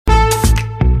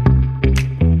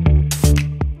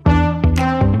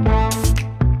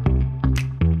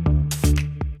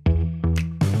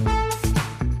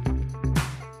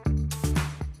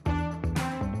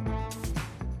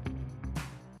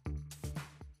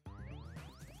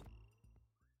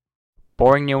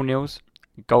boring 0-0s,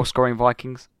 goal-scoring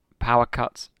Vikings, power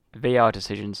cuts, VAR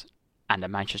decisions, and a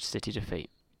Manchester City defeat.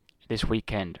 This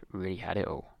weekend really had it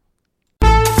all.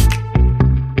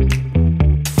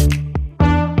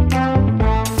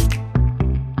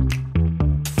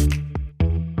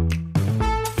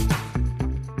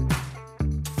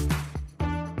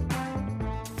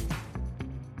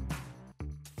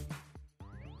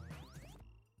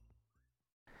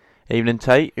 Evening,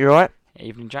 Tate. You alright?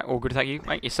 Evening, Jack. All good, thank you.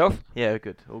 Mate, yourself? Yeah,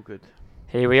 good. All good.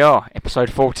 Here we are,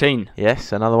 episode 14.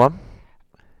 Yes, another one.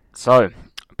 So,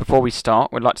 before we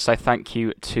start, we'd like to say thank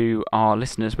you to our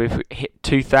listeners. We've hit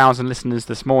 2,000 listeners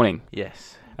this morning.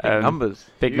 Yes. Big numbers.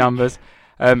 Big Huge. numbers.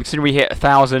 Considering we hit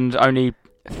 1,000 only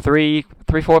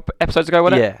four episodes ago,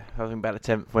 wasn't it? Yeah, I think about the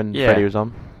 10th when Freddie was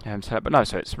on.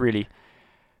 So it's really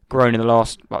grown in the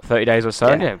last 30 days or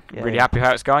so. Yeah, really happy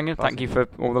how it's going. Thank you for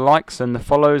all the likes and the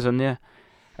follows and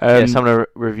some of the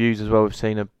reviews as well we've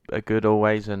seen are good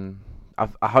always, and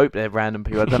I hope they're random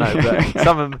people. I don't know, but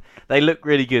some of them they look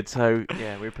really good. So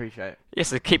yeah, we appreciate it. Yes,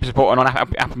 so keep supporting on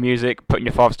Apple Music, putting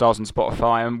your 5 stars on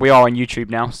Spotify, and we are on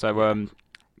YouTube now. So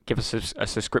give us a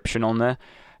subscription on there.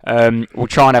 We'll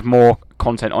try and have more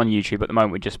content on YouTube. At the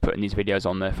moment, we're just putting these videos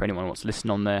on there for anyone who wants to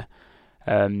listen on there.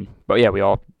 But yeah, we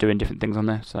are doing different things on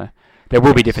there, so there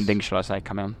will be different things, shall I say,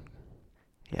 coming on.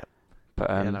 Yep.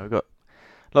 But we've got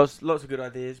lots of good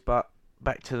ideas, but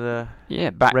back to the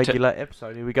regular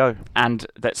episode. Here we go. And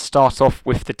let's start off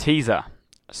with the teaser.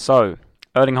 So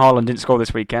Erling Haaland didn't score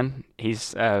this weekend.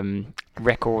 His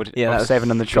record of 7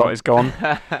 on the trot is gone,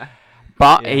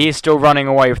 but he is still running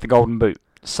away with the golden boot.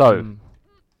 So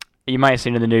you may have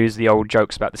seen in the news the old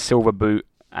jokes about the silver boot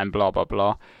and blah blah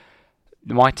blah.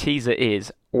 My teaser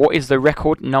is, what is the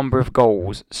record number of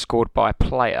goals scored by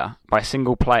a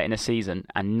single player in a season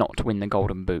and not win the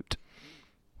golden boot?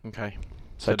 Okay.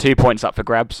 So 2 points up for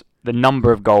grabs, the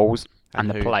number of goals and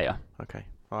the player. Okay,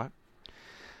 all right.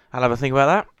 I'll have a think about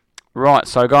that. Right,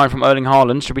 so going from Erling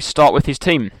Haaland, should we start with his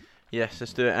team? Yes,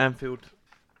 let's do it. Anfield.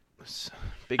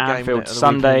 Big Anfield, game.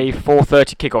 Sunday,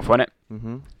 4:30 kickoff, wasn't it?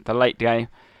 Mm-hmm. The late game.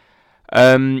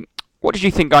 What did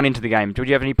you think going into the game? Did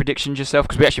you have any predictions yourself?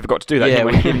 Because we actually forgot to do that,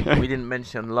 didn't we? We didn't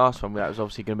mention on the last one that was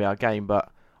obviously going to be our game,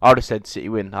 but I would have said City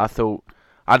win. I thought,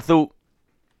 I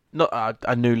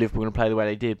knew Liverpool were going to play the way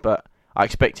they did, but I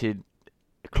expected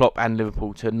Klopp and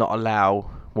Liverpool to not allow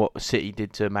what City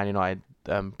did to Man United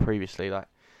previously. Like,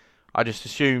 I just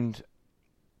assumed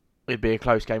it'd be a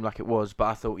close game like it was, but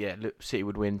I thought, City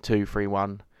would win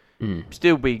 2-3-1.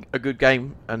 Still be a good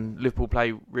game, and Liverpool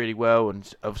play really well, and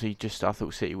obviously I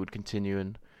thought City would continue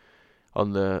and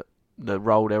on the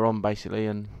roll they're on basically,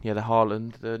 and the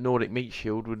Haaland, the Nordic Meat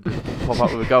Shield would pop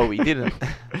up with a goal, but he didn't.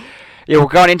 Yeah, well,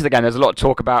 going into the game, there's a lot of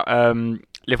talk about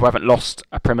Liverpool haven't lost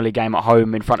a Premier League game at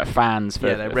home in front of fans for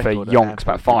yonks,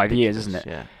 about 5 years, isn't it?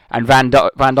 Yeah. And Van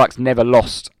Dijk's never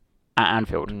lost at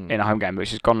Anfield in a home game,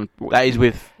 which has gone. That is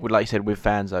with like you said, with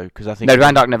fans though, because I think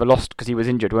Van Dijk never lost because he was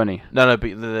injured, wasn't he? No,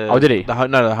 but did he? The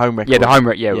home record. Yeah, the home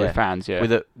record. With fans.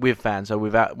 Yeah, with fans. So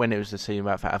when it was the season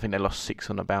without fans, I think they lost 6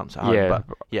 on the bounce at home. Yeah, but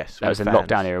yes, that was in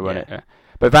lockdown era, wasn't it? Yeah.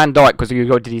 But Van Dijk, because he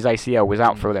did his ACL, was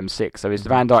out for all them 6. So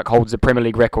Van Dijk holds the Premier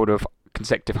League record of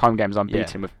consecutive home games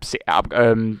unbeaten with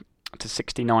to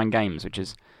 69 games, which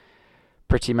is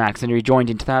pretty mad. Considering he joined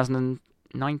in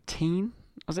 2019,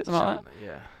 was it something like that?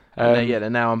 Yeah. They're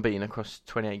now unbeaten across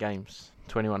 28 games,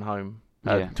 21 home,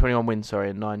 21 wins,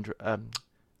 and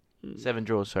 7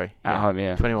 draws, At home,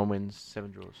 yeah. 21 wins,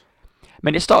 7 draws. I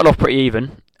mean, it started off pretty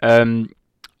even.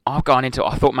 I've gone into it,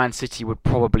 I thought Man City would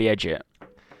probably edge it.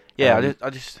 Yeah, I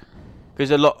just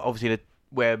because a lot, obviously,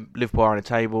 where Liverpool are on the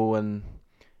table and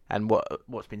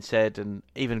what's been said, and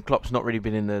even Klopp's not really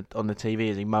been on the TV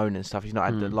as he moaned and stuff. He's not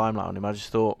had the limelight on him. I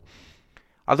thought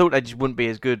they just wouldn't be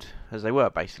as good as they were,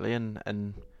 basically,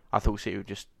 and I thought City would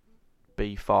just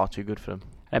be far too good for them.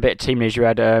 A bit of team news, you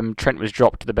had Trent was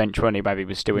dropped to the bench when he maybe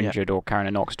was still injured or carrying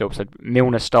a knock still. So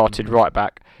Milner started right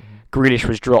back. Grealish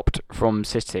was dropped from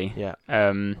City. Yeah.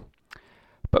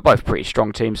 But both pretty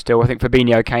strong teams still. I think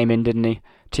Fabinho came in, didn't he?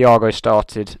 Thiago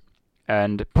started,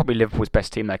 and probably Liverpool's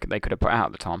best team they could have put out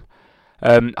at the time.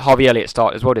 Harvey Elliott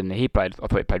started as well, didn't he? I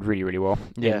thought he played really, really well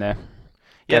in there.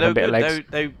 Yeah,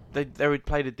 they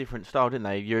played a different style, didn't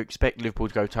they? You expect Liverpool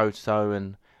to go toe-to-toe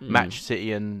and match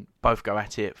City and both go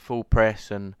at it, full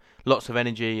press and lots of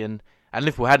energy. And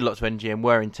Liverpool had lots of energy and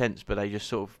were intense, but they just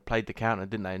sort of played the counter,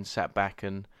 didn't they, and sat back.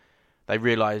 And they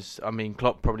realised,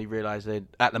 Klopp probably realised that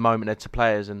at the moment they're 2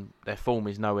 players and their form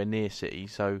is nowhere near City.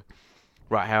 So,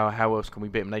 right, how else can we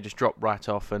beat them? They just dropped right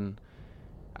off. And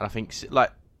I think,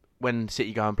 like, when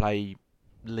City go and play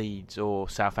Leeds or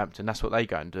Southampton, that's what they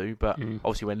go and do. But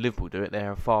obviously, when Liverpool do it,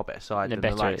 they're a far better side than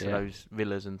the likes of those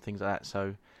Villas and things like that.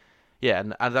 So, yeah,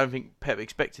 and I don't think Pep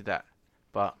expected that.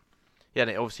 But, yeah,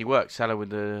 and it obviously worked. Salah with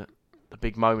the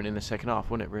big moment in the second half,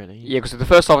 wasn't it, really? Yeah, because the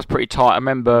first half was pretty tight. I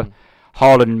remember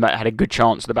Haaland had a good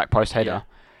chance at the back post header.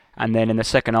 And then in the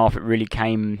second half, it really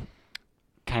came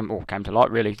to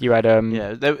light, really. You had...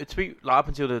 to be, up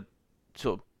until the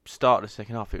sort of start of the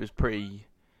second half, it was pretty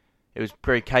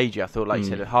cagey. I thought, like you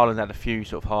said, Haaland had a few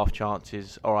sort of half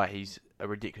chances. All right, he's a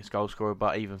ridiculous goal scorer,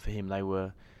 but even for him, they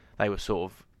were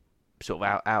sort of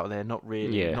out there, not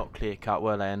really, not clear cut,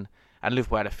 were they? And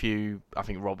Liverpool had a few. I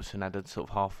think Robertson had a sort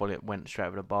of half volley that went straight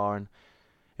over the bar, and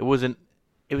it was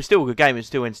still a good game. It was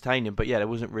still entertaining, but there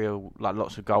wasn't real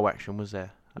lots of goal action, was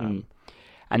there? And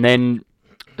then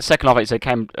the second half, it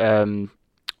came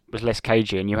was less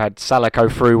cagey, and you had Salah go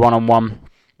through 1-on-1,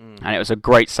 and it was a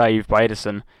great save by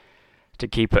Ederson to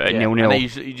keep it at 0-0.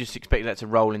 And you just expected that to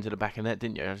roll into the back of the net,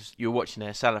 didn't you? You were watching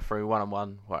there, Salah through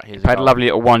 1-on-1. Right, here's had a lovely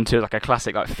little 1-2, like a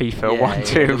classic FIFA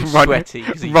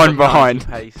 1-2. Run behind.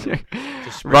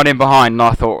 Running behind, and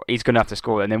I thought he's going to have to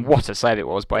score. And then what a save it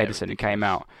was by Ederson, who came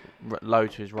out. Low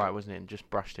to his right, wasn't it? And just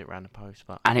brushed it around the post.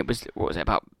 And it was,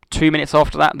 about 2 minutes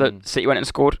after that City went and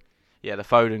scored? Yeah, the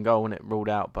Foden goal, when it ruled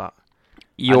out, but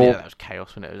that was chaos,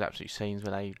 wasn't it? It was absolute scenes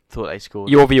when they thought they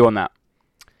scored. Your view on that?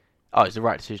 Oh, it's the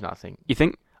right decision, I think. You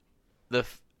think? The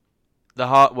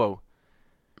heart. Well,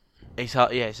 it's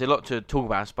hard. Yeah, it's a lot to talk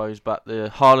about, I suppose. But the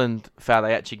Haaland foul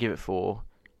they actually give it for,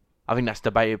 I think that's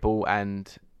debatable. And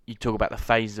you talk about the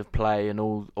phases of play and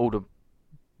all the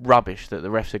rubbish that the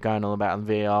refs are going on about in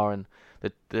VAR, and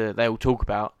they all talk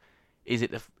about. Is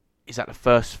that the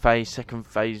first phase, second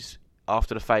phase,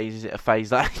 after the phase? Is it a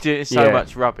phase? There's so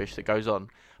much rubbish that goes on,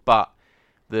 but.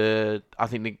 I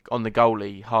think on the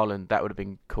goalie, Haaland, that would have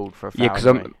been called for a foul. Yeah,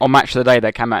 because on Match of the Day,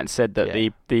 they came out and said that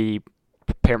the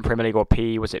Premier League or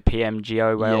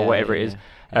PMGO or whatever it is,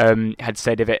 had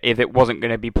said if it wasn't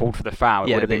going to be pulled for the foul,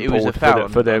 it would have been pulled was a foul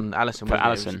for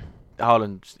Alisson.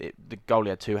 Haaland, the goalie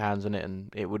had two hands on it, and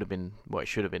it would have been what it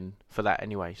should have been for that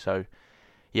anyway. So,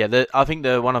 I think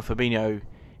the one on Fabinho,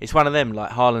 it's one of them,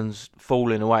 like Haaland's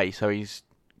falling away, so he's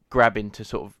grabbing to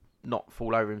sort of not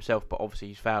fall over himself, but obviously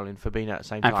he's fouling Fabinho at the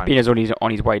same time. And Fabinho's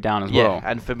on his way down as well. Yeah,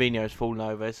 and Fabinho's fallen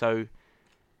over, so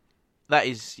that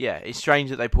is, it's strange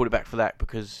that they pulled it back for that,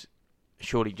 because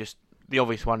surely just the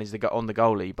obvious one is on the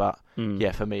goalie, but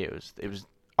for me it was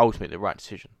ultimately the right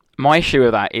decision. My issue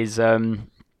with that is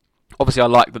obviously I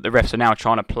like that the refs are now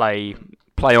trying to play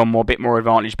on a bit more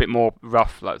advantage, a bit more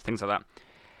rough, like things like that.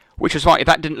 Which was fine. If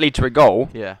that didn't lead to a goal,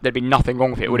 there'd be nothing wrong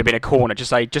with it. It would have been a corner.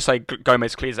 Just say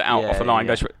Gomez clears it out off the line.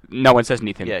 Goes. No one says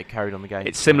anything. Yeah, carried on the game.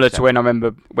 It's similar to when I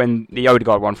remember when the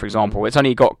Odegaard one, for example. It's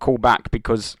only got called back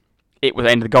because it was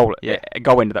the end of the goal. A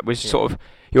goal end of that was sort of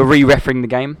you're re-refereeing the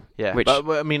game. Yeah, which, but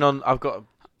I mean, I've got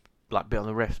a bit on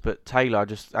the refs, but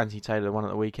Anthony Taylor won at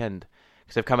the weekend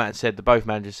because they've come out and said both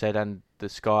managers said, and the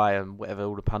Sky and whatever,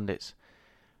 all the pundits.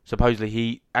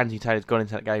 Supposedly Anthony Taylor's gone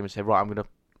into that game and said, right, I'm going to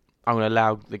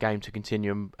allow the game to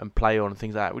continue and play on and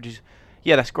things like that, which is,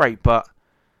 that's great, but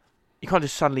you can't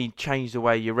just suddenly change the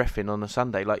way you're reffing on a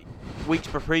Sunday. Like, weeks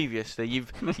previously,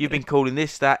 you've been calling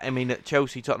this, that. I mean, at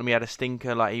Chelsea, Tottenham, he had a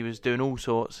stinker, like, he was doing all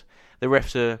sorts. The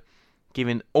refs are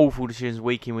giving awful decisions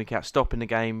week in, week out, stopping the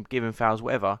game, giving fouls,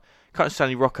 whatever. You can't just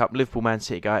suddenly rock up Liverpool, Man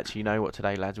City, go, actually, you know what,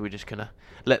 today, lads, we're just going to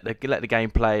let the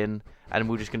game play and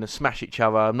we're just going to smash each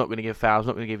other. I'm not going to give fouls,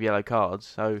 not going to give yellow cards.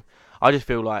 So, I just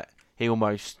feel like he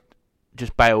almost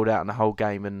just bailed out in the whole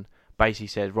game and basically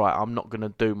said, right, I'm not going to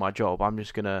do my job. I'm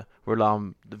just going to rely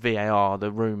on the VAR,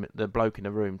 the bloke in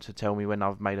the room, to tell me when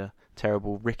I've made a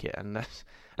terrible ricket. And that's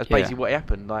basically what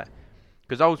happened. Like,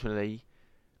 because ultimately,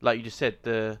 like you just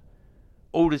said,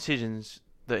 all decisions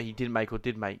that he didn't make or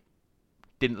did make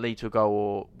didn't lead to a goal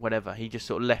or whatever. He just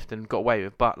sort of left and got away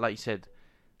with. But like you said,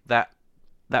 that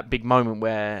big moment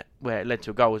where it led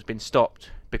to a goal has been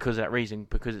stopped because of that reason,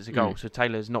 because it's a goal. So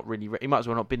Taylor's not really... he might as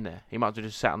well not been there. He might as well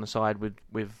just sat on the side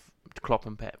with Klopp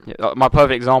and Pep. Yeah, my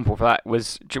perfect example for that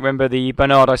was, do you remember the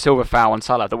Bernardo Silva foul on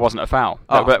Salah that wasn't a foul?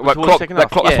 Oh, that's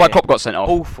why Klopp got sent off.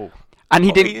 Awful. And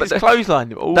he didn't... He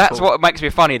clotheslined him. Awful. That's what makes me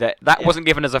funny, that wasn't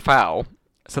given as a foul,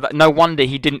 so that no wonder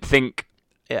he didn't think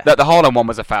that the Haaland one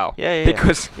was a foul.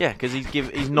 Because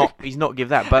he's not give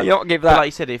that. But, give that. But like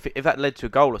you said, if that led to a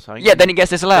goal or something, then he gets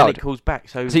disallowed. Then he calls back.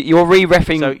 So you're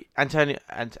re-reffing. So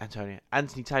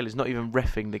Anthony Taylor's not even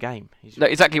reffing the game. No,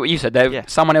 exactly what you said.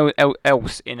 Someone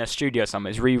else in a studio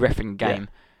somewhere is re-reffing the game.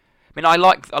 I mean, I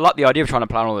like the idea of trying to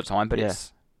play on all the time, but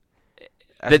it's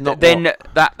then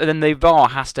the VAR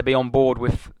has to be on board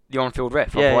with the on-field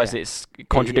ref. Otherwise, it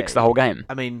contradicts the whole game.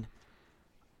 I mean,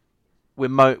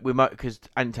 because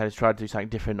Anton's tried to do something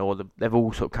different, or they've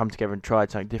all sort of come together and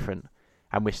tried something different,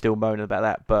 and we're still moaning about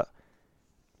that. But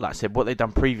like I said, what they've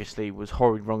done previously was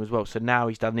horrid wrong as well. So now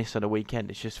he's done this on the weekend.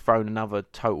 It's just thrown another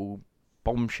total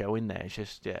bombshell in there. It's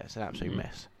just it's an absolute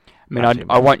mess. I mean,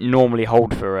 I won't normally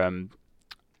hold for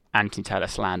Anthony Taylor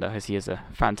slander, as he is a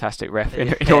fantastic ref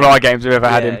in all our games we've ever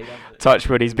had him.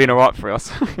 Touchwood, he's been alright for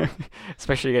us,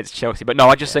 especially against Chelsea. But no,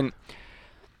 I just think,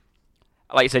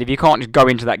 like you said, if you can't just go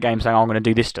into that game saying, I'm going to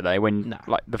do this today, when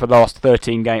for the last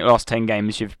 10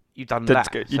 games, you've done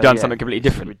something completely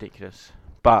different. Ridiculous.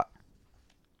 But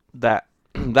that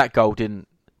goal didn't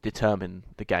determine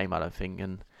the game, I don't think.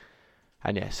 And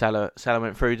Salah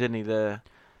went through, didn't he?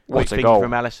 What's a goal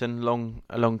from Alisson,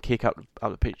 a long kick up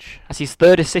the pitch. That's his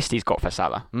third assist he's got for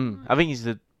Salah. I think he's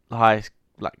the highest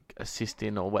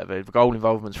assisting or whatever goal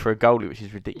involvements for a goalie, which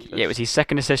is ridiculous. Yeah, it was his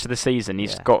second assist of the season.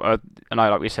 He's got I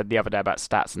know, like we said the other day about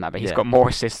stats and that, but he's got more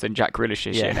assists than Jack Grealish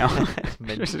this year now.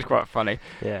 Which is quite funny.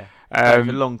 Yeah, it was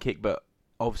a long kick, but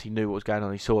obviously knew what was going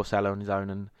on. He saw Salah on his own,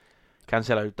 and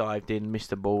Cancelo dived in, missed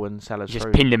the ball, and Salah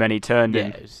just pinned him and he turned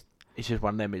in. It's just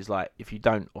one of them. It's like, if you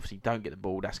don't get the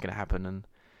ball, that's going to happen. And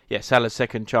Salah's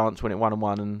second chance when it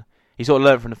 1-on-1, and he sort of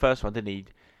learned from the first one, didn't he?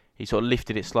 He sort of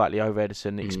lifted it slightly over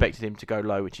Ederson, expected him to go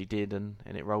low, which he did, and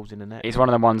it rolls in the net. He's one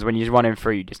of the ones when you run him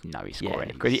through, you just know he's scoring.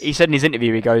 Because he said in his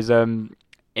interview, he goes, in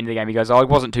the game, he goes, I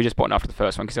wasn't too disappointed after the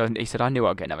first one, because he said, I knew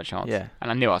I'd get another chance. Yeah. And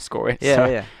I knew I'd score it.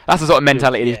 Yeah. That's the sort of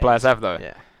mentality these players have, though.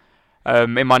 Yeah.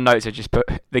 In my notes, I just put,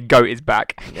 the GOAT is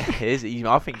back. Yeah, it is.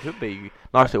 I think it could be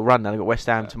a nice little run now. They've got West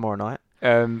Ham tomorrow night.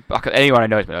 Anyone who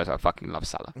knows me knows I fucking love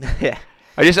Salah. Yeah.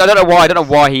 I don't know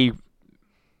why he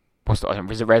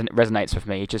resonates with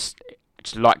me. He just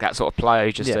like that sort of player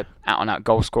who's just an out-and-out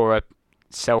goal scorer,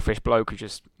 selfish bloke who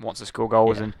just wants to score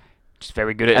goals and just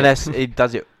very good at it. And he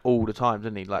does it all the time,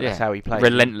 doesn't he? That's how he plays.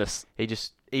 Relentless. He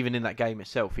just, even in that game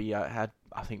itself, he had,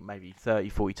 I think, maybe 30,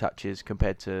 40 touches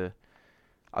compared to,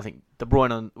 I think, De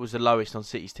Bruyne was the lowest on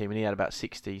City's team, and he had about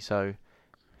 60, so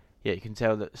you can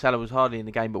tell that Salah was hardly in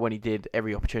the game, but when he did,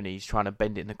 every opportunity, he's trying to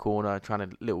bend it in the corner, trying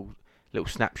to little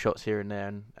snapshots here and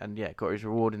there, and got his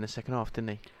reward in the second half, didn't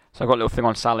he? So I've got a little thing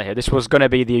on Salah here. This was going to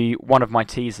be one of my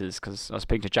teasers, because I was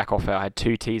speaking to Jack off air. I had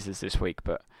 2 teasers this week,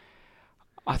 but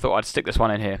I thought I'd stick this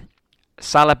one in here.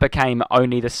 Salah became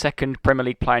only the second Premier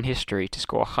League player in history to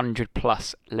score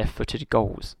 100-plus left-footed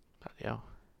goals. Bloody hell.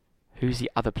 Who's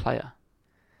the other player?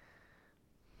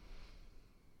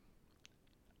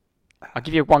 I'll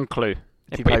give you one clue.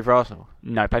 Did he play for Arsenal?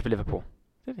 No, he played for Liverpool.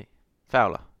 Did he?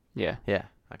 Fowler? Yeah. Yeah.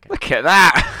 Okay. Look at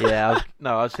that!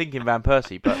 I was thinking Van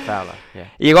Persie, but Fowler. Yeah.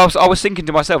 I was thinking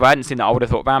to myself, I hadn't seen that. I would have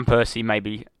thought Van Persie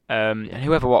maybe, and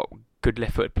whoever. What good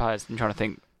left-footed players? I'm trying to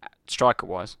think,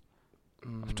 striker-wise.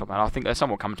 Off the top of my head, I think there's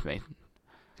someone come to me.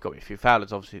 It's got to be a few.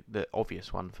 Fowler's obviously the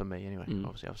obvious one for me. Anyway,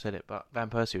 obviously I've said it, but Van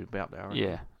Persie would be up there.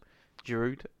 Yeah.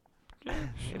 Giroud.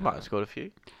 He might have scored a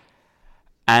few.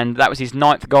 And that was his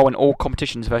 9th goal in all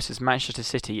competitions versus Manchester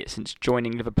City since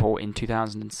joining Liverpool in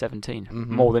 2017.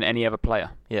 More than any other player.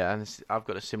 Yeah, and I've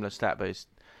got a similar stat, but it's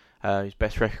his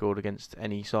best record against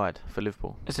any side for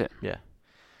Liverpool. Is it? Yeah.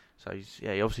 So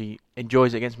he obviously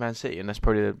enjoys it against Man City, and that's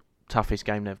probably the toughest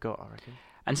game they've got, I reckon.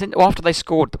 And after they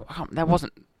scored, there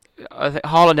wasn't. I think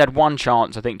Haaland had one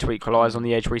chance, I think, to equalise on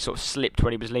the edge where he sort of slipped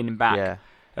when he was leaning back. Yeah.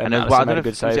 And I don't know if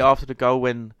was it after the goal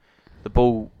when the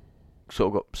ball sort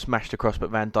of got smashed across, but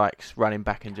Van Dijk's running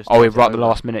back and just... right at the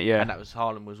last minute, yeah. And that was,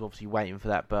 Haaland was obviously waiting for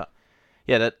that, but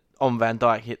that on Van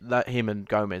Dijk, him and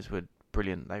Gomez were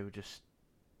brilliant. They were just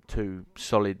 2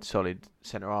 solid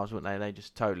centre-halves, weren't they? They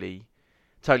just totally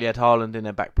had Haaland in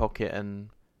their back pocket, and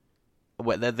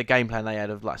the game plan they had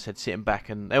of, like I said, sitting back,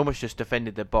 and they almost just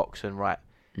defended their box, and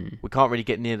we can't really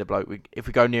get near the bloke. If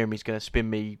we go near him, he's going to spin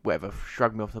me, whatever,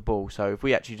 shrug me off the ball. So if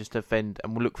we actually just defend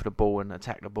and we'll look for the ball and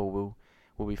attack the ball,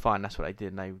 we'll be fine. That's what they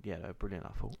did, and they were brilliant, I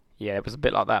thought. Yeah, it was a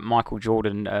bit like that Michael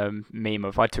Jordan meme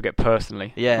of I took it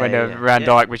personally. When Van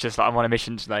Dijk was just like, I'm on a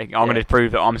mission today. I'm going to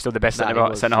prove that I'm still the best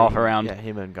centre-half around. Yeah,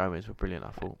 him and Gomez were brilliant,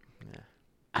 I thought. Yeah.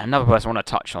 And another person I want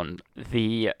to touch on,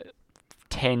 the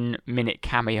 10-minute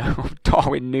cameo of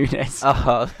Darwin Núñez.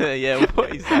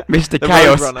 What is that? Mr.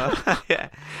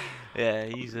 Chaos. Yeah,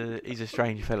 he's a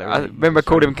strange fellow. I remember I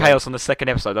called him Chaos on the second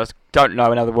episode. I don't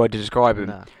know another word to describe him.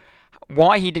 Nah.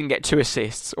 Why he didn't get 2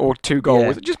 assists or 2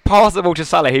 goals? Just pass the ball to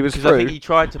Salah. He was through. I think he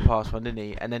tried to pass one, didn't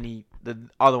he? And then the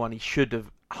other one he should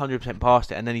have 100% passed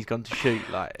it, and then he's gone to shoot.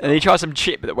 And he tried some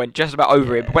chip that went just about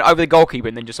over him, went over the goalkeeper,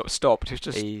 and then just sort of stopped. It was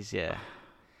just. You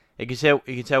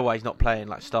can tell why he's not playing,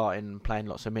 playing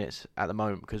lots of minutes at the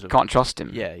moment because of. Can't trust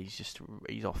him. Yeah, he's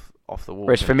off the wall.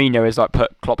 Whereas Firmino is like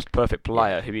Klopp's perfect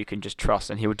player who you can just trust,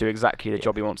 and he will do exactly the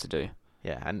job he wants to do.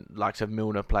 Yeah, and like I said,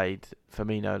 Milner played.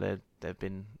 Firmino, they've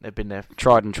been there.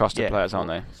 Tried and trusted players, aren't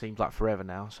they? Seems like forever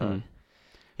now. So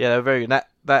yeah, they're very good.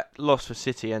 That loss for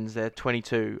City ends their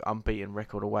 22 unbeaten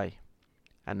record away,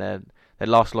 and their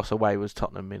last loss away was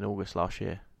Tottenham in August last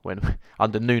year when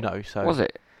under Nuno. So was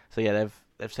it? So yeah,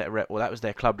 they've set a record. Well, that was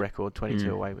their club record,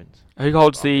 22 away wins. Who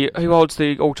holds the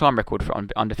all-time record for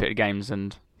undefeated games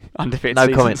and undefeated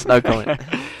seasons? No comment.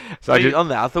 So on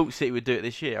that, I thought City would do it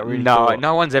this year.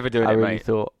 No one's ever doing it, mate.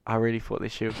 I really thought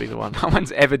this year would be the one. No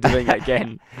one's ever doing it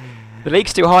again. The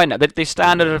league's too high now. The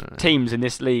standard of teams in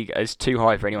this league is too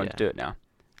high for anyone to do it now.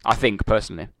 I think,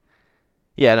 personally.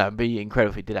 Yeah, no, it'd be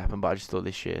incredible if it did happen, but I just thought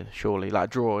this year, surely, like a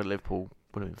draw at Liverpool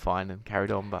would have been fine and carried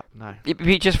on, but no.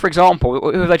 Just for example,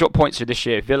 who have they dropped points to this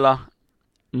year? Villa,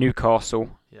 Newcastle.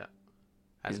 Yeah.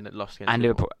 And lost against and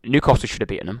Liverpool. Newcastle should have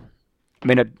beaten them. I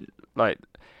mean,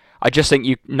 I just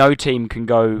think no team can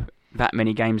go that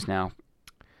many games now.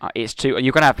 It's too.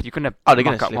 You're gonna have. They're gonna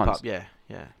slip once. up. Yeah.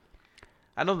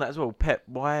 And on that as well, Pep.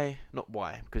 Not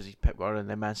why? Because he's Pep Guardiola and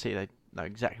they're Man City. They know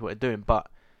exactly what they're doing. But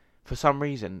for some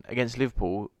reason, against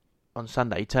Liverpool on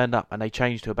Sunday, he turned up and they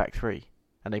changed to a back three,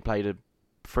 and they played a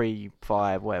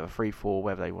 3-5, whatever, 3-4,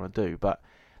 whatever they want to do. But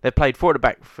they've played 4 at the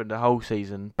back for the whole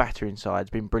season. Battering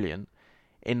side's been brilliant.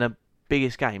 In the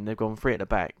biggest game, they've gone 3 at the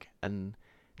back and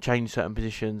changed certain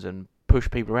positions and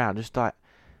pushed people around. Just like,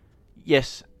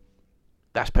 yes,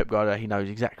 that's Pep Guardiola. He knows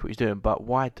exactly what he's doing. But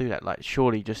why do that? Like,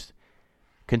 surely just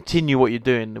continue what you're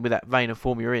doing with that vein of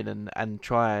form you're in, and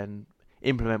try and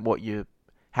implement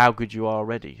how good you are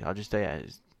already.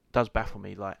 It does baffle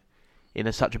me. Like,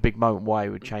 in such a big moment, why he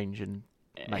would change and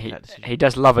make that decision. He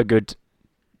does love a good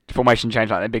formation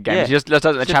change like that big games. He just does it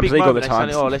in the Champions League all the time.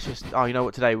 You know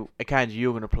what, today, Akanji,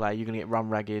 you're going to play, you're going to get run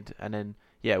ragged, and then,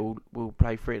 we'll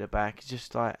play 3 at the back. It's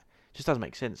just like, just doesn't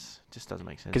make sense.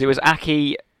 Because it was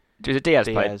Aki, was it Diaz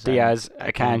played? Diaz,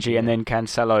 Akanji, and then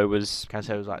Cancelo was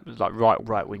like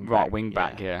right wing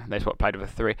back. Yeah, they sort of played with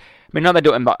a 3. I mean, now they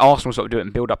do it, but Arsenal sort of do it in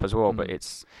build up as well. But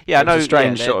it's I know,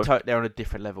 strange they're on a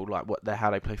different level. Like how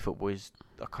they play football is,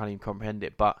 I can't even comprehend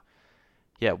it. But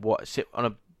on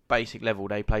a basic level,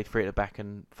 they played 3 at the back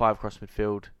and 5 across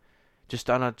midfield. Just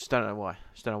don't know why.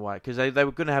 Because they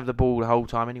were going to have the ball the whole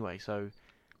time anyway. So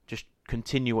just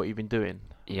continue what you've been doing.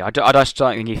 Yeah, I just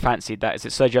don't think he fancied that. Is it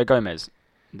Sergio Gomez?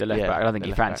 The left back. I don't think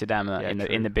he fancied them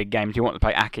in the big games. You want to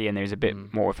play Aki, and there's a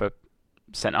bit more of a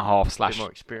centre half /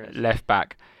 left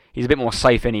back. He's a bit more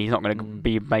safe, isn't he? He's not going to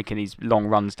be making these long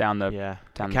runs down the. Yeah.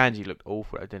 Kanji looked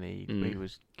awful, didn't he? He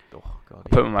was. Oh God. I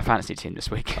put him in my fantasy team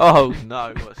this week. Oh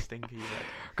no! What a stinker!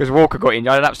 Because Walker got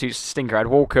injured. I had an absolute stinker. I had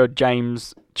Walker,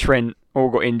 James, Trent all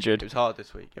got injured. It was hard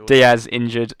this week. Diaz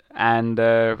injured, and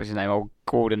what's his name? Old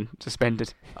Gordon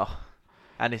suspended. Oh.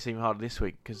 And it's even harder this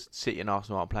week because City and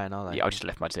Arsenal aren't playing, are they? Yeah, I just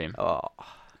left my team. Oh.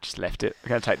 Just left it. I'm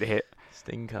going to take the hit.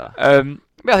 Stinker.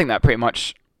 But I think that pretty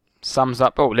much sums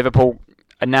up. Oh, Liverpool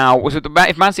are now...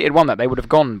 if Man City had won that, they would have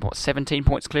gone, 17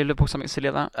 points clear, Liverpool, something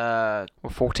silly like that? Or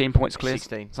 14 points clear?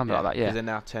 16. Something like that, yeah. Because they're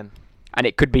now 10. And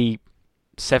it could be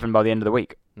 7 by the end of the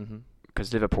week. Mm-hmm.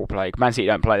 Because Liverpool play... Man City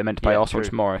don't play, they're meant to play Arsenal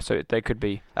tomorrow, so they could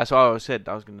be... That's what I said.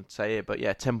 I was going to say it, but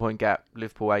 10-point gap,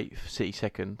 Liverpool 8th, City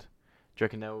 2nd. Do you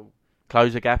reckon they'll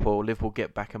close the gap or Liverpool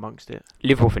get back amongst it?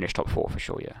 Liverpool finish top 4 for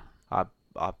sure, yeah. I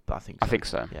think so. I think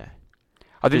so. Yeah.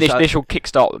 I think this will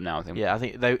kickstart them now, I think. Yeah, I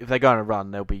think if they go on a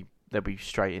run, they'll be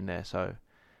straight in there, so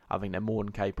I think they're more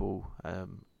than capable,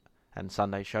 and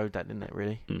Sunday showed that, didn't it,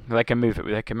 really? They can move it,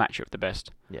 they can match it with the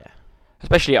best. Yeah.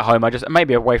 Especially at home,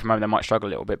 maybe away from home they might struggle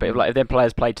a little bit, but if their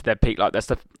players play to their peak like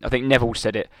that, I think Neville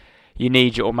said it, you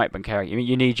need your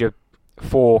you need your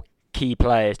 4 key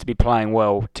players to be playing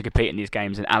well to compete in these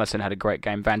games, and Alisson had a great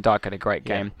game, Van Dijk had a great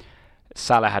game,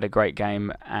 Salah had a great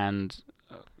game, and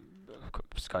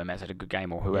Gomez had a good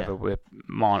game, or whoever.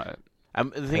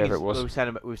 The thing is,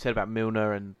 we've said about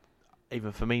Milner and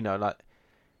even Firmino, like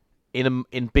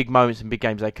in big moments and big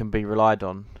games they can be relied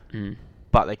on,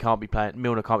 but they can't be playing.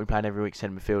 Milner can't be playing every week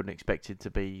centre midfield and expected to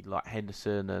be like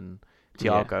Henderson and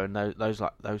Thiago and those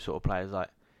sort of players. Like,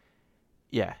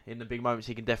 in the big moments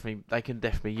they can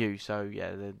definitely use. So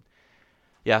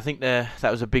I think that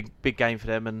was a big game for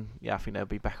them, and I think they'll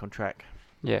be back on track.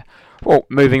 Yeah. Well,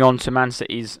 moving on to Man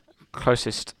City's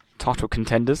closest title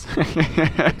contenders.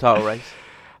 Title race.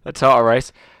 The title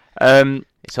race.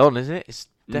 It's on, isn't it? It's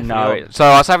definitely on. So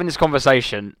I was having this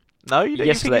conversation. No, you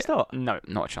think it's not? No,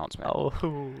 not a chance, mate.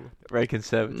 Oh, very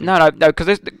conservative. No,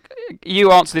 because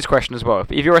you answer this question as well.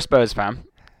 If you're a Spurs fan,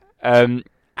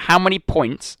 how many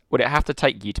points would it have to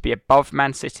take you to be above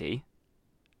Man City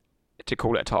to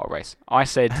call it a title race? I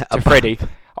said to Freddie,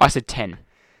 10.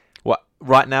 What,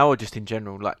 right now or just in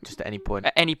general? Like, just at any point?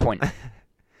 At any point.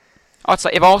 I'd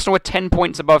say if Arsenal were 10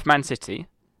 points above Man City...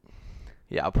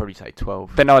 Yeah, I'd probably say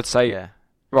 12. Then I'd say... Yeah.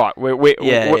 Right, we're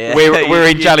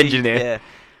in challenging here.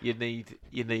 Yeah,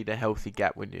 you need a healthy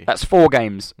gap, wouldn't you? That's 4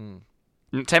 games.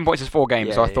 10 points is 4 games,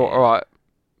 yeah, so I thought, alright...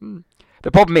 The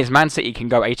problem is Man City can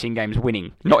go 18 games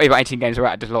winning. Not even 18 games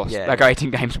without a loss. They go 18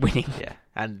 games winning. Yeah,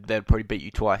 and they'll probably beat you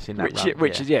twice in that run.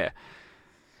 Which is, yeah.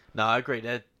 No, I agree.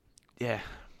 Yeah.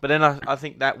 But then I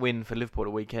think that win for Liverpool at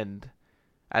the weekend,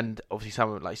 and obviously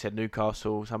some of, like you said,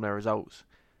 Newcastle, some of their results,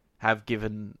 have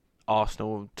given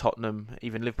Arsenal, Tottenham,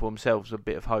 even Liverpool themselves a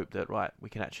bit of hope that, right, we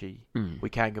can actually, we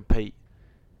can compete.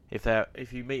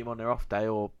 If you meet them on their off day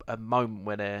or a moment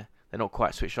where they're not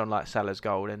quite switched on like Salah's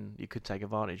goal, then you could take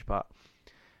advantage. But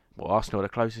Arsenal are the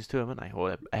closest to them, aren't they? Or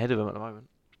they're ahead of them at the moment.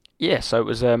 Yeah, so it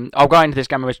was... I'll go into this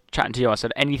game. I was chatting to you. I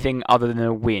said anything other than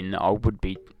a win, I would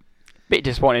be a bit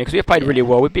disappointed because we've played really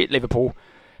well. We beat Liverpool,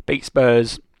 beat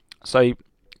Spurs. So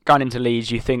going into Leeds,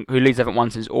 who Leeds haven't won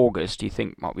since August, you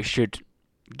think we should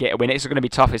get a win. It's going to be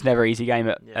tough. It's never an easy game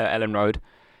at Ellen Road.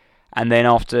 And then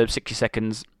after 60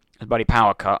 seconds, a bloody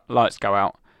power cut, lights go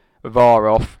out, VAR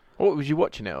off. What was you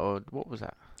watching it, or what was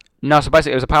that? No, so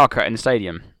basically it was a power cut in the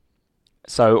stadium.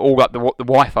 So all like the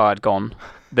Wi-Fi had gone,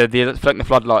 the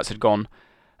floodlights had gone.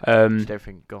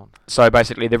 Everything gone. So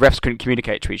basically the refs couldn't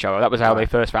communicate to each other. That was how they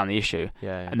first found the issue.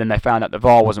 Yeah. And then they found out the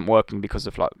VAR wasn't working because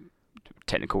of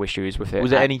technical issues with it.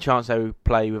 Was there any chance they would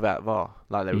play without VAR?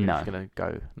 Like they were just going to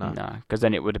go? No, because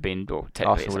then it would have been...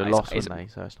 Arsenal would have lost, wouldn't they?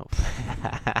 So it's not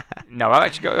fair. No, I've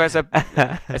actually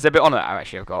got... There's a bit on that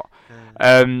I've got.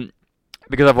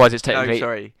 Because otherwise it's technically... No,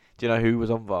 sorry. Do you know who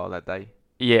was on VAR that day?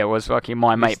 Yeah, it was fucking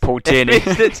my mate Paul Tierney.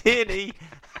 Mr. Tierney!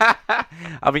 I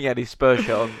think he had his Spurs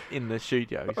shirt on in the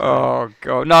studio. So. Oh,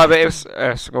 God. No, but it was...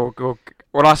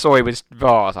 when I saw he was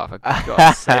VAR, I was like, for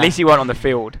God's sake. At least he weren't on the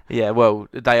field. Yeah, well,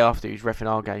 the day after he was reffing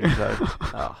our game, so...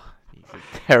 he's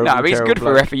a terrible, no, but he's good bloke.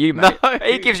 for a ref for you, mate. No.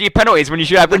 He gives you penalties when you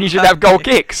should have goal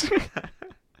kicks.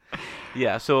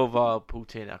 Yeah, I saw VAR Paul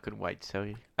Tierney. I couldn't wait to tell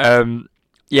you.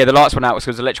 Yeah, the lights went out because it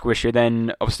was an electrical issue.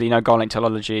 Then, obviously, goal line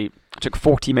teleology. It took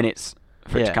 40 minutes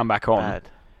for it to come back on.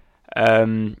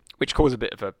 Which caused a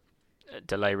bit of a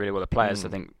delay, really. Well, the players, I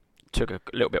think, took a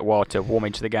little bit while to warm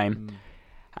into the game.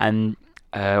 And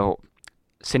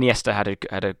Siniesta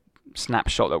had a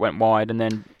snapshot that went wide, and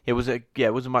then... It wasn't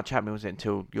much happening, was it,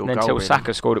 until your goal, until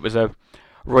Saka scored. It was a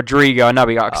Rodrigo. I know,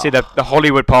 I can see the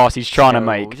Hollywood pass he's trying to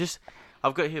make.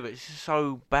 I've got here, but it's just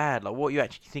so bad. Like, what are you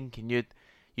actually thinking?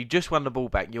 You just won the ball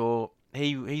back.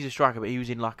 He's a striker, but he was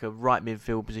in like a right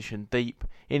midfield position, deep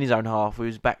in his own half. He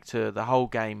was back to the whole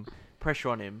game, pressure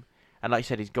on him, and like you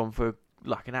said, he's gone for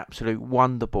like an absolute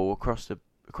wonder ball across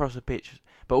the pitch,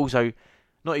 but also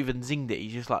not even zinged it. He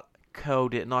just like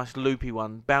curled it, nice loopy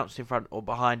one, bounced in front or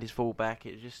behind his fullback.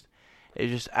 It was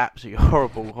just absolutely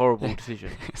horrible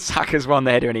decision. Saka's won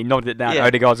the header and he nodded it down.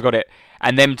 Odegaard's got it,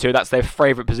 and them two, that's their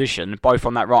favourite position, both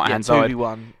on that right hand side.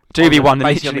 2v1,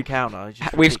 basically on the counter.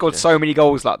 We've scored so many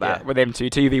goals like that with them two.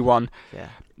 2v1. Yeah.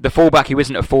 The fullback, he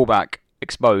wasn't a fullback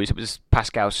exposed. It was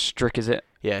Pascal Strick, is it?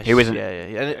 Yeah. He wasn't. Yeah.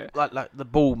 And like the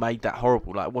ball made that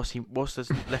horrible. Like what's the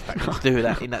left back to do with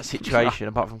that in that situation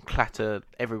apart from clatter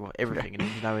everything, and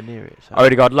he's nowhere near it. So.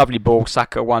 Odegaard, lovely ball.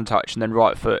 Saka one touch and then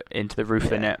right foot into the roof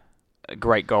of the net. A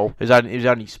great goal. It was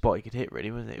only spot he could hit,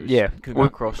 really, wasn't it? Couldn't go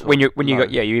across. When you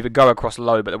either go across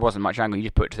low, but there wasn't much angle. You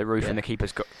just put it to the roof, and the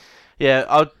keeper's got. Yeah,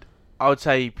 I would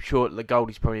say the goal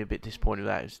he's probably a bit disappointed with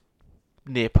that. It was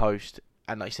near post,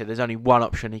 and like you said, there's only one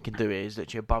option he can do. It is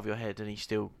literally above your head, and he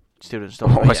still doesn't stop.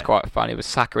 It was quite funny. It was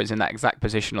Saka is in that exact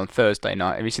position on Thursday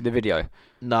night. Have you seen the video?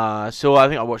 Nah, so I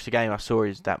think I watched the game. I saw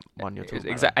that one you're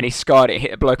talking about. And he skied it,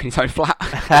 hit a bloke in his own flat.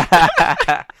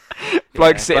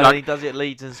 Bloke sitting like he does it at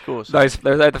Leeds and scores. Those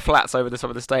the flats over the top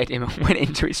of the stadium and went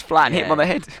into his flat and hit him on the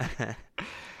head.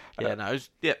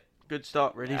 Good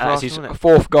start really. That's his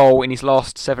fourth goal in his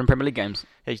last 7 Premier League games.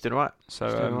 Yeah, he's doing right.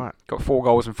 So got 4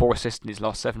 goals and 4 assists in his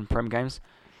last 7 Prem games.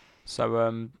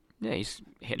 So he's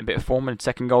hitting a bit of form and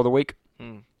second goal of the week.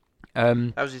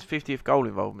 That was his 50th goal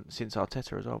involvement since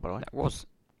Arteta as well, by the way. That was.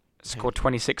 Scored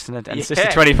 26 and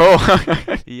assisted 24.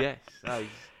 Yes.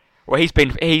 Well, he's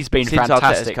been since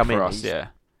fantastic come for in, us.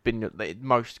 Been the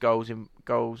most goals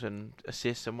and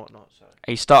assists and whatnot. So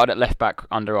he started at left back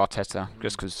under Arteta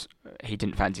just because he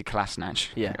didn't fancy Kolasinac.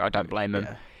 Yeah, I don't blame him.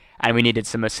 And we needed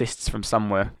some assists from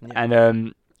somewhere. Yeah.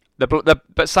 And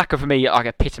but Saka for me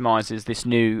epitomises this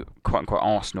new quote unquote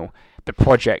Arsenal. The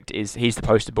project is he's the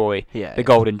poster boy, the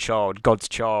golden child, God's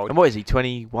child. And what is he?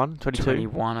 21, 22?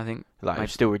 21, I think. Like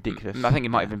still ridiculous. I think he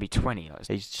might even be 20.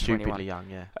 He's stupidly 21. young.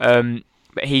 Yeah.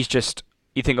 But he's just.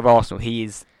 You think of Arsenal, he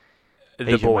is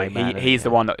the boy. He's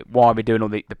the one that. Why are we doing all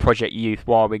the project youth?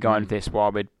 Why are we going this? Why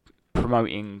are we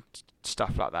promoting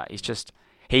stuff like that.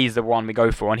 He's the one we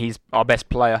go for, and he's our best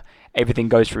player. Everything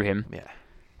goes through him. Yeah.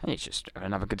 And it's just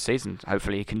another good season.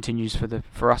 Hopefully, he continues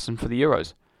for us and for the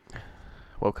Euros.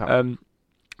 World Cup.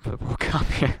 For the World Cup,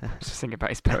 yeah. Just thinking about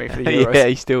his penalty for the Euros. Yeah,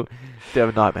 he's still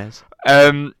having nightmares.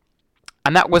 And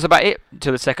that was about it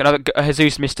till the second.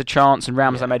 Jesus missed a chance and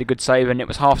Ramsey made a good save, and it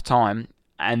was half time.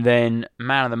 And then,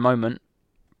 man of the moment,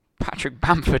 Patrick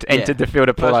Bamford entered the field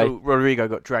of play. Rodrigo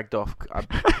got dragged off.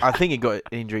 I think he got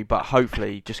an injury, but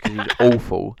hopefully just because he was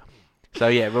awful. So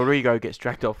yeah, Rodrigo gets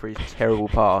dragged off for his terrible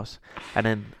pass, and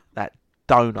then that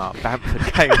donut Bamford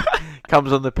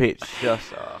comes on the pitch.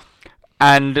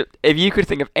 And if you could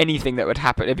think of anything that would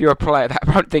happen, if you're a player that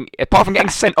I don't think, apart from getting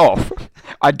sent off,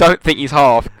 I don't think his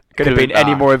half could have been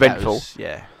any more eventful.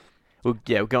 We'll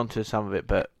get on to some of it,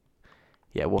 but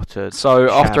yeah, what a So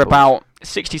shambles. After about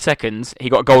 60 seconds, he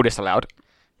got a goal disallowed.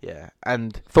 Yeah,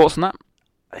 and thoughts on that?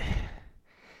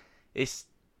 It's,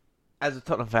 as a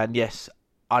Tottenham fan, yes,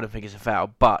 I don't think it's a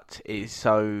foul, but it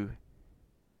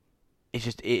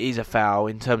is a foul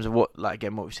in terms of what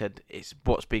we said, it's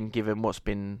what's been given,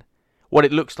 what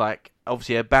it looks like.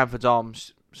 Obviously, Bamford's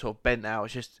arm's sort of bent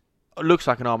out. It looks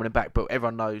like an arm in the back, but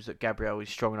everyone knows that Gabriel is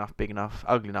strong enough, big enough,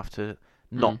 ugly enough to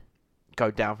not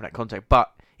go down from that contact.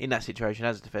 But in that situation,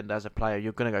 as a defender, as a player,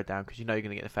 you're going to go down because you know you're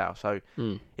going to get the foul. So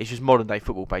it's just modern day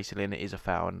football, basically, and it is a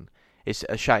foul. And it's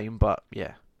a shame, but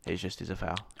yeah, it just is a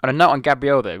foul. And a note on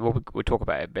Gabriel, though, we'll talk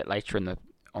about it a bit later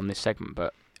on this segment,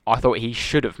 but I thought he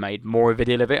should have made more of a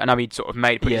deal of it. I know he'd sort of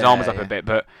put his arms up a bit,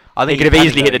 but I think he could have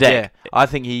easily hit the deck. Yeah. I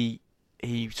think he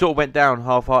sort of went down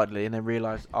half-heartedly and then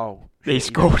realised, he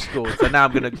scored. So now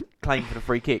I'm going to claim for the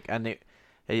free kick, and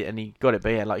he got it. But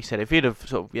yeah, like you said, if he'd have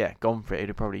sort of gone for it, he'd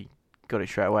have probably got it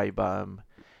straight away. But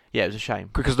it was a shame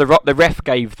because the ref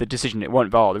gave the decision. It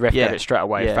wasn't VAR. The ref gave it straight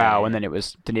away, foul, and then it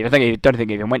was. Don't think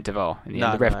it even went to VAR in the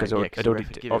end. The ref had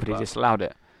already disallowed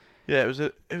it. Yeah, it was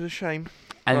a shame.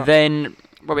 And then,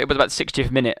 it was about the 60th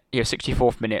minute,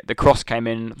 64th minute. The cross came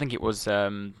in. I think it was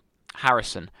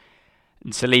Harrison.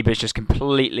 And Saliba's just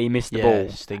completely missed the ball,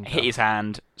 hit his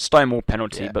hand, Stonewall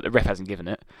penalty, but the ref hasn't given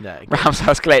it. No,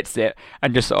 Ramshouse collects it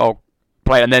and just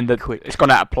play, and then it's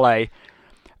gone out of play.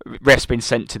 Ref's been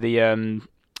sent to the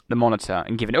monitor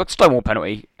and given it. It's Stonewall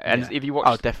penalty, and if you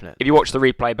watch, definitely. If you watch the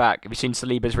replay back, have you seen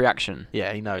Saliba's reaction?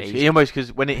 Yeah, he knows. He almost,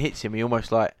 because when it hits him, he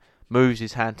almost moves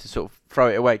his hand to sort of throw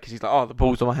it away because he's like, the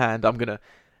ball's on my hand. I'm gonna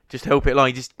just help it along.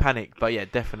 He just panicked, but yeah,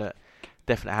 definite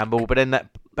handball. But then that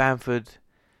Bamford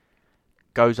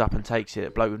goes up and takes it. A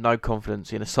bloke with no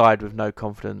confidence in a side with no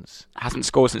confidence. Hasn't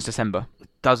scored since December.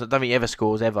 Don't think he ever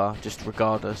scores ever. Just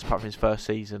regardless, apart from his first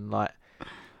season.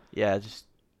 You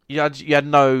had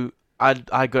no.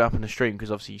 I got up in the stream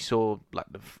because obviously you saw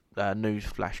the news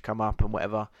flash come up and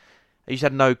whatever. You just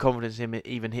had no confidence in him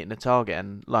even hitting the target,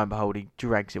 and lo and behold, he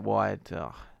drags it wide.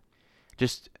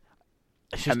 It's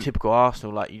just typical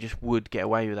Arsenal. You just would get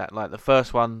away with that. The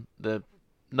first one, the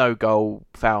no goal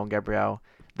foul on Gabriel.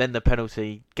 Then the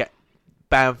penalty,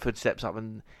 Bamford steps up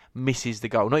and misses the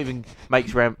goal. Not even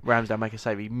makes Ramsdale make a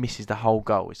save. He misses the whole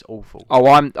goal. It's awful. I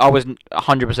was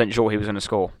 100% sure he was going to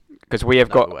score because we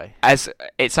have as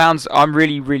it sounds. I'm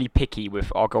really, really picky with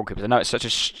our goalkeepers. I know it's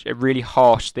such a really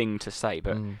harsh thing to say,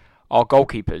 but our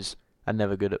goalkeepers are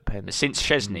never good at pens. Since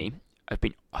Chesney have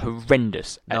been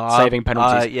horrendous at saving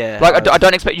penalties. I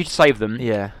don't expect you to save them.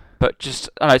 Yeah. But just,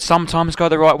 sometimes go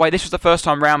the right way. This was the first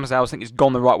time Ramsdale, I think, has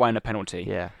gone the right way in a penalty.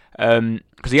 Yeah.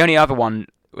 Because the only other one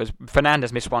was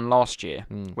Fernandes missed one last year,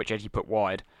 which Eddie put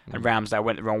wide, and Ramsdale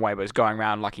went the wrong way, but was going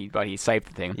around like he saved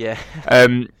the thing. Yeah.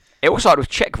 It all started with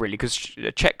Cech, really, because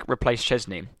Cech replaced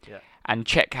Chesney, and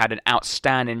Cech had an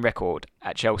outstanding record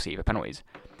at Chelsea for penalties.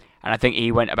 And I think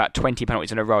he went about 20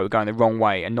 penalties in a row, going the wrong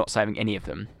way and not saving any of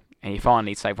them. And he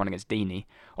finally saved one against Deeney.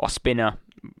 Or Spinner,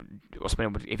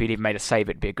 if he'd even made a save,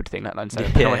 it'd be a good thing. Let alone save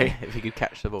a penalty. If he could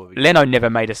catch the ball. Leno never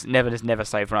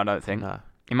saved one, I don't think. No.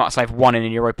 He might have saved one in a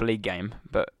Europa League game,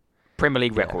 but Premier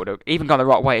League record, even gone the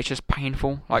right way, it's just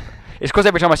painful. It's because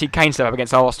every time I see Kane step up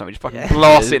against Arsenal, he just fucking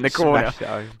blasts it in the corner.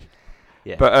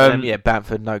 Yeah, but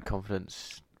Bamford, no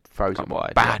confidence, throws it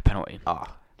wide. Bad penalty.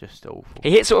 Just awful.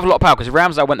 He hit sort of a lot of power because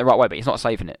Ramsdale went the right way, but he's not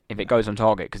saving it if it goes on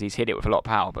target because he's hit it with a lot of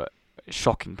power. But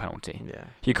shocking penalty. Yeah,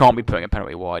 you can't be putting a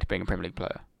penalty wide being a Premier League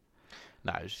player.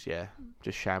 No,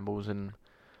 just shambles, and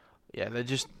they're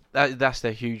just that's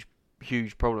their huge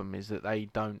problem is that they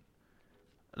don't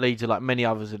lead to many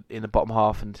others in the bottom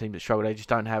half and teams that struggle. They just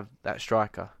don't have that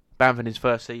striker. Bamford, his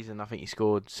first season, I think he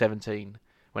scored 17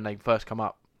 when they first come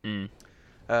up.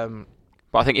 But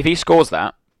I think if he scores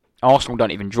that, Arsenal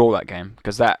don't even draw that game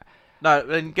because that No,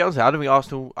 then get on to that. I don't think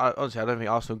Arsenal. Honestly, I don't think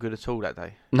Arsenal were good at all that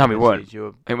day. No, we weren't.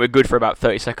 I think we're good for about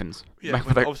 30 seconds. Yeah,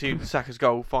 obviously Saka's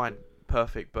goal, fine,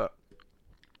 perfect, but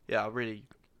yeah, really.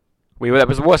 That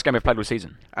was the worst game we've played all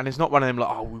season. And it's not one of them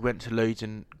like, we went to Leeds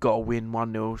and got a win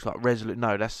 1-0. It's like resolute. No,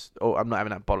 I'm not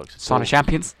having that bollocks. Sign of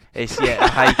champions. It's I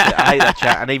hate it. I hate that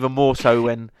chat, and even more so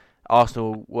when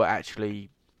Arsenal were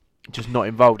actually just not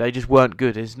involved. They just weren't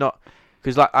good. It's not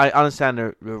because like I understand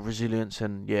the resilience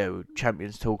and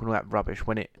champions talk and all that rubbish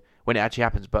when it actually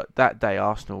happens. But that day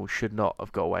Arsenal should not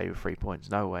have got away with 3 points.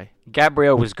 No way.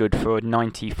 Gabriel was good for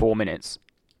 94 minutes,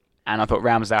 and I thought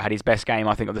Ramsdale had his best game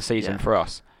I think of the season for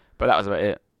us. But that was about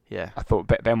it. Yeah. I thought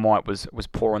Ben White was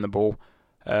poor on the ball.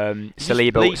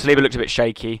 Saliba looked a bit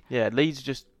shaky. Yeah, Leeds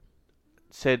just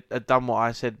had done what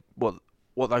I said, what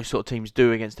those sort of teams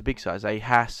do against the big sides. They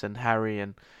hass and harry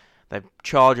and they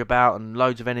charge about and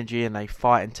loads of energy and they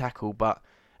fight and tackle, but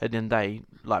at the end of the day,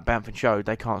 like Bamford showed,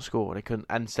 they can't score. They couldn't,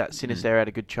 and that Sinister had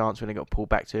a good chance when they got pulled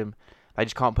back to him. They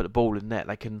just can't put the ball in net.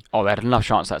 They can. Oh, they had enough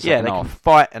chance that second half. Yeah, they can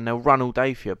fight and they'll run all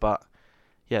day for you, but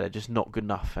yeah, they're just not good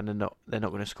enough, and they're not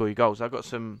going to score you goals. I got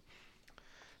some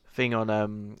thing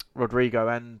on Rodrigo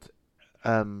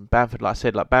and Bamford. Like I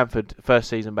said, like Bamford first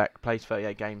season back, plays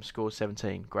 38 games, scores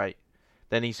 17, great.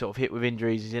 Then he's sort of hit with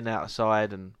injuries. He's in and out of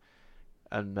side, and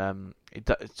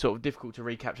it's sort of difficult to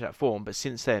recapture that form. But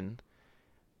since then,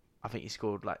 I think he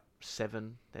scored like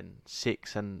 7, then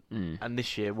 6, and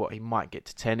this year, he might get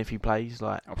to 10 if he plays.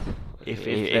 Like if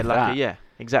they're lucky, yeah,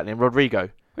 exactly. And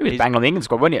Rodrigo. He was banging on the England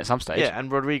squad, wasn't he, at some stage? Yeah, and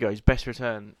Rodrigo's best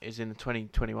return is in the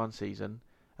 2021 season,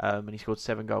 and he scored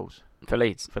 7 goals. For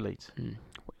Leeds.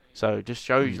 So it just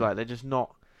shows like they're just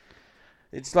not.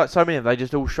 It's like so many of them, they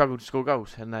just all struggle to score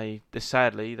goals, and they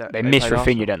sadly that they miss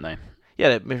Rafinha, don't they?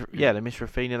 Yeah, they miss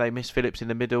Rafinha. They miss Phillips in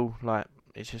the middle. Like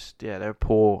it's just they're a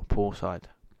poor side.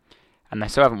 And they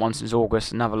still haven't won since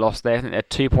August. Another loss there. I think they're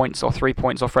 2 points or 3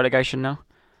 points off relegation now.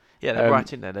 Yeah, they're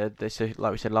right in there. They're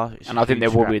like we said last. And I think they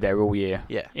will be there all year.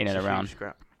 Yeah, in and around.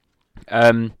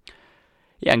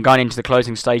 Yeah, and going into the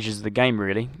closing stages of the game,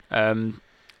 really.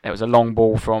 There was a long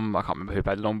ball from I can't remember who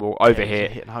played the long ball over here.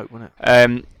 Hit and hope, wasn't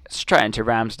it? Straight into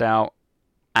Ramsdale,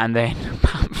 and then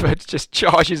Bamford just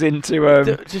charges into.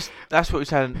 Just that's what we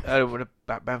said earlier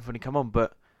about Bamford when he come on.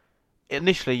 But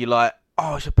initially, you're like,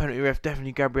 oh, it's a penalty ref.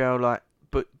 Definitely Gabriel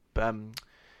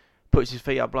puts his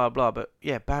feet up, blah blah. But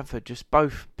yeah, Bamford, just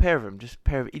both pair of them, just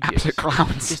pair of idiots, absolute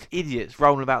clowns, just idiots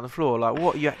rolling about on the floor. Like,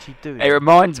 what are you actually doing? It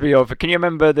reminds me of. Can you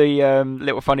remember the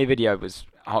little funny video? It was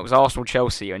Arsenal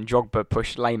Chelsea and Drogba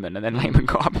pushed Lehmann, and then Lehmann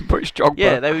got up and pushed Drogba.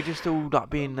 Yeah, they were just all like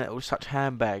being such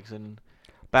handbags, and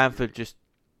Bamford just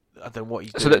I don't know what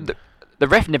he's doing. So the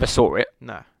ref never saw it.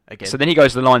 No, again. So then he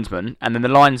goes to the linesman, and then the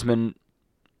linesman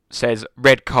says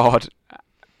red card.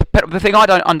 But the thing I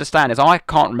don't understand is I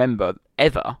can't remember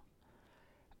ever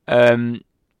an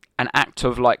act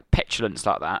of like petulance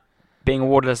like that being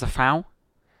awarded as a foul.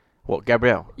 What,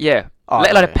 Gabriel? Yeah,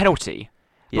 let alone a penalty.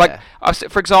 Yeah. Like,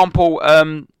 for example,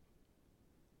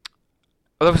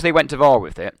 obviously they went to VAR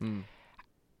with it.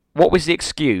 What was the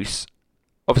excuse?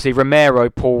 Obviously Romero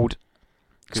pulled.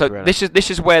 So this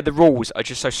is where the rules are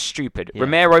just so stupid. Yeah.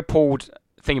 Romero pulled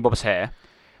Thingy-Bob's hair,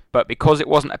 but because it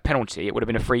wasn't a penalty, it would have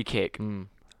been a free kick.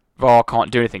 VAR can't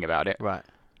do anything about it. Right.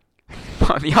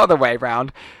 But the other way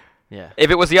around, yeah.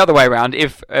 If it was the other way around,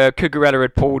 if Cucurella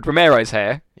had pulled Romero's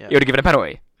hair, he would have given a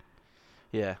penalty.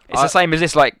 Yeah. It's the same as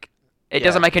this. Like, it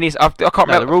doesn't make any. I can't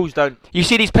remember. The rules don't. You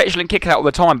see these petulant kicks out all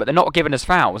the time, but they're not given as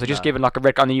fouls. They're just given like a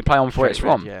red card, and then you play on for where it's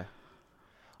from. Yeah.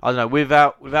 I don't know.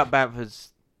 Without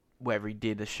Bamford's whatever he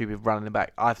did, the stupid run in the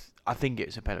back, I think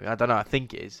it's a penalty. I don't know. I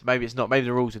think it is. Maybe it's not. Maybe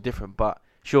the rules are different, but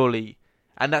surely,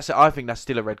 and I think that's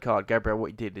still a red card. Gabriel,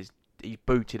 what he did is he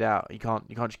booted out. You can't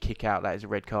just kick out. That is a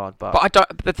red card. But I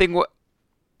don't. The thing,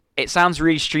 it sounds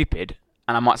really stupid,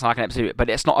 and I might sound like an absolute, but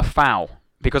it's not a foul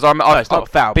because it's not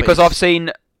a foul because I've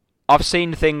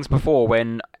seen things before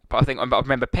when I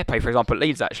remember Pepe, for example, at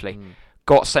Leeds actually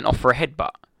got sent off for a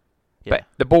headbutt, but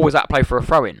the ball was at play for a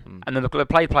throw-in, and then the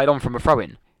play played on from a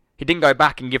throw-in. He didn't go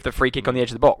back and give the free kick on the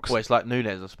edge of the box. Well, it's like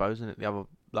Nunes, I suppose, isn't it? The other,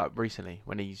 like recently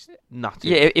when he's nutted.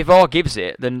 Yeah, if VAR gives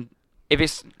it, then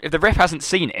if the ref hasn't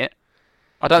seen it,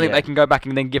 I don't think they can go back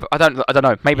and then give. I don't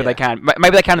know. Maybe they can.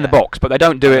 Maybe they can in the box, but they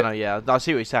don't do it. Yeah, I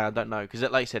see what you're saying. I don't know because,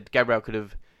 like you said, Gabriel could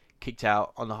have kicked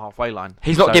out on the halfway line.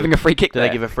 He's not giving a free kick. Do they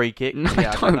give a free kick? No, I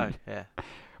don't know. Yeah,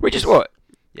 which is what?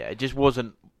 Yeah, it just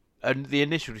wasn't. And the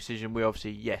initial decision, we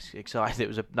obviously excited it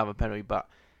was another penalty, but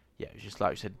yeah, it was just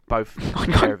like you said, both.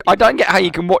 I don't get how you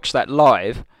can watch that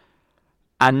live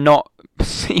and not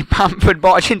see Bamford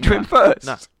barge into him first.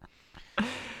 No.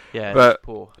 Yeah, but it's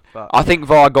poor. But I think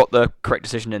VAR got the correct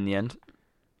decision in the end.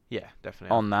 Yeah,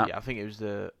 definitely. On that. Yeah, I think it was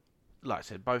like I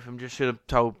said, both of them just should have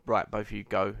told, right, both of you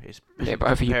go.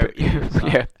 Both of you.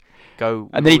 Yeah. Go.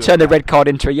 And then he turned the red card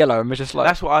into a yellow and was just like...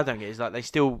 That's what I don't get, is like they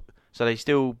still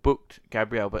booked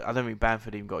Gabriel, but I don't think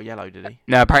Bamford even got a yellow, did he?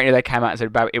 No, apparently they came out and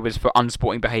said it was for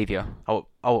unsporting behaviour.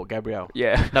 Oh, Gabriel?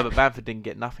 Yeah. No, but Bamford didn't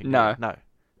get nothing. No. No.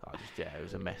 It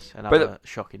was a mess. Another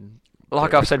shocking...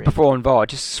 Like I've said before on VAR,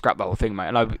 just scrap the whole thing, mate.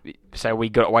 I know say we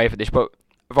got away with this, but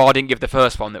VAR didn't give the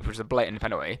first one, that was a blatant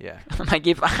penalty. Yeah. And they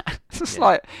give that. It's just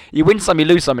like, you win some, you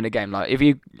lose some in a game. Like,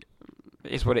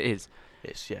 it's what it is.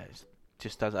 It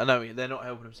just does. I know they're not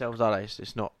helping themselves, are they?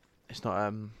 It's not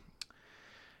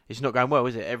going well,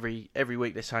 is it? Every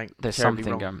week there's something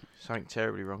wrong. Something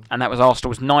terribly wrong. And that was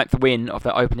Arsenal's 9th win of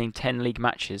their opening 10 league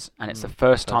matches, and it's the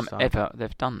first time ever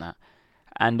they've done that.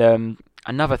 And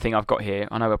another thing I've got here,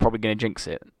 I know we're probably going to jinx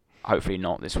it, hopefully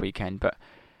not this weekend, but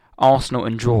Arsenal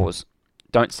and draws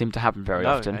don't seem to happen very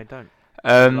often. No, they don't.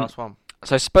 Last one.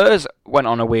 So Spurs went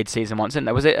on a weird season once, didn't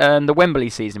they? Was it the Wembley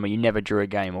season where you never drew a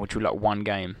game or drew like one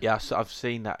game? Yeah, I've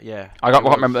seen that, yeah. I can't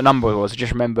remember the number it was, I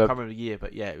just remember... I can't remember the year,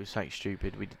 but yeah, it was something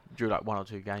stupid. We drew like 1 or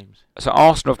 2 games. So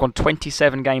Arsenal have gone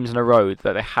 27 games in a row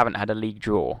that they haven't had a league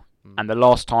draw. And the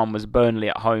last time was Burnley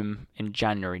at home in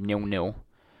January, 0-0.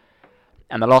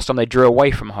 And the last time they drew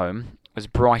away from home was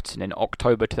Brighton in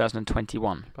October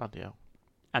 2021. Bloody hell.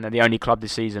 And they're the only club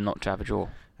this season not to have a draw.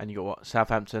 And you got what?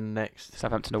 Southampton next.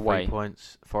 Southampton away. 3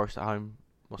 points. Forest at home.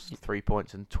 What's 3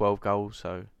 points and 12 goals?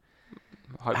 So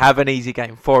have an easy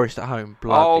game. Forest at home.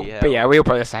 Bloody hell. But yeah, we all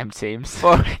play the same teams.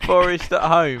 Forest at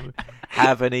home.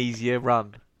 Have an easier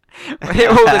run. We're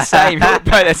all the same. We all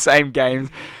play the same games.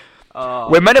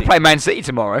 We're meant to play Man City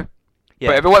tomorrow. Yeah,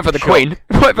 but if it weren't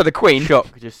for the Queen,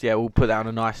 Shock. Just we'll put that on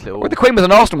a nice little. Well, the Queen was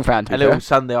an Arsenal fan. A little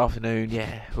Sunday afternoon.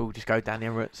 Yeah, we'll just go down the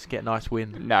Emirates, get a nice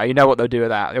win. No, you know what they'll do with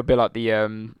that? It'll be like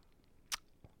the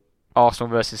Arsenal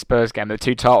versus Spurs game, the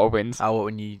 2 title wins. Oh,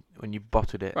 when you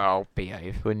bottled it. Oh,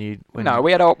 behave. We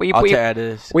had our we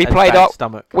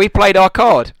played our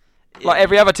card. Yeah, like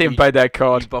every other team played their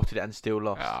card. You bottled it and still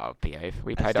lost. Oh, behave.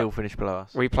 Still finished below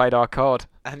us. We played our card.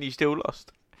 And you still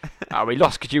lost. We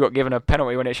lost because you got given a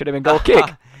penalty when it should have been goal kick.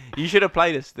 You should have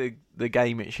played us the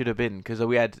game it should have been, because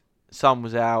we had Son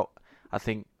was out. I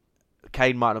think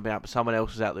Kane might not have been out, but someone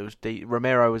else was out.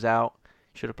 Romero was out.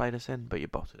 Should have played us then, but you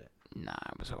bottled it. Nah,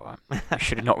 it was alright.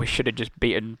 We should have just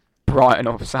beaten Brighton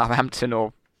or Southampton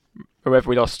or whoever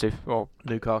we lost to, or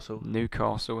Newcastle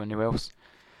and who else.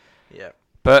 Yeah.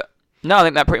 But no, I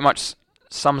think that pretty much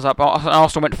sums up.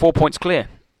 Arsenal went 4 points clear.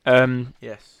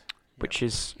 Yes. Which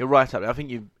is... You're right up there. I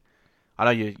think I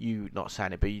know you not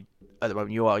saying it, but at the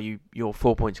moment you're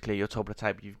 4 points clear. You're top of the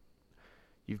table.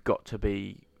 You've got to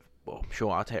be. Well, I'm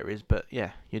sure Arteta is, but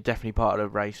yeah, you're definitely part of the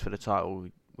race for the title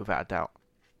without a doubt.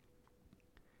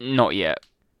 Not yet.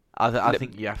 I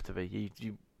think you have to be.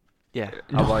 Yeah.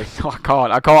 No, I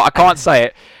can't say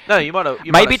it. No, you might have.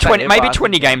 Maybe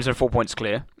 20 games and 4 points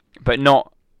clear, but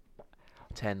not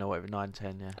 10 or whatever, 9,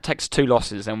 10. Yeah. It takes 2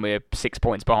 losses and we're 6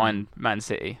 points behind Man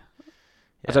City.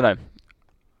 Yeah. I don't know.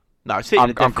 No, City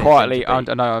I'm quietly. I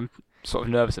don't know. I'm sort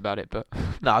of nervous about it, but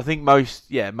no, I think most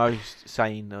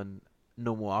sane and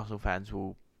normal Arsenal fans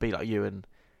will be like you and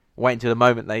wait until the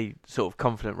moment they sort of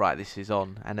confident. Right, this is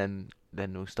on, and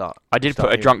then we'll start. I did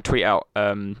put a drunk tweet out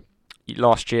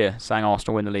last year saying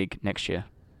Arsenal win the league next year.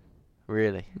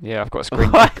 Really? Yeah, I've got a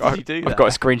screenshot. Why did you do that? I've got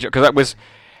a screenshot because that was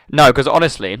because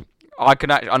honestly, I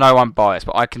know I'm biased,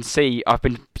 but I can see I've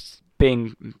been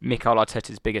being Mikel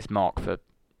Arteta's biggest mark for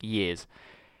years.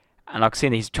 And I've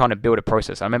seen he's trying to build a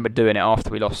process. I remember doing it after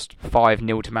we lost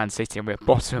 5-0 to Man City and we were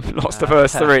bottom, lost the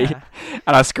first 3. And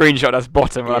I screenshot us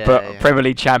bottom and I put Premier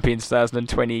League champions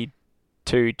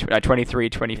 2022, 23,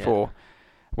 24,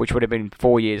 which would have been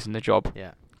 4 years in the job.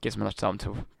 Yeah. Gives me enough time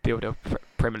to build a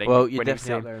Premier League. Well, you're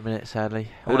definitely up there in a minute, sadly.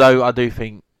 Although I do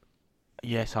think,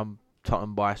 yes, I'm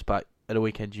Tottenham biased, but at the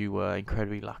weekend you were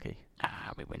incredibly lucky.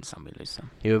 We win some, we lose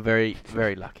some. You were very,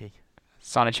 very lucky.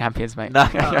 Sign of champions, mate. No,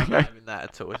 not even that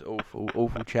at all. It's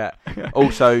awful chat.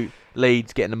 Also,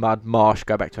 Leeds get in the mud. Marsh,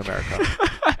 go back to America.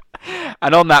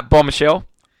 And on that bombshell,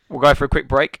 we'll go for a quick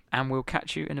break and we'll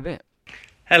catch you in a bit.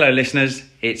 Hello, listeners.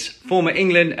 It's former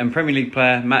England and Premier League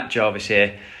player Matt Jarvis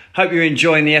here. Hope you're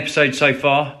enjoying the episode so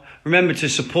far. Remember to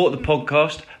support the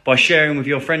podcast by sharing with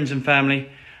your friends and family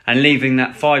and leaving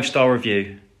that 5-star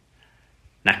review.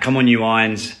 Now, come on, you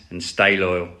Irons, and stay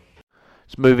loyal.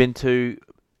 Let's move into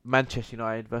Manchester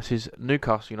United versus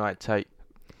Newcastle United tape.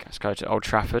 Let's go to Old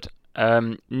Trafford.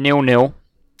 0-0.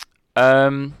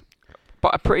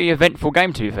 But a pretty eventful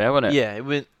game, to be fair, wasn't it? Yeah, it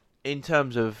was, in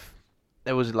terms of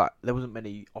there wasn't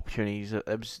many opportunities.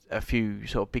 There was a few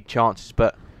sort of big chances,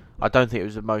 but I don't think it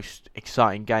was the most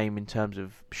exciting game in terms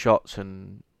of shots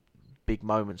and big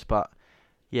moments, but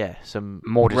yeah, some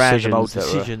more random old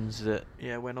decisions that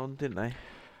went on, didn't they?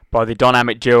 By the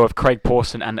dynamic duo of Craig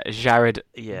Pawson and Jared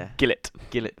Gillett.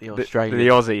 Gillett, the Australian. The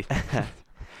Aussie.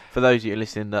 For those of you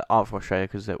listening that aren't from Australia,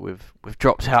 because we've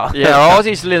dropped out. Yeah, our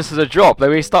Aussies listeners have dropped.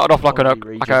 We started off like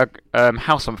a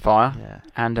house on fire,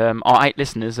 and our 8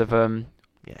 listeners have fallen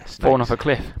off a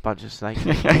cliff. A bunch of snakes.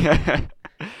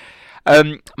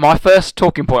 My first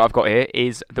talking point I've got here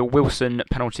is the Wilson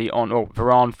penalty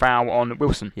Varane foul on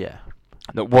Wilson. Yeah,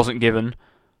 that wasn't given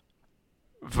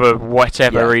for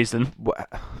whatever reason.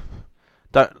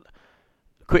 I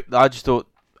just thought.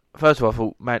 First of all, I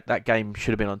thought, man, that game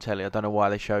should have been on telly. I don't know why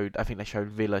they showed. I think they showed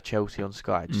Villa Chelsea on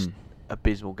Sky. Just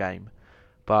abysmal game.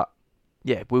 But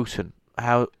yeah, Wilson,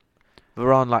 how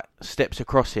Varane steps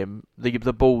across him.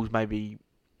 The ball's maybe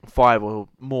 5 or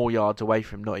more yards away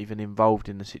from him, not even involved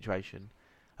in the situation.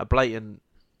 A blatant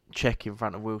check in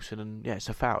front of Wilson, and it's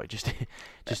a foul. It just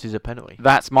is a penalty.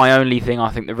 That's my only thing. I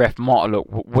think the ref might have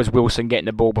looked. Was Wilson getting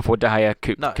the ball before De Gea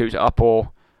coops it up,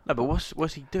 or? No, but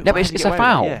what's he doing? No, but it's a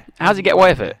foul. Yeah. How does he get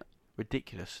away with it?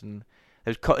 Ridiculous. And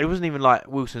it wasn't even like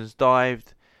Wilson's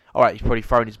dived. All right, he's probably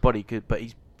thrown his body good, but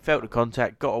he's felt the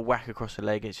contact, got a whack across the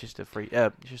leg. It's just a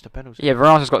penalty. Yeah,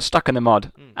 Varane's got stuck in the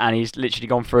mud, and he's literally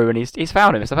gone through, and he's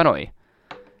fouled him. It's a penalty.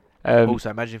 Also,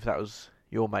 imagine if that was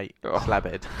your mate,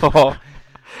 Slabhead.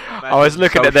 I was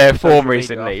looking at their form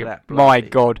recently. My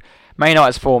God, Man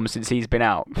United's form since he's been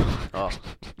out.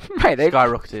 Mate,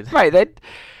 skyrocketed. Mate,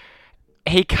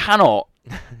 he cannot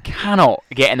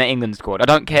get in the England squad. I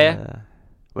don't care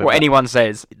what anyone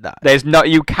says. No.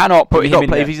 You cannot put him in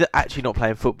there. If he's actually not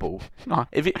playing football. No.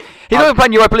 He's not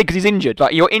playing Europa League because he's injured.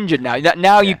 You're injured now.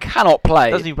 Now you cannot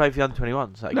play. Doesn't even play for the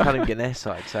under-21s. So he can't even get in their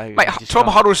side. So mate, Tom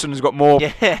Huddleston's got more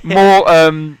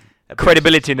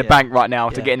credibility in the bank right now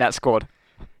to get in that squad.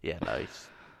 Yeah, no,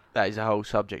 that is a whole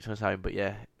subject on its own. But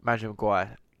yeah, imagine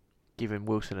Maguire giving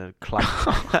Wilson a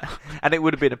clap. And it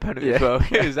would have been a penalty as well.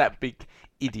 It was that big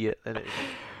idiot.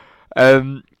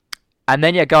 And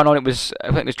then going on, I think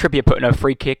it was Trippier putting a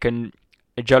free kick, and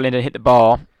Joe Linden hit the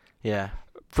bar. Yeah.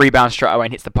 Rebound straight away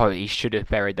and hits the post. He should have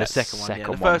buried that second one. Yeah.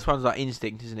 The first one's like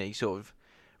instinct, isn't it? He sort of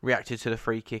reacted to the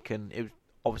free kick, and it was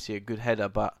obviously a good header.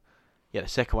 But the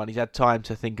second one, he's had time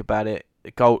to think about it. The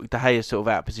goal, De Gea's sort of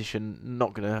out of position,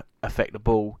 not going to affect the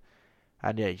ball,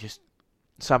 and he just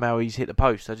somehow he's hit the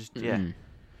post.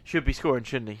 Should be scoring,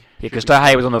 shouldn't he? Yeah, because De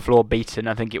Gea was on the floor beaten.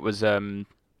 I think it was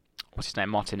what's his name,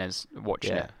 Martinez,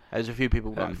 watching it. There's a few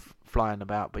people flying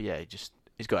about, but he's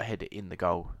got to head it in the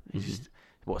goal. He's just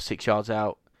 6 yards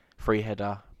out, free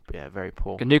header. But very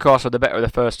poor. Newcastle the better of the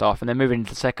first half, and then moving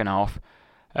into the second half,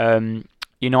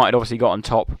 United obviously got on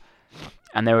top,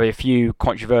 and there were a few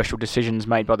controversial decisions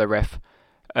made by the ref.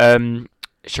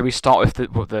 Shall we start with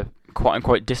the quote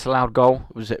unquote disallowed goal?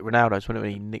 Was it Ronaldo's when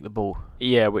he nicked the ball?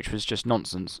 Yeah, which was just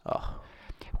nonsense.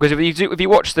 Because if you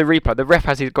watch the replay, the ref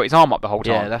has got his arm up the whole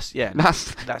time. That's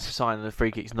a sign that the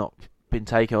free kick's not been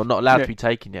taken or not allowed to be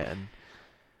taken yet. And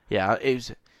it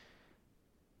was.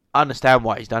 I understand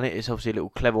why he's done it. It's obviously a little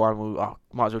clever one.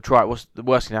 Might as well try it. What's the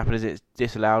worst thing that happen is it's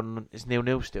disallowed and it's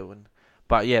 0-0 still.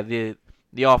 But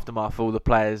the aftermath of all the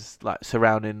players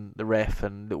surrounding the ref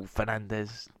and little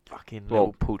Fernandes, fucking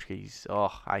little Portuguese. I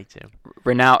hate him.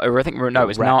 Ronaldo, I think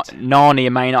it's Nani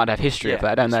and Man United have history of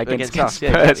that, don't they? Against us,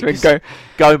 Spurs.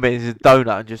 Gomez is a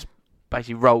donut and just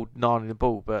basically rolled Nani the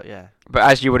ball. But But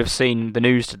as you would have seen the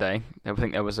news today, I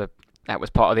think that was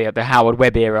part of the Howard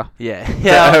Webb era.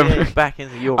 Back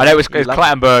in the Euro. I know it was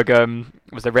Clattenburg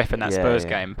was the ref in that Spurs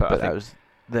game, but I think that was.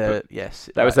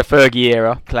 That was the Fergie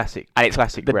era. Classic. And it's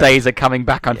classic. The days are coming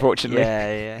back, unfortunately.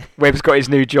 Yeah. Webb's got his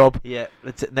new job. Yeah.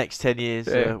 The next 10 years,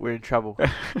 we're in trouble.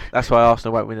 That's why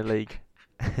Arsenal won't win the league.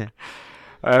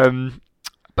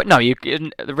 But no,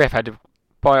 the ref had to,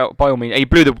 by all means, he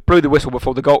blew the whistle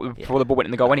before the goal, before the ball went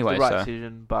in the goal anyway. The right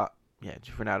decision, but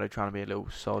just Ronaldo trying to be a little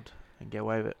sod and get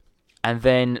away with it. And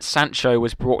then Sancho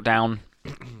was brought down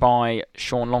by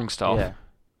Sean Longstaff. Yeah.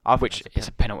 Which is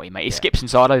a penalty, mate. He skips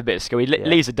inside over a bit of skill. He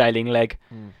leaves a Daling leg,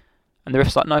 and the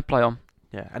ref's like, no, play on.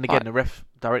 Yeah, and again, the ref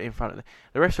directly in front of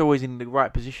the refs are always in the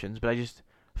right positions, but they just,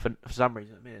 for some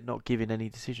reason, not giving any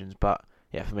decisions. But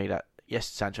for me,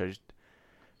 Sancho's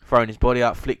thrown his body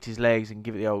up, flicked his legs, and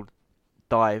give it the old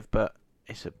dive. But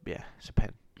it's a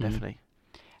pen, definitely.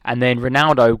 And then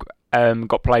Ronaldo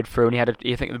got played through, and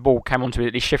I think the ball came onto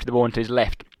it. He shifted the ball onto his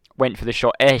left, went for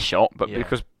the air shot, but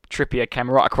because Trippier came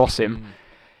right across him.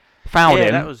 Fouled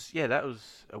him. That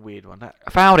was a weird one.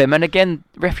 Fouled him, and again,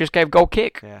 the ref just gave goal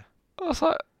kick. Yeah. I was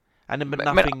like, and then, but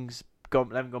nothing's gone.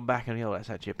 They haven't gone back, and that's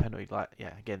actually a penalty.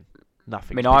 Again,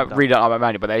 nothing. I mean, I really don't know about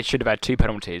Man U, but they should have had 2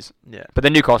 penalties. Yeah. But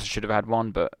then Newcastle should have had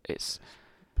 1, but it's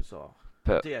bizarre.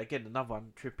 But yeah, again, another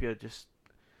one. Trippier just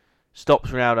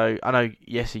stops Ronaldo. I know,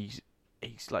 yes, he's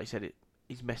like you said,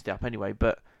 he's messed it up anyway,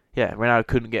 but yeah, Ronaldo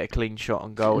couldn't get a clean shot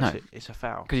on goal. No. It's a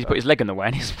foul. Because he's put his leg in the way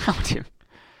and he's fouled him.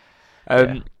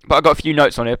 But I got a few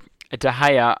notes on it. De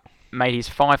Gea made his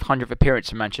 500th appearance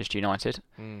for Manchester United,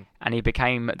 and he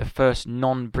became the first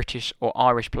non-British or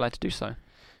Irish player to do so.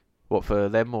 What, for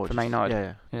them or for Man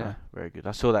United? Yeah. Oh, very good.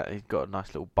 I saw that he got a nice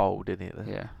little bowl, didn't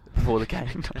he? Yeah. Before the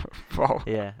game. Wow.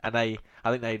 Yeah, and I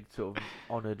think they sort of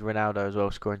honoured Ronaldo as well,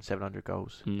 scoring 700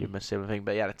 goals. Give him a similar thing,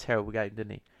 but he had a terrible game,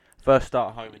 didn't he? First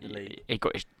start at home in the league. He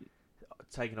got his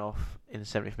taken off in the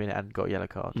 70th minute and got a yellow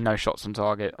card. No shots on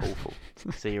target. Awful.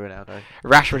 See you, Ronaldo.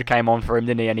 Rashford came on for him,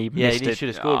 didn't he? And he missed it. He should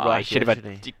have scored right. He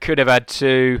could have had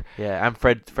 2. Yeah, and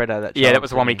Fred had that chance. Yeah, that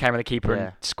was the one when he came with the keeper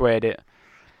and squared it.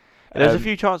 There was a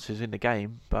few chances in the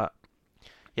game, but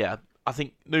yeah, I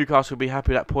think Newcastle will be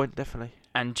happy at that point, definitely.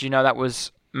 And do you know that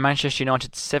was Manchester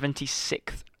United's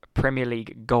 76th Premier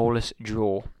League goalless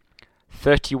draw.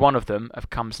 31 of them have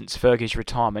come since Fergie's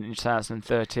retirement in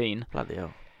 2013. Bloody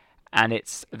hell. And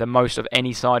it's the most of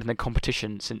any side in the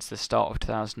competition since the start of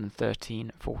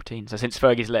 2013-14. So since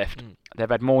Fergie's left, they've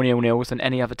had more 0-0s than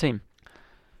any other team.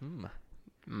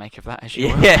 Make of that as you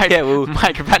will. Yeah, we'll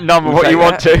make of that number what you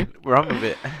want to. Run with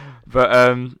it.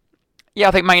 But yeah,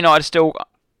 I think Man United are still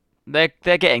they're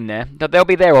getting there. They'll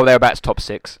be there or thereabouts top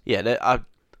 6. Yeah, I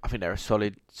think they're a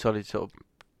solid sort of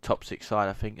top 6 side.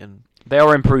 I think, and they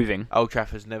are improving. Old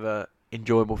Trafford's never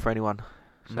enjoyable for anyone.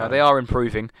 So. No, they are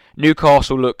improving.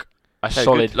 Newcastle look a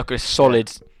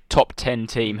solid top 10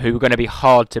 team who are going to be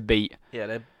hard to beat. Yeah,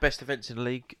 they're best defence in the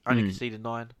league. Only conceded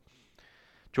 9.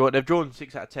 They've drawn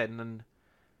 6 out of 10, and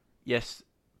yes,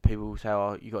 people will say,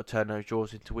 "Oh, you got to turn those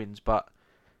draws into wins," but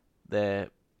they're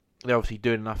obviously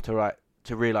doing enough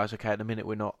to realise, okay, at the minute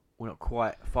we're not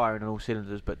quite firing on all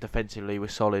cylinders, but defensively we're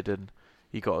solid, and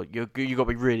you got to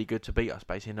be really good to beat us,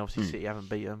 basically. And obviously City haven't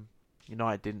beat them.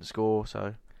 United didn't score,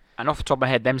 so. And off the top of my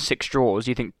head, them 6 draws,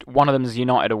 you think one of them is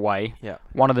United away,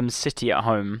 one of them is City at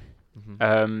home.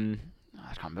 I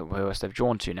can't remember who else they've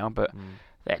drawn to now, but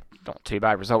they're not too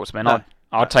bad results, man. No.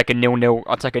 I'd take a 0-0.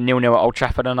 I'd take a 0-0 at Old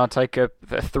Trafford, and I'd take a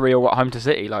 3-0 at home to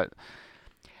City. Like,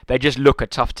 they just look a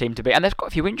tough team to beat, and they've got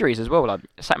a few injuries as well. Like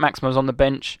St. Maximin's on the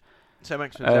bench. St.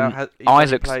 Maximin's out.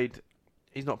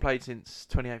 He's not played since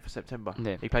 28th of September.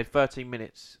 Yeah. He played 13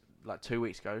 minutes like 2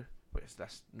 weeks ago, but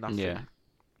that's nothing. Yeah.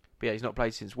 But yeah, he's not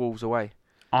played since Wolves away.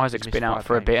 Isaac's been out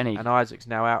for a bit, and Isaac's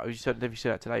now out. Have you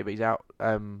seen that today? But he's out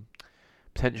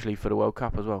potentially for the World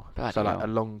Cup as well. So like a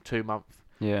long 2 month.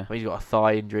 Yeah. He's got a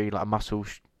thigh injury, like a muscle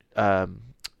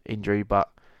injury,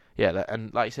 but yeah,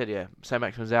 and like you said, yeah, St.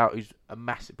 Maximin's out. He's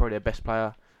probably their best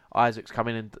player. Isaac's come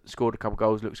in and scored a couple of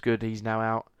goals. Looks good. He's now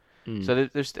out. So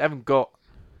they haven't got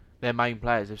their main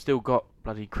players. They've still got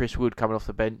bloody Chris Wood coming off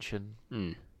the bench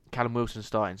and Callum Wilson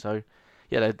starting. So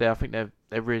yeah, I think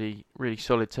they're really, really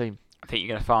solid team. I think you're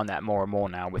going to find that more and more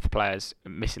now with players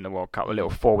missing the World Cup. A little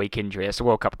 4-week injury. It's the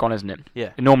World Cup gone, isn't it?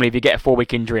 Yeah. And normally, if you get a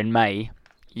 4-week injury in May,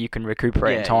 you can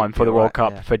recuperate in time for the World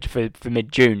Cup for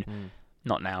mid-June.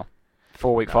 Not now.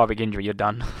 5-week injury, you're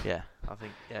done. Yeah, I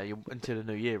think you're until the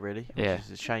new year really. Which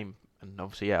is a shame, and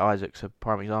obviously Isaac's a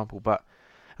prime example. But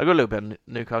I got a little bit on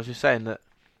Newcastle, just saying that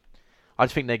I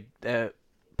just think they're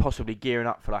possibly gearing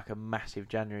up for like a massive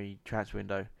January transfer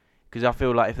window, because I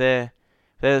feel like if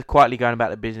they're quietly going about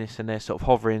their business and they're sort of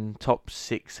hovering top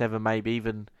 6, 7, maybe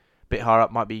even a bit higher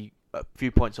up, might be a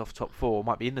few points off top 4,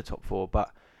 might be in the top 4,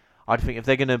 but I think if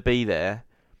they're going to be there,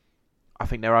 I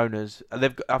think their owners, I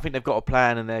think they've got a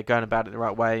plan and they're going about it the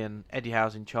right way, and Eddie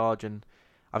Howe's in charge, and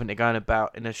I think they're going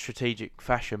about in a strategic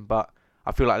fashion. But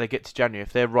I feel like they get to January,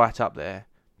 if they're right up there,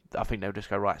 I think they'll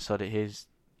just go, right, so here's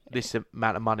this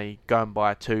amount of money, go and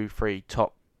buy 2, 3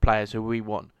 top players who we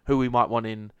might want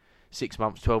in 6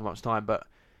 months, 12 months time, but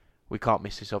we can't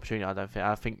miss this opportunity, I don't think.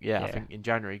 I think in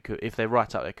January, if they're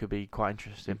right up there, could be quite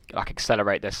interesting. Like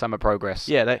accelerate their summer progress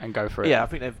and go for it. Yeah, I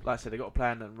think like I said, they've got a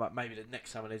plan, and like maybe the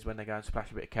next summer is when they go and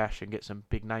splash a bit of cash and get some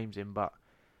big names in. But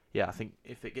yeah, I think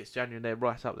if it gets January and they're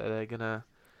right up there,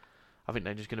 I think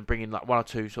they're just going to bring in like 1 or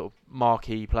 2 sort of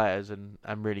marquee players and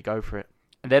really go for it.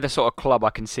 They're the sort of club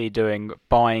I can see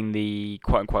buying the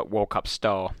quote-unquote World Cup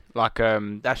star. Like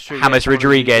that's true, James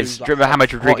Rodriguez. Like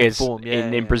James Rodriguez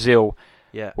in Brazil.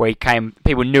 Yeah. Where he came,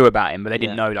 people knew about him, but they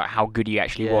didn't know like how good he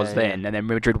actually was then. And then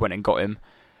Madrid went and got him.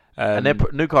 And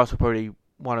Newcastle probably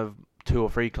one of 2 or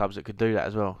 3 clubs that could do that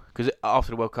as well. Because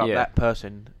after the World Cup, that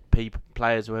person,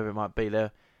 players, whoever it might be,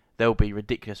 there'll be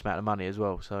ridiculous amount of money as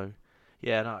well. So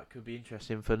yeah, it could be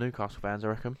interesting for Newcastle fans, I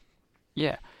reckon.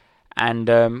 Yeah, And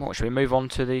what should we move on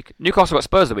to the Newcastle got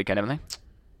Spurs the weekend, haven't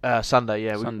they? Sunday,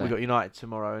 yeah. Sunday. We got United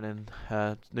tomorrow, and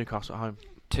then Newcastle at home.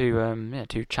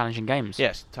 Two challenging games.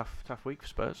 Yes, tough week for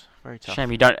Spurs. Very tough.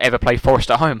 Shame you don't ever play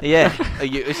Forest at home. Yeah,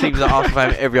 it seems like Arsenal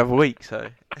home every other week. So.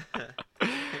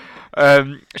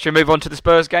 Should we move on to the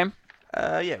Spurs game?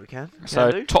 Yeah, we can.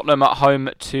 So Tottenham at home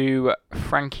to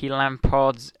Frankie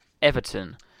Lampard's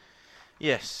Everton.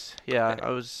 Yes, yeah.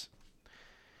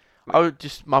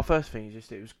 My first thing is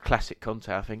just it was classic Conte,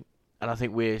 I think, and I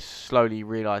think we're slowly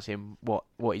realising what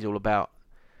he's all about,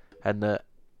 and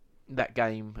that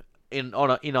game in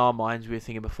our minds we were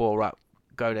thinking before, right,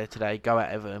 go there today, go at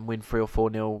Everton, win 3 or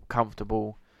 4-0,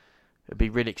 comfortable. It'd be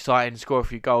really exciting, score a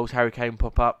few goals, Harry Kane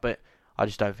pop up, but I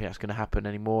just don't think that's going to happen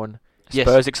anymore. And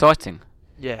Spurs exciting.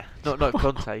 Yeah, not with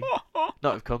Conte,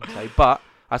 not with Conte. But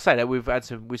I say that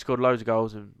we scored loads of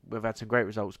goals and we've had some great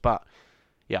results. But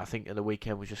yeah, I think the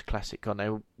weekend was just classic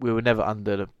Conte. We were never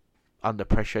under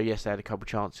pressure. Yes, they had a couple of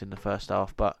chances in the first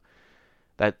half, but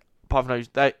apart from those,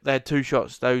 they had 2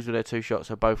 shots. Those were their 2 shots,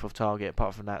 so both off target.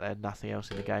 Apart from that, they had nothing else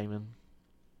in the game. And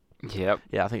yeah,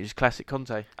 I think it's classic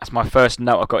Conte. That's my first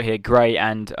note I've got here. Gray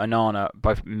and Onana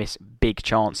both missed big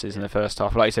chances in the first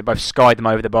half. Like you said, both skied them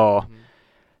over the bar.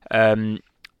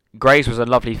 Gray's was a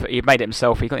lovely. He made it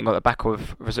himself. He got the back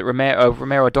of, was it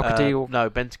Romero Doherty or no,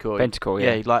 Bentancur. Bentancur,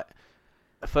 yeah.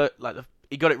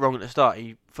 He got it wrong at the start.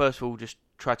 He first of all just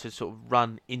tried to sort of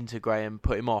run into Gray and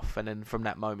put him off, and then from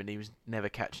that moment he was never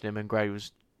catching him, and Gray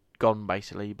was gone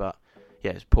basically. But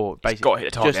yeah, it's poor. Basically, he's got to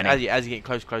hit the target. Just as he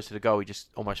getting close to the goal, he just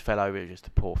almost fell over. It was just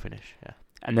a poor finish. Yeah.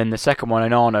 And then the second one,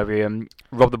 Onana,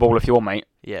 robbed the ball off your mate.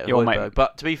 Yeah, your mate.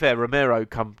 But to be fair, Romero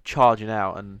come charging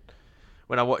out, and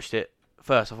when I watched it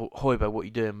first, I thought, Højbjerg, what are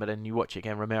you doing? But then you watch it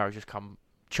again, Romero just come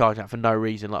charging out for no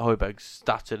reason. Like Højbjerg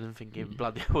stuttered and thinking,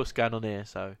 bloody, what's going on here?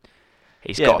 So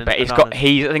I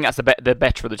think that's the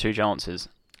better of the 2 chances.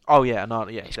 Oh yeah,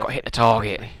 Onana, yeah. He's got to hit the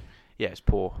target. Yeah, it's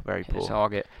poor, very poor.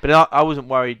 Target. But I wasn't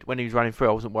worried when he was running through.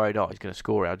 I wasn't worried. He's going to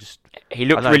score it. He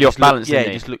looked really off balance. Yeah,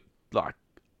 he just looked like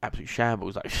absolute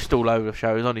shambles. Like just all over the show.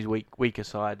 He was on his weaker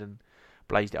side and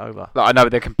blazed it over. Like, I know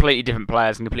they're completely different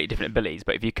players and completely different abilities,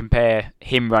 but if you compare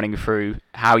him running through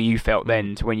how you felt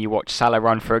then to when you watch Salah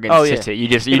run through against City,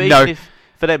 you know.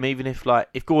 For them, even if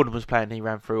Gordon was playing, and he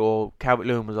ran through, or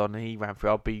Calvert-Lewin was on and he ran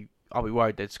through, I'll be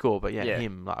worried they'd score. But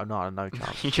him, no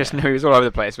chance. You just knew he was all over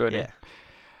the place, weren't you?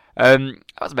 That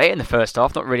was about it in the first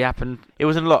half. Not really happened. It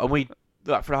wasn't a lot, and we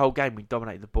for the whole game we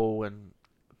dominated the ball,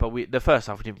 but the first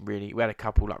half we didn't really. We had a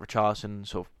couple like Richarlison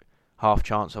sort of half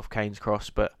chance off Kane's cross,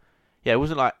 but yeah, it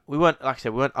wasn't like we weren't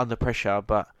under pressure,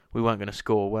 but we weren't going to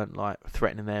score. We weren't like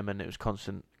threatening them, and it was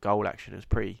constant goal action. It was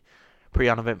pretty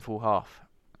uneventful half.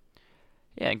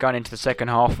 Yeah, going into the second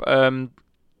half,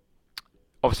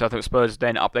 obviously I thought Spurs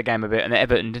then upped their game a bit, and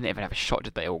Everton didn't even have a shot,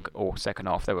 did they? All second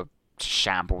half, they were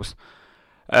shambles.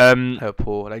 They were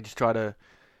poor. They just tried to.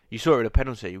 You saw it with a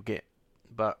penalty you get,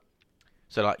 but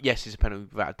so yes, it's a penalty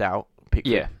without a doubt.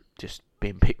 Pickford, just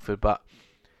being Pickford, but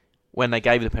when they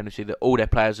gave the penalty, that all their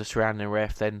players are surrounding the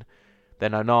ref. Then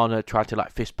Onana tried to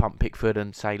fist pump Pickford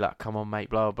and say come on mate,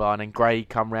 blah blah blah, and then Gray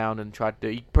come round and tried to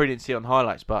do. You probably didn't see it on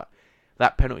highlights, but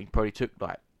that penalty probably took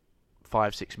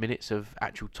 5-6 minutes of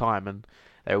actual time, and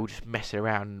they were all just messing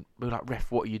around. We were like, ref,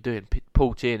 what are you doing?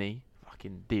 Paul Tierney,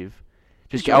 fucking div.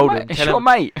 Just get hold of him. Tell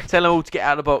them all to get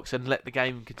out of the box and let the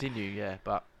game continue. Yeah,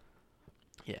 but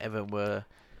Everton were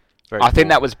very I think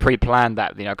that was pre-planned,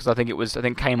 because I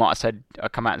think Kane might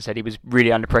have come out and said he was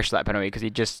really under pressure that penalty because they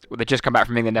just come back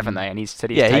from England, haven't they? And he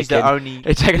said he's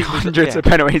taken hundreds of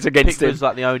penalties against him. Pickford's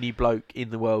like the only bloke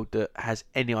in the world that has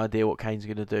any idea what Kane's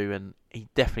going to do, and he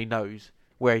definitely knows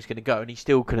where he's going to go, and he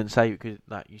still couldn't say because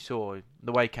you saw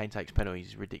the way Kane takes penalties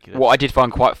is ridiculous. What I did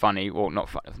find quite funny, well, not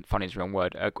funny is the wrong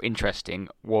word, interesting,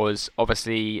 was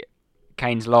obviously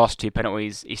Kane's last 2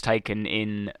 penalties he's taken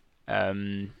in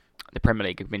the Premier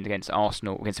League have been against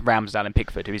Arsenal, against Ramsdale and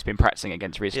Pickford, who he's been practicing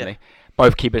against recently. Yeah.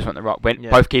 Both keepers went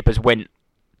Both keepers went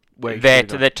there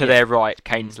to their right,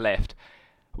 Kane's left.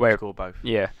 Where score both.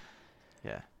 Yeah.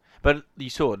 But you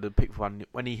saw the Pickford one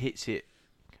when he hits it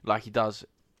like he does.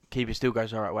 Keeper still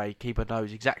goes the right way. Keeper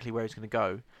knows exactly where he's going to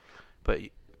go. But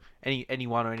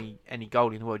anyone or any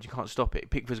goal in the world, you can't stop it.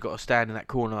 Pickford's got to stand in that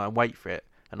corner and wait for it,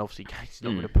 and obviously Kane's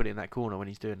not going to put it in that corner when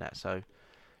he's doing that. So.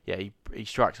 Yeah, he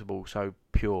strikes the ball so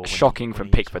pure. Shocking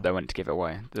from Pickford, though, when to give it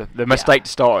away. The mistake to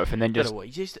start with, and then just...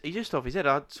 He's just off his head.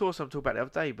 I saw someone talk about it the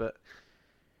other day, but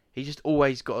he's just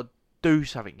always got to do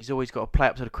something. He's always got to play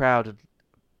up to the crowd and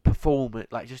perform it.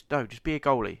 Just be a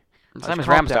goalie. Same as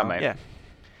Ramsdale, mate.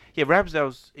 Yeah,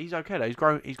 Ramsdale's he's okay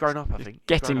though. He's grown up, I think.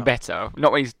 Getting better.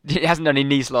 Not when he hasn't done any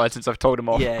knee slides since I've told him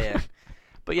off. Yeah.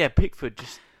 But yeah, Pickford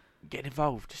just getting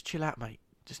involved. Just chill out, mate.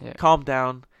 Just calm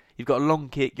down. You've got a long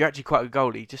kick. You're actually quite a good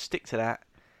goalie. Just stick to that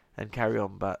and carry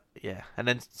on. But yeah, and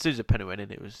then as soon as the penalty went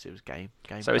in, it was game.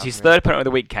 So it was his third penalty of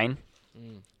the week, Kane.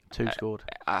 2 scored.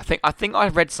 I think I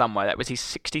read somewhere that was his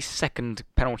 62nd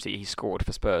penalty he scored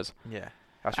for Spurs. Yeah.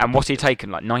 And what's he taken?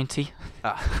 Like 90?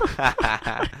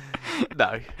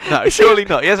 No, surely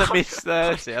not. He hasn't missed.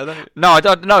 No, I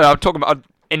don't know. I'm talking about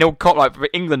in all like for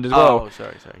England as well. Oh,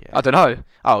 sorry. Yeah. I don't know.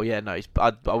 Oh yeah, no.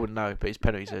 I wouldn't know, but his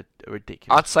penalties are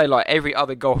ridiculous. I'd say like every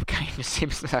other goal of Kane just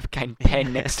seems to have Kane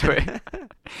 10 next to it.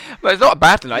 But it's not a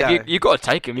bad thing. Like you've got to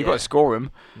take him. You've got to score him.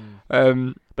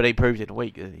 But he proved in a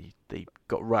week that he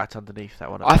got right underneath that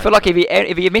one. I feel like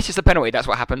if he misses the penalty, that's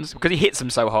what happens because he hits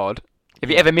them so hard. If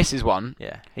he ever misses one,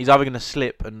 he's either going to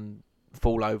slip and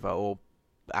fall over or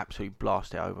absolutely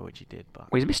blast it over, which he did. But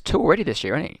he's missed 2 already this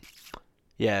year, hasn't he?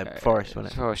 Yeah, Forest,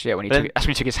 wasn't it? Forest, yeah. That's when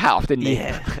he took his hat off, didn't he?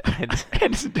 Yeah.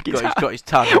 He's got his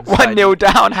tongue. 1-0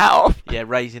 down, hat off. Yeah,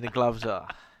 raising the gloves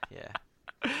up. Yeah.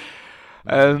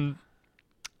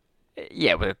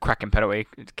 Yeah, with a cracking penalty,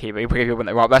 keeper. He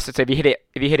went right. That's to say, if you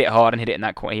hit it hard and hit it in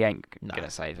that corner, he ain't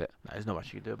gonna save it. No, there's not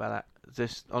much you can do about that.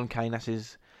 Just on Kane, that's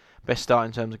his best start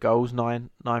in terms of goals,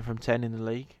 9 from 10 in the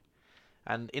league,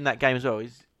 and in that game as well,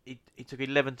 he took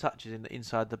 11 touches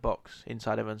inside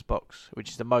Everton's box, which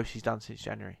is the most he's done since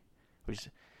January, which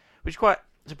is quite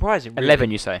surprising. Really. 11,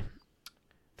 you say?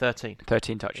 13.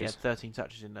 13 touches. He had 13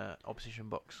 touches in the opposition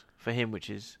box for him,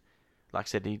 which is, like I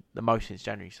said, the most since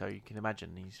January. So you can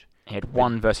imagine he had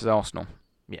 1 versus Arsenal.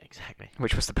 Yeah, exactly.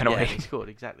 Which was the penalty. Yeah, he scored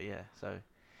exactly. Yeah, so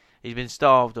he's been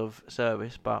starved of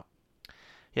service, but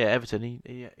yeah, Everton.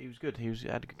 He was good. He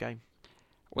had a good game.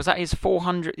 Was that his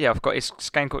 400? Yeah, I've got his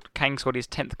game. Kane scored his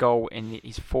 10th goal in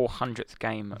his 400th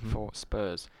game for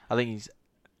Spurs. I think he's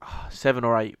 7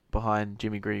 or 8 behind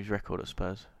Jimmy Greaves' record at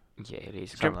Spurs. Yeah, it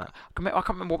is. I can't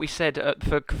remember what we said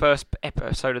for the first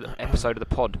episode of the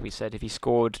pod. We said if he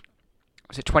scored,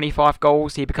 was it 25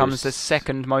 goals, he becomes the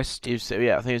second most. I think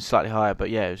it was slightly higher, but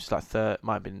yeah, it was like third.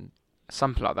 Might have been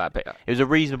something like that. But it was a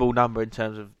reasonable number in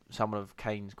terms of someone of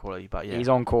Kane's quality. But yeah, he's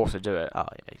on course to do it. Oh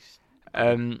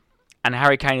yeah. And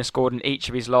Harry Kane has scored in each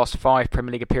of his last 5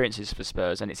 Premier League appearances for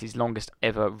Spurs, and it's his longest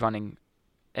ever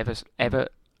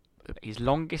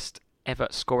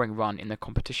scoring run in the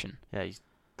competition. Yeah, he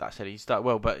started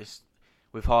well, but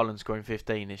with Haaland scoring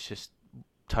 15, it's just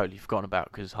totally forgotten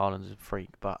about because Haaland's a freak.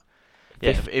 But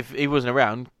yeah, if he wasn't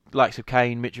around, likes of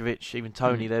Kane, Mitrovic, even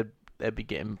Tony, they'd be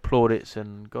getting plaudits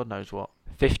and God knows what.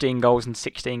 15 goals in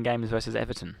 16 games versus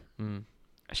Everton.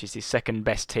 Which is his second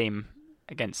best team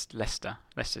against Leicester.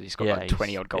 He's got like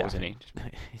 20 odd goals in it.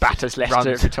 Batters Leicester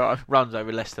every time. Runs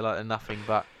over Leicester like they're nothing.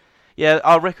 But yeah,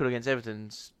 our record against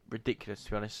Everton's ridiculous,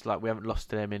 to be honest. Like, we haven't lost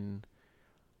to them in,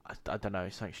 I don't know,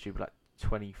 it's something stupid, like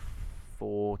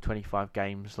 24, 25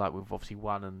 games. Like, we've obviously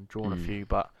won and drawn a few.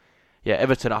 But yeah,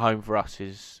 Everton at home for us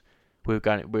is, we're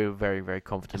very, very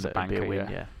confident that it'll be a win.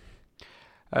 Yeah.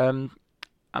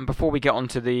 And before we get on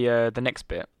to the next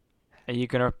bit, are you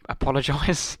going to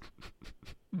apologise?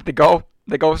 The goal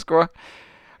scorer.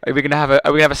 Are we going to have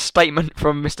a statement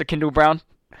from Mr. Kendall Brown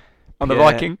on the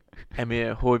Viking?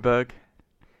 Emir Højbjerg,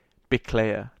 big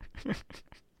player.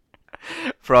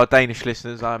 For our Danish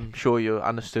listeners, I'm sure you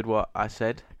understood what I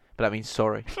said, but that means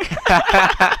sorry.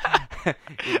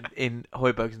 in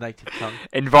Højbjerg's native tongue.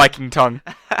 In Viking tongue.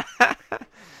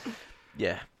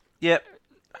 Yeah. Yep.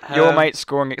 Your mate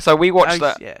scoring it. So we watched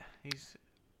that. Yeah.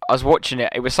 I was watching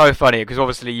it. It was so funny because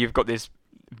obviously you've got this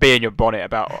bee in your bonnet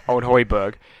about old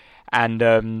Højbjerg,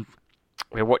 and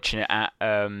we were watching it at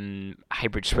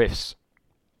Haybridge Swifts.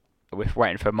 We're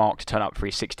waiting for Mark to turn up for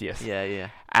his 60th. Yeah.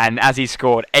 And as he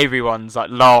scored, everyone's like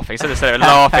laughing. So they're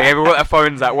laughing. Everyone got their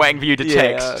phones out, waiting for you to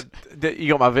text. You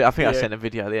got my video. I think I sent a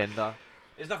video at the end.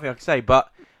 There's nothing I can say,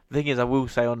 but the thing is, I will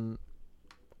say on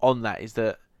that is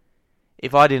that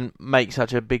if I didn't make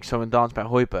such a big song and dance about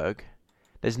Højbjerg,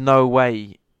 there's no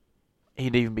way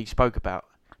he'd even be spoke about.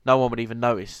 No one would even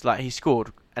notice. Like, he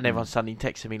scored, and everyone suddenly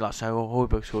texted me like, "So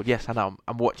Højbjerg scored." Yes, I know.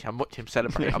 I'm watching him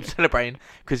celebrate. I'm celebrating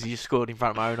because he just scored in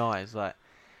front of my own eyes. Like,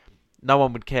 no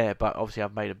one would care. But obviously,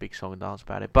 I've made a big song and dance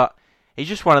about it. But he's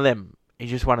just one of them.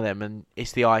 And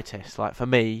it's the eye test. Like, for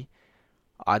me,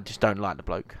 I just don't like the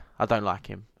bloke. I don't like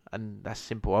him, and that's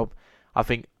simple. I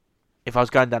think if I was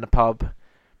going down a pub,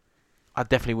 I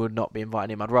definitely would not be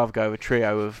inviting him. I'd rather go with a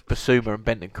trio of Basuma and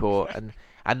Bentancur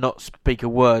and not speak a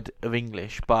word of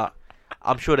English. But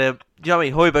I'm sure they're... Do you know what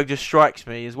I mean? Højbjerg just strikes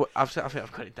me as what... I think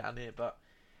I've got it down here, but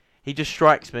he just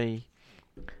strikes me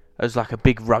as like a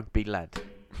big rugby lad.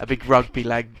 A big rugby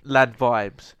lad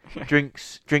vibes.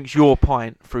 Drinks your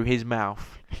pint through his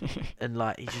mouth and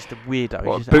like he's just a weirdo.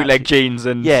 What, he's just bootleg jeans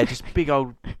and just big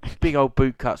old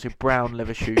boot cuts with brown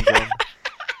leather shoes on.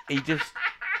 He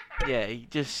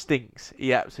just stinks.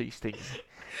 He absolutely stinks.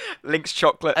 Lynx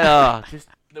chocolate. Just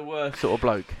the worst sort of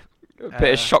bloke. A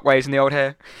bit of shockwaves in the old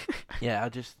hair. Yeah, I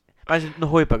just imagine the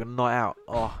Højbjerg on a night out.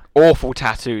 Oh, awful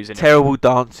tattoos. Terrible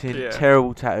dancing. Yeah.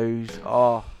 Terrible tattoos.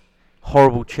 Oh,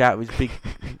 horrible chat with his big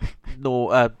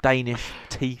Danish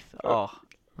teeth. Oh,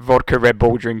 vodka Red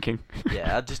Bull drinking.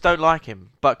 Yeah, I just don't like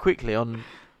him. But quickly on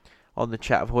the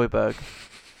chat of Højbjerg.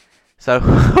 So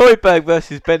Højbjerg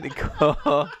versus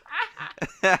Bentancur.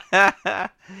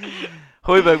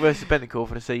 Højbjerg versus Bentancur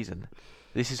for the season.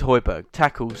 This is Højbjerg.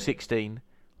 Tackles 16.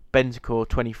 Bentancur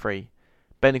 23.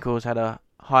 Bentancur's had a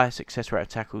higher success rate of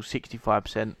tackles,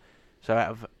 65%. So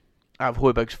out of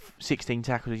Højbjerg's 16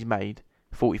 tackles he's made,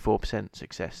 44%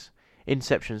 success.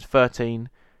 Interceptions 13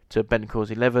 to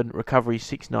Bentancur's 11. Recovery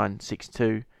 6-9,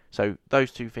 6-2. So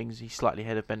those two things he's slightly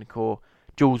ahead of Bentancur.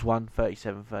 Jules 1,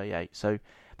 37-38. So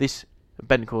this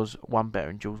Bentancur's one better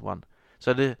and Jules 1.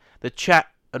 So the chat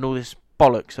and all this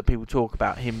bollocks that people talk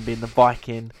about him being the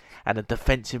Viking and a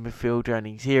defensive midfielder and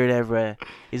he's here and everywhere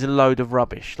is a load of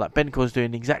rubbish. Like Bentancur's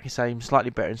doing exactly the same,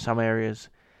 slightly better in some areas.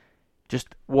 Just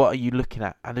what are you looking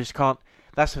at? I just can't.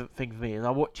 That's the thing for me. Is I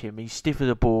watch him, he's stiff as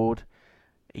a board.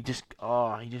 He just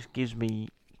gives me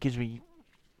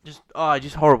just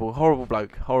horrible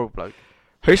bloke.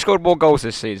 Who scored more goals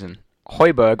this season?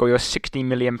 Højbjerg or your £60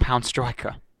 million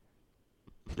striker?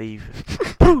 Leave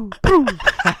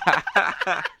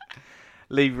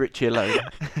Leave Richie alone.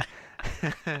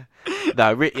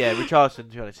 No, Richarlison,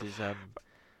 to be honest, is a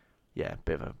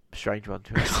bit of a strange one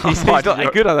to us. He's not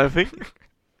that good, I don't think.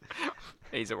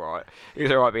 He's alright. But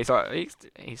he's alright.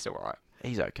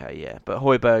 He's okay, yeah. But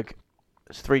Højbjerg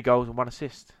has 3 goals and 1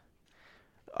 assist.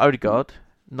 Odegaard,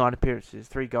 9 appearances,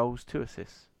 3 goals, 2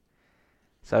 assists.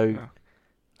 So,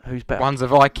 who's better? One's a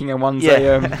Viking and one's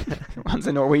one's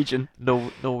a Norwegian.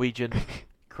 Norwegian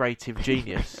creative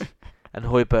genius, and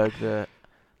Højbjerg the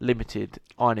limited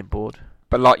ironing board.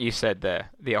 But like you said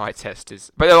there, the eye test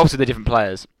is. But also the different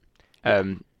players.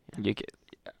 I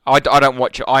don't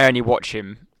watch it. I only watch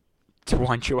him to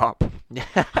wind you up.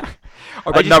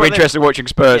 I've got no interest in watching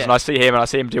Spurs, and I see him and I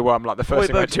see him do well. I'm like the first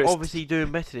thing I do. Obviously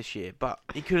doing better this year, but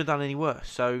he couldn't have done any worse.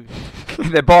 So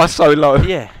their bar's so low.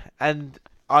 Yeah, and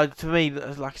to me,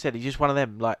 like I said, he's just one of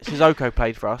them. Like Sissoko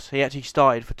played for us. He actually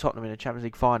started for Tottenham in a Champions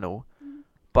League final.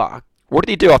 But what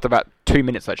did he do after about 2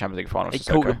 minutes of that Champions League final? He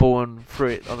caught the ball and threw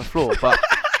it on the floor. But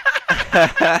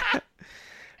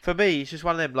for me, he's just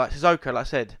one of them. Like Sissoko, like I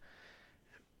said,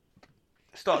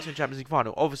 starts in Champions League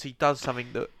final. Obviously, does something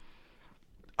that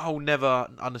I'll never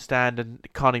understand and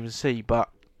can't even see. But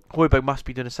Højbjerg must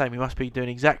be doing the same. He must be doing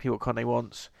exactly what Conte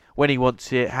wants, when he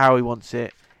wants it, how he wants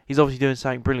it. He's obviously doing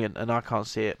something brilliant, and I can't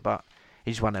see it. But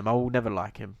he's one of them. I will never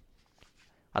like him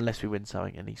unless we win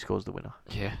something and he scores the winner.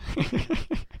 Yeah.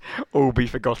 All be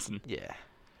forgotten. Yeah.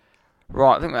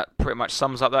 Right, I think that pretty much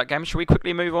sums up that game. Shall we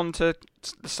quickly move on to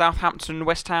the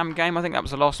Southampton-West Ham game? I think that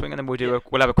was the last thing, and then we'll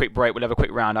have a quick break, we'll have a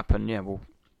quick round-up, and we'll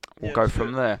go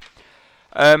from there.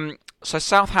 So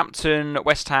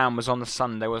Southampton-West Ham was on the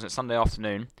Sunday, wasn't it? Sunday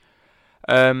afternoon.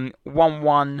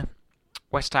 1-1.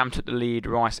 West Ham took the lead,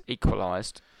 Rice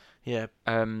equalised. Yeah,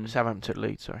 Southampton took the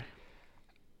lead, sorry.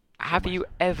 Have you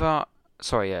ever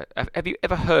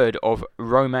heard of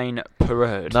Romain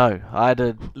Perraud? No, I had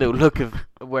a little look of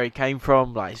where he came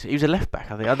from. Like he was a left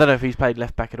back, I think. I don't know if he's played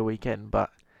left back at the weekend,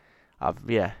 but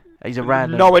he's a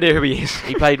random. No idea who he is.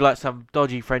 He played like some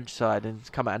dodgy French side and it's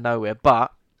come out of nowhere.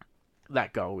 But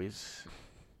that goal is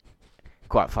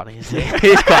quite funny, isn't it?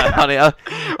 It's quite funny.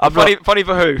 Funny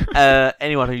for who?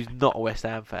 Anyone who's not a West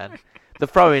Ham fan. The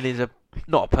throw-in is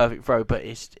not a perfect throw, but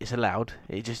it's allowed.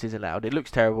 It just is allowed. It looks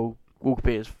terrible.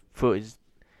 Walker-Peters' foot is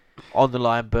on the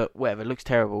line, but whatever, it looks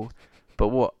terrible. But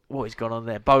what is going on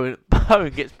there? Bowen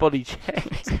gets body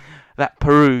checked. That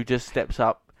Peru just steps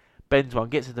up, bends one,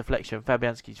 gets a deflection.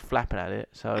 Fabianski's flapping at it.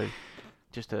 So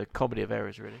just a comedy of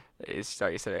errors, really. It is,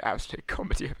 like you said, an absolute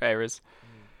comedy of errors.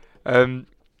 Do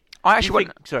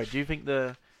you think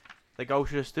the goal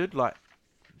should have stood? I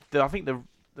think the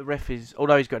ref is,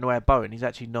 although he's got in the way of Bowen, he's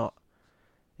actually not.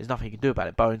 There's nothing he can do about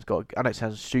it. Bowen's got. I know it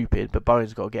sounds stupid, but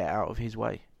Bowen's got to get out of his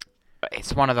way.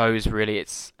 It's one of those, really.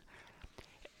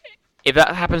 If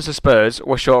that happens to Spurs,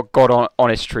 what's your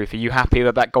honest truth? Are you happy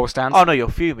that goal stands? Oh no, you're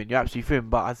fuming. You're absolutely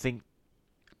fuming. But I think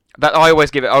that I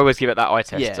always give it that eye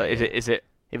test. Yeah, so is it?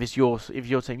 If it's your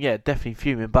team, yeah, definitely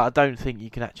fuming. But I don't think you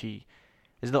can actually.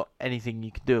 There's not anything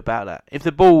you can do about that. If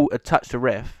the ball had touched the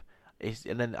ref,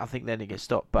 then I think then it gets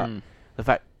stopped. But the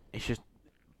fact it's just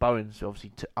Bowen's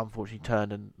obviously unfortunately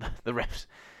turned and the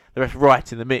the ref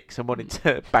right in the mix and wanted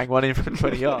to bang one in from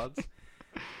 20 yards.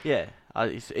 Yeah,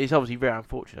 it's obviously very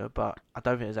unfortunate, but I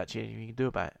don't think there's actually anything you can do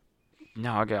about it.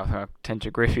 No, I tend to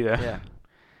agree with you there. Yeah.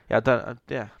 Yeah, I don't.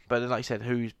 But then, like you said,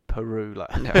 who's Peru?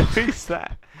 Like, who's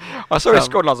that? I saw his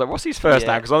squad and I was like, "What's his first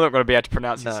name?" Because I'm not going to be able to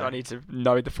pronounce it, so I need to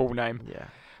know the full name. Yeah.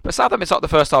 But Southampton started the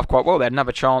first half quite well. They had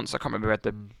another chance. I can't remember who had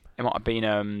the. It might have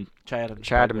been Che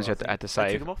Adams who had to save.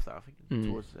 They took him off though, I think,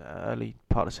 towards the early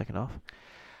part of the second half.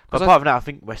 But apart from that, I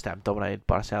think West Ham dominated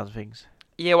by the sounds of things.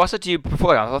 Yeah, well, I said to you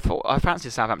before, I thought I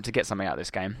fancied Southampton to get something out of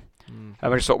this game. I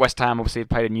just thought West Ham obviously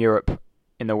played in Europe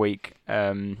in the week.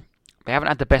 They haven't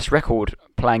had the best record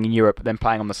playing in Europe than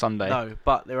playing on the Sunday. No,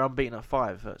 but they're unbeaten at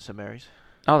 5 at St Mary's.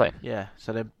 Are they? Yeah,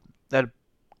 so they're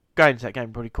going into that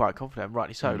game probably quite confident,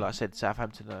 rightly so. Like I said,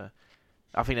 Southampton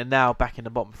I think they're now back in the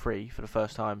bottom 3 for the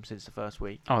first time since the first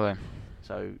week. Are they?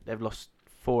 So they've lost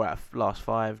 4 out of the last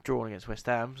 5, drawn against West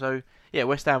Ham. So yeah,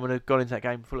 West Ham would have gone into that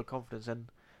game full of confidence and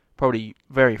probably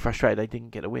very frustrated they didn't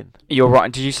get a win. You're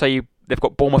right. Did you say they've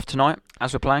got Bournemouth tonight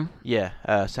as we're playing? Yeah,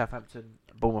 Southampton,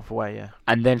 Bournemouth away, yeah.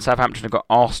 And then Southampton have got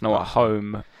Arsenal at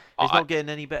home. It's not getting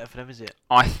any better for them, is it?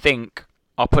 I think,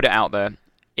 I'll put it out there,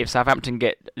 if Southampton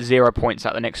get 0 points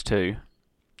out the next 2,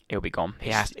 he'll be gone. He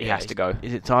has to go.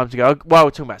 Is it time to go? While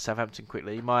we're talking about Southampton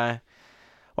quickly, one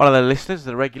of the listeners,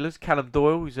 the regulars, Callum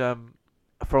Doyle, who's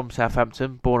from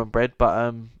Southampton, born and bred,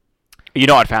 but a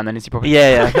United fan then, is he probably?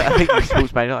 Yeah, I think he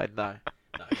supports Man United. No,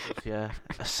 he's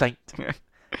a saint.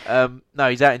 No,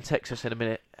 he's out in Texas in a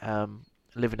minute,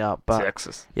 living out. But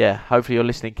Texas. Yeah, hopefully you're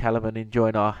listening, Callum, and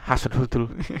enjoying our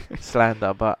Hasenhüttl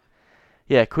slander. But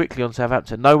yeah, quickly on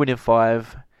Southampton, no win in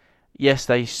 5. Yes,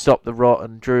 they stopped the rot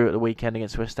and drew at the weekend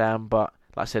against West Ham, but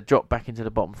like I said, dropped back into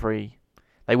the bottom 3.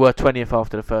 They were 20th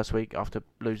after the first week after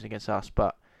losing against us,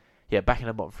 but yeah, back in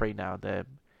the bottom 3 now.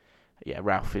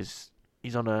 Ralph he's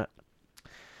on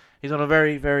a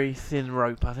very, very thin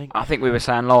rope, I think. I think we were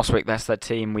saying last week that's the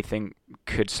team we think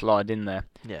could slide in there.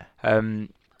 Yeah.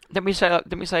 Didn't we say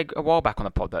a while back on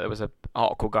the pod that there was an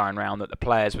article going around that the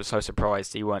players were so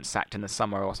surprised he weren't sacked in the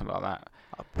summer or something like that?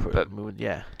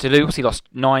 Yeah. Toulouse, he lost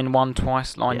 9-1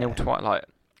 twice, 9-0 twice. Like,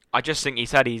 I just think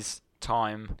he's had his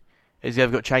time.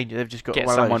 They've got changes. They've just got get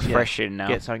someone fresh in now.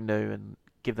 Get something new and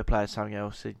give the players something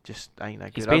else. It just ain't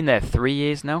that good. He's been there 3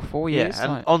 years now, 4 years.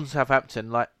 Yeah, and on Southampton,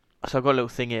 so I've got a little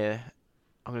thing here.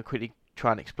 I'm going to quickly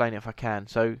try and explain it if I can.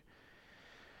 So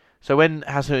when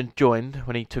Hasenhüttl joined,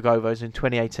 when he took over, it was in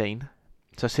 2018.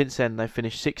 So since then, they've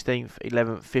finished 16th,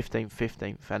 11th, 15th,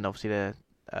 15th, and obviously they're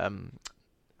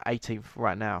 18th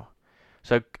right now.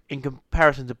 So in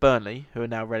comparison to Burnley, who are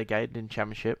now relegated in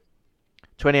Championship,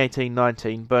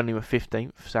 2018-19, Burnley were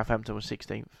 15th, Southampton was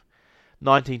 16th.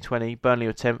 19-20, Burnley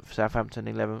were 10th, Southampton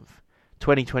 11th.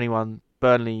 2021,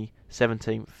 Burnley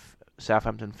 17th,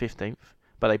 Southampton 15th.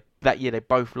 But that year they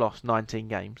both lost 19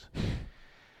 games.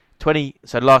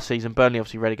 So last season, Burnley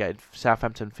obviously relegated,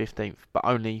 Southampton 15th, but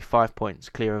only 5 points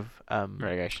clear of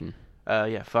relegation.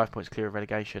 5 points clear of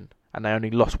relegation, and they only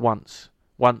lost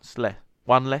lost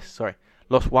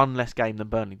one less game than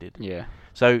Burnley did. Yeah.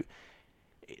 So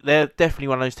they're definitely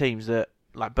one of those teams that,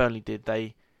 like Burnley did,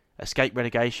 they escape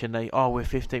relegation. We're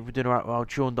 15th, we're doing all right. Well,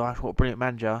 Sean Dyche, what a brilliant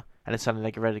manager. And then suddenly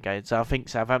they get relegated. So I think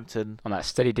Southampton on that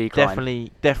steady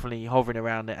decline, definitely hovering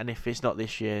around it. And if it's not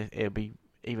this year, it'll be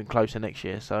even closer next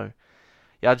year. So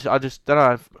yeah, I just don't know.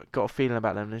 I've got a feeling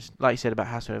about them. It's, like you said about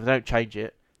Hasenhüttl, if they don't change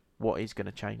it, what is going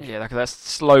to change? Yeah, like that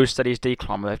slow, steady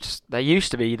decline. They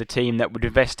used to be the team that would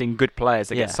invest in good players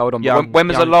that get sold on. When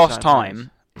was the last time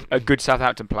a good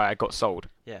Southampton player got sold?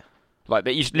 Yeah. Like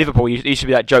Liverpool used to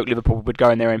be that joke. Liverpool would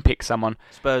go in there and pick someone.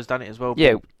 Spurs done it as well.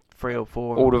 Yeah. 3 or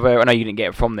 4. I know you didn't get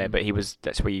it from there, but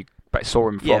that's where you saw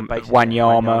him from. Yeah,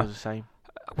 Wanyama. Was the same.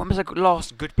 When was the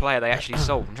last good player they actually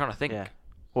sold? I'm trying to think. Yeah.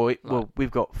 Well,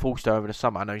 we've got Forster over the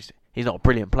summer. I know he's not a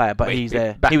brilliant player, but he's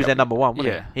there. He was their number 1,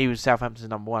 wasn't he? He was Southampton's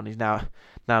number 1. He's now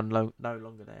no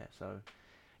longer there. So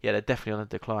yeah, they're definitely on a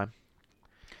decline.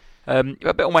 A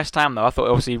bit on West Ham though. I thought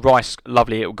obviously Rice,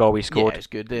 lovely little goal he scored. Yeah, it's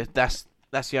good. That's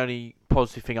the only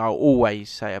positive thing I'll always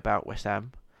say about West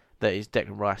Ham. That is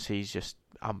Declan Rice. He's just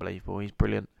unbelievable. He's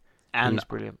brilliant. He's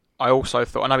brilliant. I also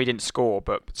thought, I know he didn't score,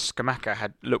 but Skamaka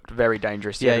had looked very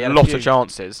dangerous. He had lots of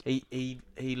chances. He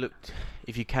looked,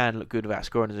 if you can look good without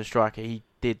scoring as a striker, he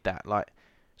did that. Like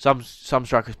some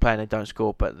strikers play and they don't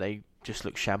score, but they just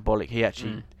look shambolic. He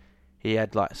actually he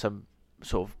had like some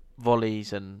sort of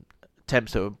volleys and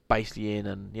attempts that were basically in,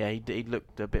 and yeah, he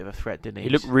looked a bit of a threat, didn't he? He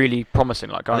looked really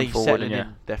promising, like going forward.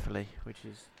 In, definitely, which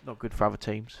is not good for other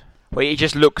teams. Well, he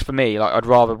just looks for me like I'd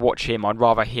rather watch him. I'd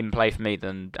rather him play for me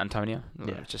than Antonio.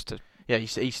 Yeah,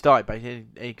 he started, but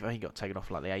he got taken off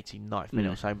like the 89th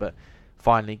minute or so. But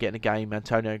finally getting a game.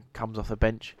 Antonio comes off the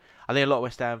bench. I think a lot of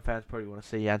West Ham fans probably want to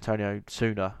see Antonio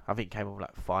sooner. I think he came on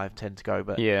like 5-10 to go.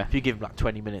 But if you give him like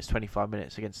 20 minutes, 25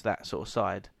 minutes against that sort of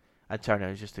side, Antonio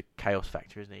is just a chaos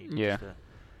factor, isn't he? Yeah.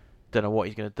 Don't know what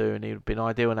he's going to do, and he would have been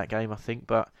ideal in that game, I think.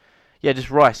 But yeah, just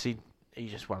Rice,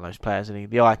 he's just one of those players, and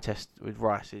the eye test with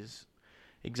Rice is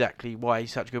exactly why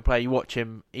he's such a good player. You watch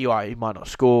him, he might not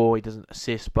score, he doesn't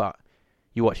assist, but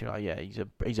you watch him like, yeah, he's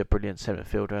a brilliant centre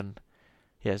fielder, and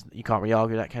you can't really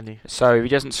argue that, can you? So if he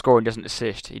doesn't score and doesn't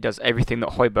assist, he does everything that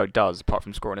Højbjerg does apart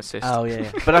from score and assist. Oh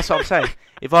yeah. But that's what I'm saying.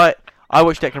 If I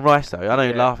watch Declan Rice though, I know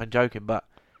you're laughing, joking, but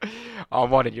I'm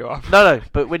winding you up. No,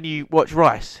 but when you watch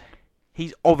Rice,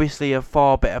 he's obviously a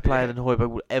far better player than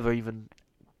Højbjerg would ever even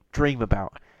dream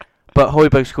about. But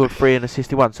Højbjerg scored 3 and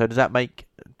assisted 1, so does that make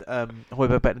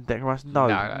Højbjerg better than Declan Rice? No,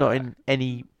 not in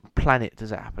any planet does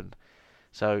that happen.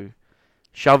 So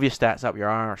shove your stats up your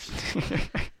arse.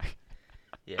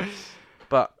 Yeah.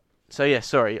 But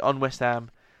sorry, on West Ham,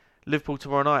 Liverpool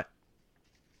tomorrow night.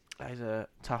 That is a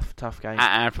tough game.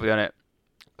 At Anfield, on it.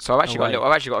 So I've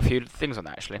actually got a few things on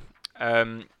that actually.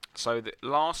 So the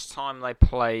last time they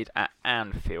played at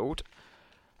Anfield,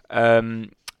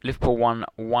 Liverpool won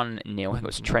 1-0. I think it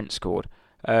was Trent scored.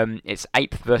 It's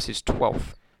 8th versus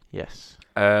 12th. Yes.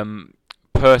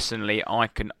 Personally, I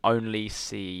can only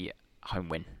see home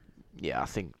win. Yeah, I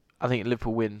think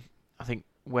Liverpool win. I think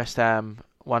West Ham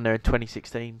won there in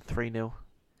 2016, 3-0.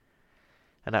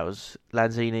 And that was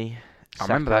Lanzini, I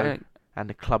remember that. And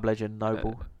the club legend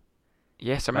Noble.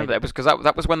 Yes, I remember that. Because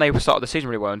that was when they started the season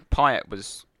really well, and Payet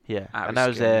was... Yeah, and that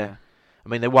was their... Yeah. I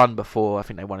mean, they won before. I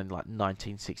think they won in like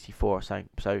 1964 or something.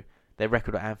 So their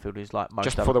record at Anfield is like most...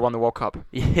 Just before they won the World Cup.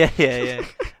 Yeah.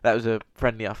 That was a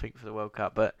friendly, I think, for the World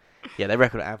Cup. But yeah, their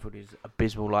record at Anfield is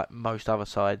abysmal like most other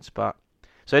sides. But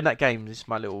so in that game, this is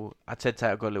my little... I'd said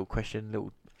I've got a little question,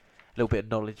 little bit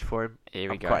of knowledge for him. Here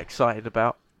we go. Quite excited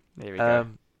about. Here we go.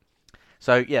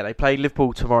 So yeah, they play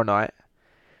Liverpool tomorrow night,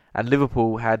 and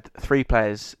Liverpool had 3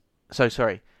 players. So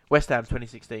sorry, West Ham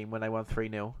 2016 when they won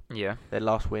 3-0. Yeah. Their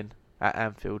last win at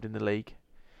Anfield in the league.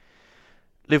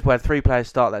 Liverpool had 3 players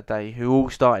start that day who all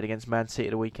started against Man City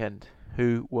at the weekend.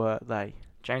 Who were they?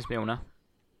 James Milner.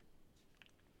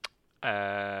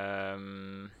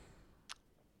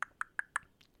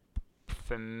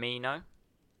 Firmino.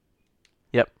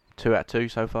 Yep, 2 out of 2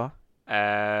 so far.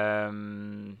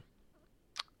 And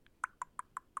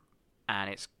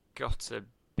it's got to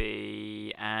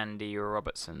be Andy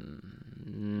Robertson.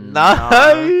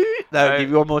 No, give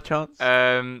you one more chance.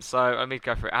 So let me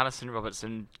go for it. Alisson,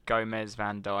 Robertson, Gomez,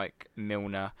 Van Dijk,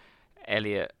 Milner,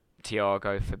 Elliott,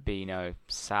 Thiago, Fabinho,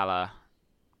 Salah.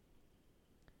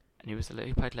 And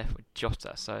who played left with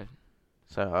Jota, so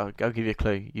I'll give you a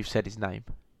clue. You've said his name.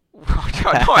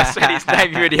 I know I said his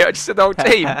name, you idiot. I just said the whole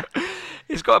team.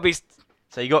 It's got to be...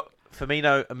 So you got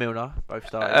Firmino and Milner, both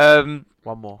started.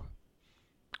 One more.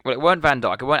 Well, it weren't Van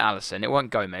Dijk, it weren't Alisson, it weren't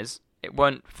Gomez, it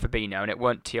weren't Fabinho, and it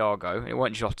weren't Thiago, it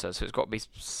weren't Jota, so it's got to be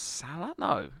Salah?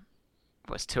 No.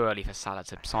 Well, it's too early for Salah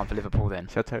to sign for Liverpool then.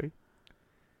 Shall I tell you?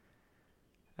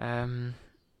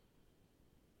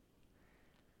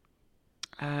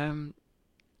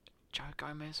 Joe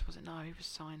Gomez, was it? No, he was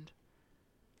signed.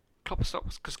 Klopp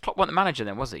stopped, because Klopp wasn't the manager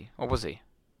then, was he? Or was he?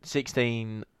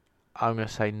 16, I'm going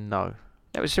to say no.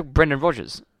 It was still Brendan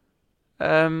Rodgers.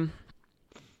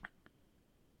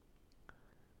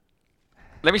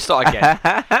 Let me start again.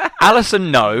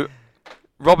 Alisson, no.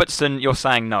 Robertson, you're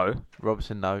saying no.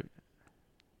 Robertson, no.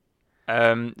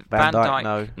 Van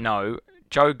Dijk, no.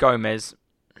 Joe Gomez,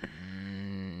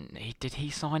 did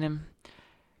he sign him?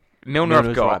 Milner,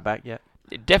 I've got. Right back, yeah.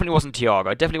 It definitely wasn't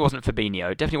Thiago. It definitely wasn't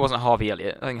Fabinho. It definitely wasn't Harvey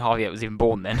Elliott. I think Harvey Elliott was even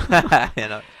born then.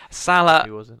 No. Salah,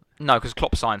 he wasn't. No, because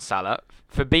Klopp signed Salah.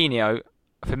 Firmino,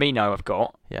 I've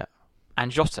got. Yeah.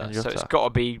 And Jota. So it's got to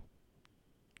be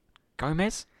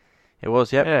Gomez? It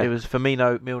was, yep. Yeah. It was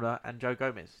Firmino, Milner, and Joe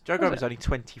Gomez. Joe Gomez is only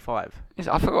 25.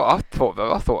 I forgot. I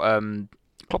thought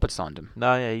Klopp had signed him.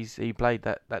 No, yeah, he played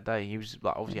that day. He was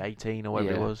like obviously 18 or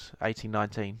whatever it was, 18,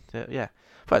 19. Yeah, I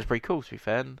thought it was pretty cool to be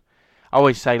fair. And I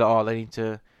always say they need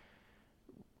to,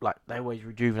 they always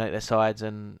rejuvenate their sides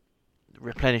and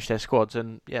replenish their squads.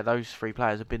 And yeah, those 3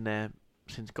 players have been there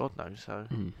since God knows. So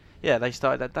yeah, they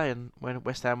started that day and when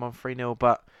West Ham won 3-0.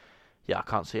 But yeah, I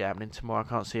can't see it happening tomorrow. I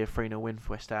can't see a 3-0 win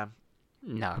for West Ham.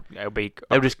 No,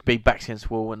 they'll just be backs against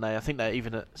the wall, wouldn't they? I think that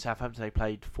even at Southampton they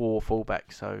played 4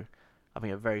 fullbacks, so I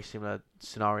think a very similar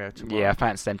scenario tomorrow. Yeah, I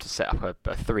fancy them to set up a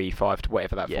 3-5 to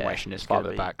whatever that formation is, 5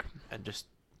 at the back, and just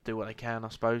do what they can, I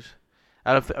suppose.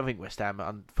 And I think West Ham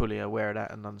are fully aware of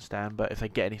that and understand. But if they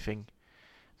get anything,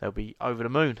 they'll be over the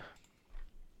moon.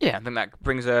 Yeah, I think that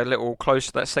brings a little close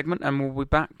to that segment, and we'll be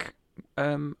back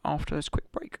after this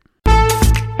quick break.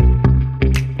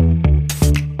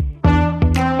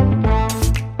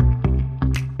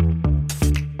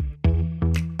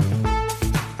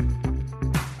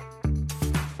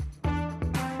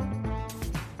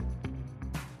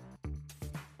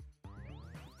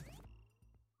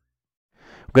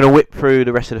 We're going to whip through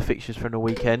the rest of the fixtures from the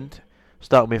weekend.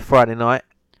 Starting with Friday night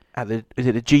at the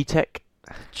G-Tech?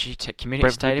 G-Tech Community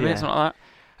Stadium, yeah. something like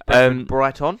that.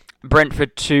 Brighton.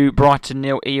 Brentford 2, Brighton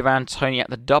 0, Ivan Toney at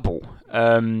the double.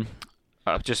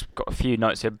 I've just got a few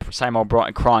notes here. Same old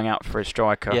Brighton crying out for a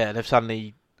striker. Yeah, they've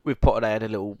suddenly, with Potter, they had a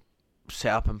little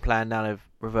set up and plan. Now they've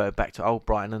reverted back to old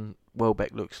Brighton, and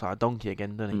Welbeck looks like a donkey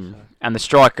again, doesn't he? So. And the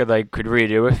striker they could really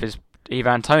do with is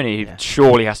Ivan Toney, who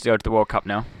surely has to go to the World Cup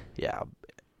now. Yeah.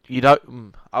 You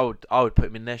don't. I would put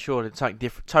him in there. Sure, it's something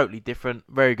different, totally different.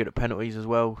 Very good at penalties as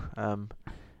well.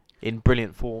 In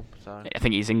brilliant form. So I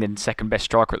think he's England's second best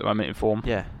striker at the moment in form.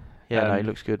 Yeah, no, he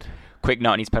looks good. Quick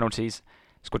note on his penalties.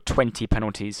 He's got 20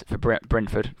 penalties for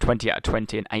Brentford, 20 out of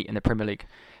 20 and 8 in the Premier League.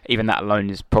 Even that alone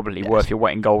is probably worth your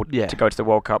weight in gold to go to the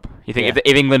World Cup. You think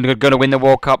if England are going to win the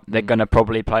World Cup, they're going to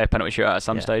probably play a penalty shootout at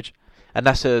some stage. And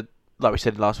that's like we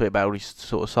said last week about all these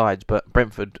sort of sides, but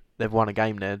Brentford, they've won a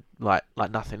game there like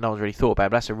nothing. No one's really thought about it,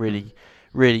 but that's a really,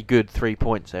 really good 3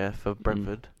 points there for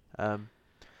Brentford. But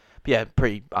yeah,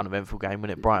 pretty uneventful game,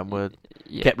 wasn't it? Brighton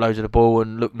kept loads of the ball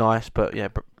and looked nice, but yeah,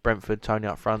 Brentford, Tony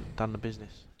up front, done the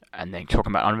business. And then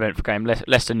talking about uneventful game,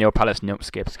 Leicester 0, Palace 0,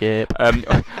 skip.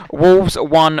 Wolves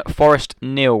 1, Forest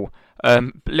 0.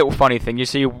 Little funny thing, you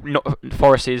see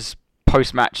Forest's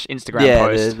post-match Instagram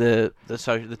post.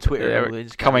 The Twitter,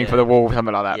 coming for the Wolves,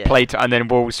 something like that. And then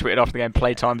Wolves tweeted after the game,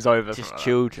 playtime's over. Just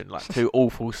children, like two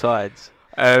awful sides.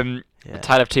 A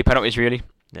tale of 2 penalties, really.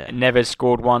 Yeah. Neves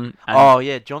scored one.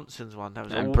 Johnson's one. That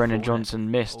was and awful, Brennan Johnson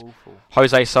missed. Awful.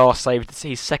 Jose Sarr saved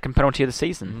his second penalty of the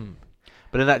season.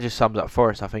 But then that just sums up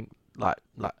Forest, I think. Like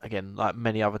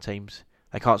many other teams,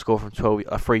 they can't score from 12.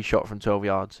 A free shot from 12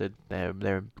 yards. So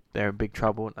they're in big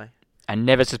trouble, aren't they? And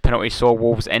Neves' penalty saw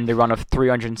Wolves end a run of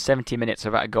 370 minutes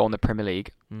without a goal in the Premier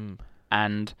League.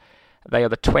 And they were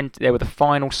the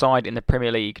final side in the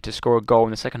Premier League to score a goal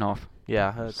in the second half. Yeah,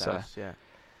 I heard that. Yeah.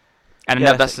 And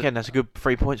that's a good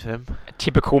 3 points for them. A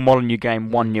typical Molineux game,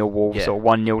 1-0 Wolves or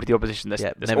 1-0 to the opposition. That's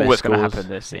all that's going to happen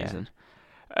this season.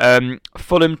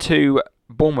 Fulham 2,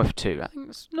 Bournemouth 2. I think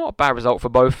it's not a bad result for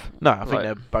both. No, I think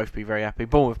they'll both be very happy.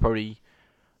 Bournemouth probably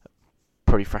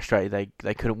frustrated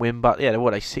they couldn't win, but yeah,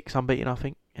 they 6 unbeaten, I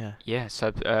think. Yeah. So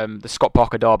the Scott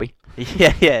Parker derby.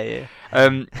 Yeah.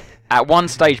 At one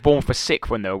stage, Bournemouth were 6th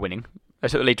when they were winning. They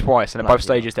took the lead twice, and at both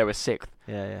stages they were 6th.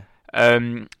 Yeah.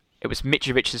 It was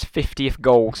Mitrovic's 50th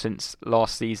goal since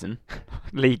last season,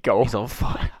 league goal. He's on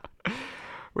fire.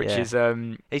 Which is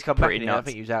he's come back. I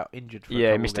think he was out injured. For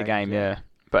he missed a game. Yeah.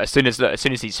 But as soon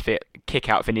as he's fit, kick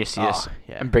out Vinicius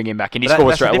and bring him back, and he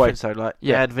scored scores straight away. So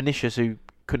they had Vinicius who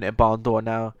couldn't hit a barn door.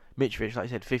 Now Mitrovic, like I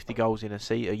said, 50 goals in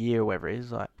a year or whatever it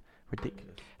is, like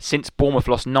ridiculous. Since Bournemouth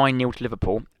lost 9-0 to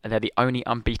Liverpool, they're the only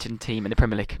unbeaten team in the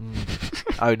Premier League.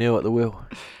 0-0 at the wheel.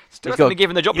 Still going to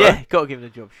give him the job, though. Yeah, got to give him the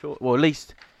job, sure. Well, at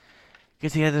least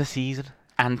get to the end of the season.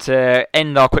 And to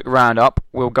end our quick roundup,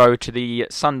 we'll go to the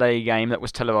Sunday game that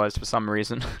was televised for some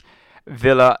reason.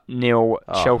 Villa 0,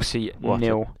 Chelsea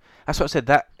 0. That's what I said.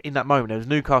 That in that moment, there was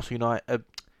Newcastle United,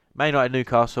 Man United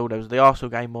Newcastle. There was the Arsenal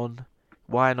game on.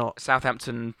 Why not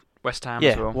Southampton, West Ham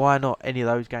as well? Why not any of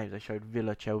those games? They showed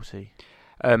Villa, Chelsea.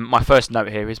 My first note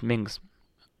here is Mings.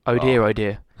 Oh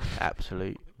dear.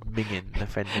 Absolute Minging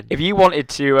defending. If you wanted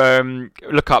to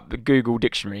look up the Google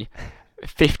dictionary,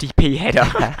 50p header.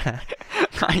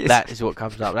 That is what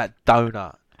comes up. That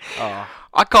donut. Oh.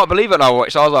 I can't believe it when I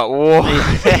watched. I was like, whoa,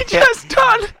 he just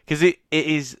done. Because it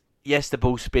is, yes, the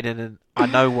ball's spinning and I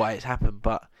know why it's happened,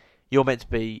 but you're meant to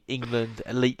be England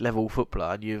elite level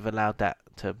footballer and you've allowed that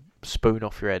to spoon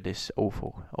off your head. It's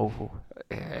awful.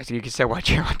 Yeah, so you can say why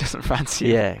Gerrard doesn't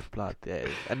fancy it. Yeah, blood. Yeah.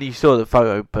 And you saw the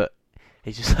photo, but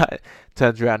he just like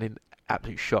turns around in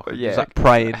absolute shock. Yeah. He's like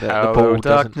praying that the ball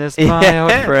darkness, doesn't. My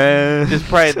old friend. Just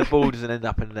praying the ball doesn't end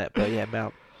up in the net. But yeah,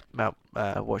 Mount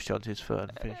watched onto his foot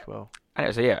and finished well.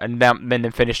 And Mount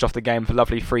then finished off the game with a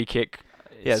lovely free kick.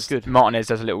 Yeah, it's good. Martinez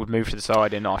does a little move to the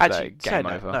side and after Actually, that, game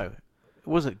over. No, it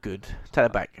wasn't good. Take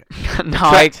it back.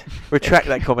 Retract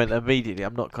that comment immediately.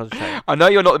 I'm not concentrating. I know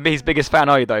you're not his biggest fan,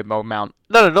 are you, though, Mount?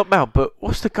 No, not Mount, but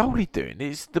what's the goalie doing?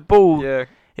 It's the ball. Yeah.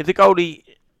 If the goalie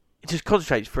just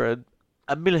concentrates for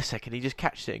a millisecond, he just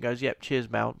catches it and goes, yep, cheers,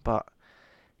 Mount, but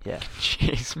yeah.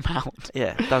 Cheers, Mount.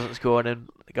 Yeah, doesn't score, and then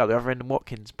go to the other end and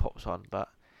Watkins pops on, but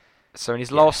So in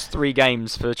his last 3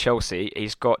 games for Chelsea,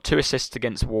 he's got 2 assists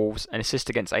against Wolves, an assist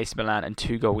against AC Milan, and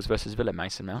 2 goals versus Villa,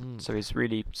 Mason Mount. So he's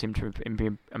really seemed to be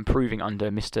improving under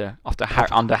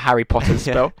under Harry Potter's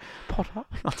spell. Potter?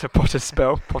 After Potter's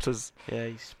spell. Potter's. Yeah,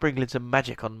 he's sprinkling some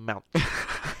magic on Mount.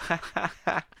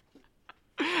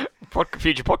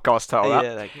 Future podcast title, that.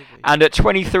 Yeah, that could be. And at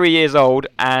 23 years old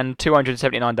and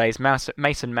 279 days,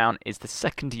 Mason Mount is the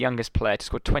second youngest player to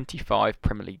score 25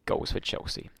 Premier League goals for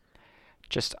Chelsea.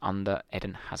 Just under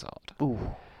Eden Hazard.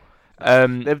 Ooh.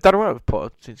 They've done well with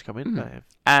Potter since coming in.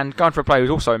 And going for a player who's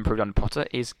also improved under Potter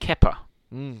is Kepa.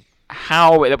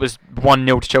 How that was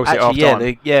 1-0 to Chelsea at half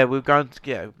time. We're going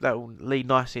to that will lead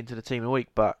nicely into the team of the week,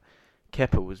 but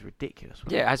Kepa was ridiculous.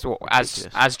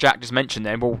 As Jack just mentioned,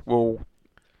 then we'll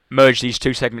merge these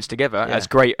 2 segments together as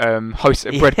great hosts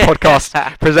of Bread podcast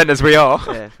presenters we are.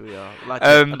 Yes, we are. Like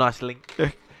a nice link.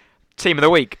 Team of the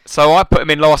week. So I put him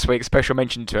in last week, special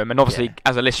mention to him, and obviously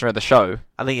as a listener of the show,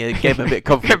 I think it gave him a bit of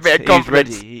confidence. He's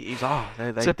ready. He's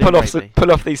to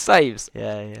pull off these saves.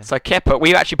 Yeah. So Kepa,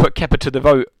 we actually put Kepa to the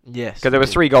vote. Yes. Because there were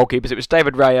 3 goalkeepers. It was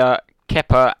David Raya,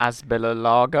 Kepa,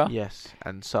 Azpilicueta. Yes,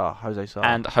 and Jose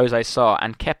Sarr.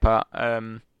 And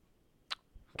Kepa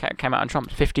came out on trump.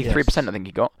 53%, I think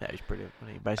he got. Yeah, he's brilliant.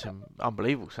 He made some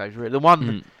unbelievable saves. The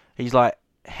one he's like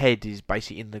head is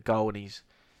basically in the goal, and he's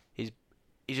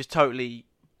just totally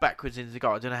backwards into the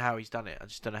goal. I don't know how he's done it. I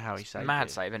just don't know how he saved it. Mad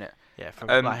save, isn't it? Yeah, from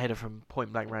header from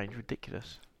point blank range,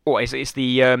 ridiculous. Oh, it's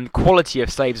the quality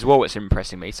of saves as well that's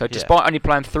impressing me. So despite only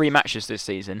playing 3 matches this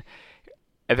season,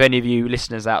 if any of you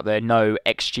listeners out there know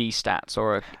XG stats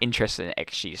or are interested in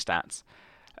XG stats,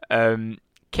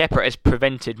 Kepa has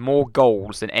prevented more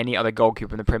goals than any other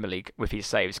goalkeeper in the Premier League with his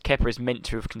saves. Kepa is meant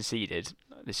to have conceded,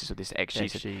 this is what this XG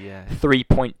said,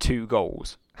 3.2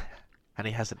 goals. And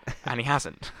he hasn't.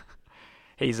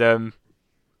 He might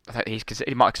have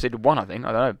conceded 1, I think.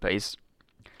 I don't know, but he's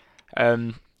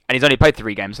and he's only played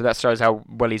 3 games, so that shows how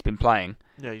well he's been playing.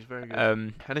 Yeah, he's very good.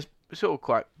 And it's sort of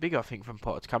quite big, I think, from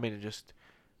Potter to come in and just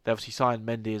they obviously signed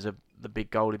Mendy as the big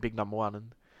goalie, big number 1,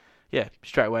 and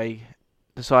straight away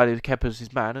decided Kepa's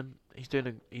his man, and he's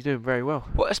doing very well.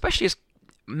 Well, especially as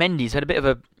Mendy's had a bit of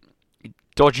a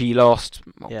dodgy last.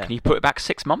 Can you put it back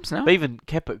 6 months now? But even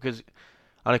Kepa, because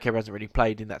I know Kepa hasn't really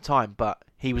played in that time, but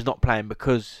he was not playing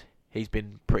because he's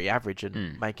been pretty average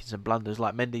and making some blunders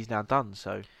like Mendy's now done.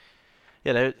 So,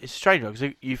 it's strange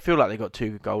because you feel like they've got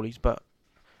 2 good goalies, but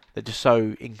they're just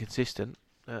so inconsistent.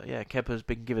 Kepa's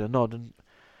been given a nod, and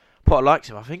Potter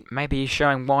likes him, I think. Maybe he's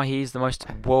showing why he's the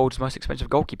world's most expensive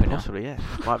goalkeeper now. Possibly, yeah.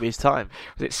 Might be his time.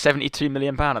 Was it £72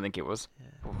 million, I think it was? Yeah.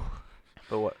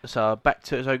 But what? So,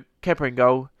 Kepa in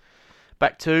goal.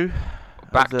 Back 2.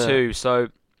 So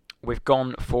we've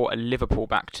gone for a Liverpool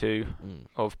back 2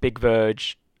 of Big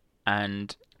Verge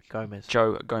and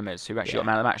Joe Gomez, who actually got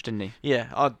man of the match, didn't he?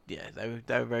 Yeah, they were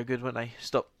very good, weren't they?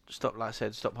 Stop, like I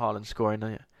said, stop Haaland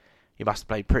scoring. He must have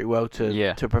played pretty well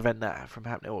to prevent that from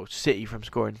happening, or City from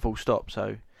scoring full stop.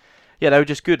 So, they were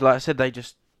just good. Like I said, they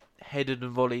just headed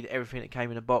and volleyed everything that came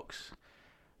in the box.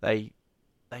 They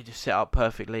just set up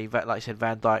perfectly. Like I said,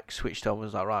 Van Dijk switched on,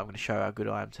 was like, right, I'm going to show how good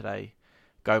I am today.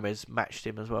 Gomez matched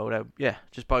him as well.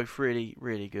 Just both really,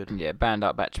 really good. Yeah, band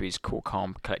up back to his cool,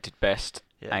 calm, collected best.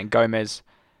 Yeah. And Gomez,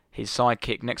 his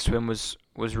sidekick next to him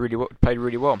played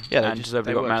really well. Yeah, and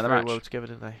deservedly got man of the match. Very well together,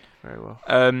 didn't they? Very well.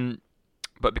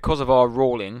 But because of our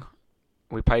ruling,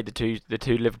 we paid the two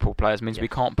Liverpool players. Means we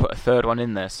can't put a third one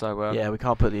in there. So we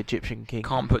can't put the Egyptian king.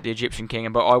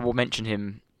 But I will mention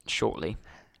him shortly.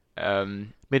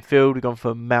 Midfield, we've gone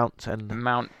for Mount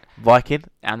Viking,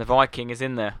 and the Viking is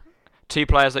in there. 2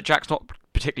 players that Jack's not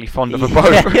particularly fond of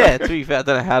both. Yeah, to be fair, I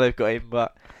don't know how they've got him,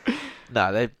 but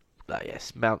no,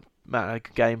 Mount had a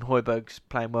good game. Højbjerg's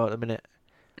playing well at the minute.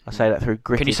 I say that through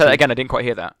gritted. Can you say that again? I didn't quite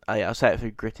hear that. Oh yeah, I'll say it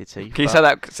through gritted teeth. Can you say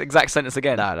that exact sentence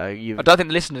again? No, I don't think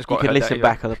the listeners quite heard that. You can listen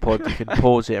back on the pod. You can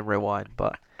pause it and rewind.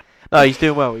 But no, he's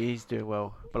doing well.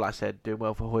 But like I said, doing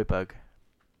well for Højbjerg.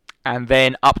 And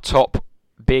then up top,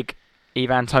 big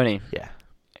Ivan Toney. Yeah.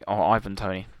 Or Ivan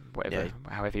Toney,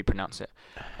 however you pronounce it.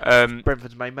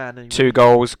 Brentford's main man. Anyway. 2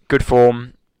 goals, good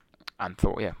form, and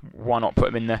thought, why not put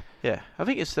him in there? Yeah, I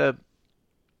think it's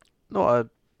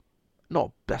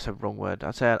not that's a wrong word.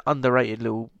 I'd say an underrated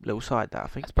little side. That I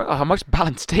think it's our most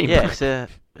balanced team. Yeah,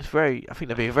 it's very. I think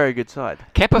they'd be a very good side.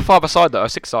 Kepa 5-a-side though, a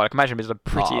 6-side. I can imagine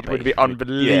it would be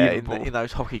unbelievable. Yeah, in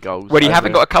those hockey goals. When you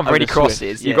haven't got to cover any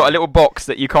crosses, you've got a little box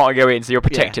that you can't go in, so you're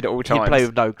protected at all times. You play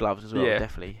with no gloves as well,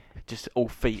 definitely. Just all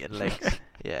feet and legs.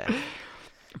 Yeah.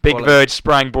 Big Verge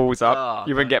sprang balls up.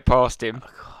 You wouldn't get past him. Oh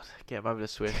God, get him over the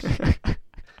Swiss.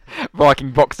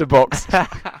 Viking box to box. Yeah,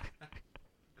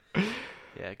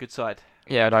 good side.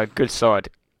 Yeah, no, good side.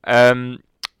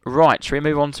 Right, shall we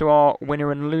move on to our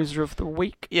winner and loser of the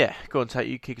week? Yeah, go on,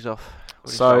 you kick us off.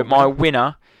 So my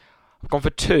winner, I've gone for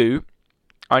 2.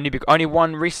 Only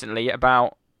one recently I'd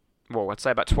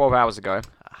say about 12 hours ago.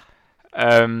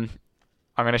 I'm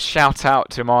going to shout out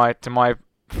to my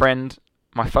friend,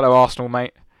 my fellow Arsenal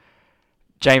mate,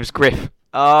 James Griff.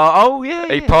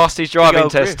 He passed his driving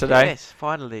test today. Yes,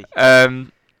 finally.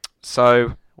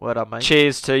 So well done, mate.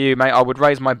 Cheers to you, mate. I would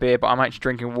raise my beer, but I'm actually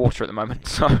drinking water at the moment.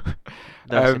 So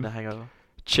in the hangover.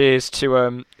 Cheers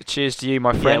to you,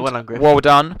 my friend. Yeah, well done, Griff. Well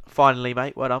done. Finally,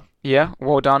 mate. Well done. Yeah,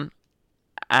 well done.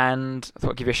 And I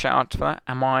thought I'd give you a shout out for that.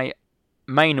 And my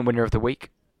main winner of the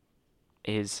week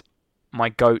is my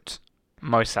GOAT,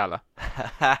 Mo Salah.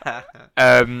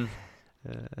 The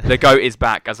GOAT is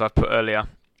back, as I've put earlier.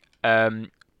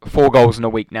 4 goals in a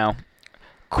week now.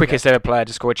 Quickest ever player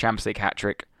to score a Champions League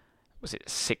hat-trick. Was it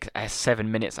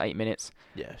 7 minutes, 8 minutes?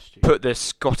 Yeah, put the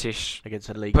Scottish against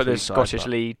a league. Put the Scottish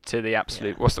lead to the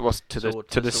absolute. Yeah.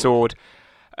 To the sword.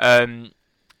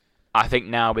 I think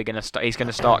now we're gonna start. He's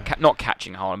gonna start not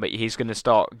catching Haaland, but he's gonna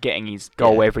start getting his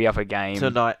goal every other game.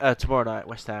 Tomorrow night,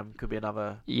 West Ham could be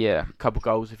another couple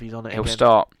goals if he's on it. He'll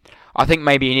start. I think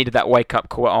maybe he needed that wake up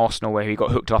call at Arsenal where he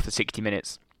got hooked after 60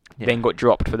 minutes, then got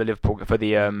dropped for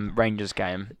the Rangers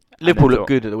game. Liverpool looked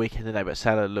good at the weekend today, but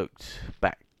Salah looked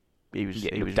back. He was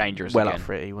dangerous. Well again. Up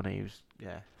for it. He was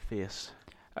fierce.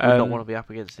 I don't want to be up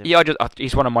against him. Yeah,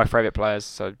 he's one of my favourite players.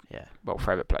 So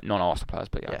non-Arsenal players,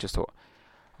 but I just thought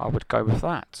I would go with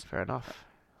that. Fair enough.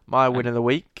 My win of the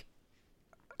week,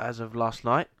 as of last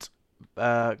night,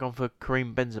 gone for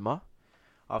Karim Benzema,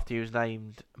 after he was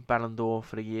named Ballon d'Or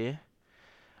for the year.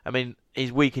 I mean,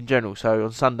 he's weak in general. So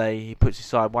on Sunday he puts his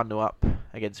side 1-0 up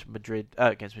against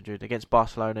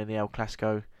Barcelona in the El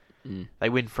Clasico. They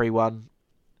win 3-1.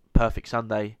 Perfect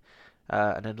Sunday,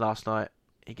 and then last night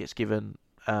he gets given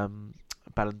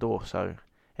Ballon d'Or. So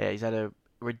he's had a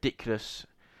ridiculous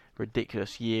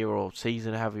year or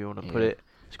season, however you want to put it.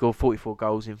 Scored 44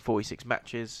 goals in 46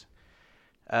 matches.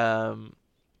 Across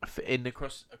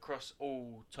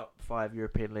all top 5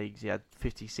 European leagues, he had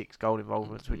 56 goal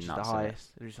involvements, which is the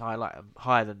highest. Which is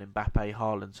higher than Mbappe,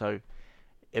 Haaland. So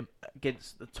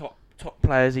against the top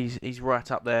players, he's right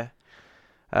up there.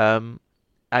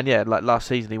 And like last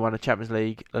season, he won the Champions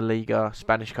League, La Liga,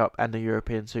 Spanish Cup, and the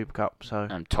European Super Cup. So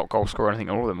top goal scorer, I think,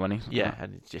 all of them, wasn't he? Yeah,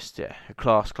 and it's just a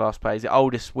class player. He's the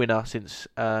oldest winner since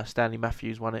Stanley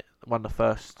Matthews won the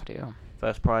first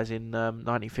prize in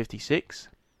 1956,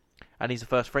 and he's the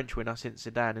first French winner since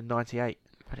Zidane in '98,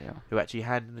 who actually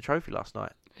handed the trophy last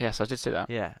night. Yes, I did see that.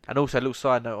 Yeah, and also a little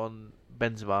side note on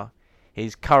Benzema: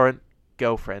 his current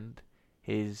girlfriend,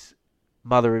 his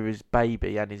mother of his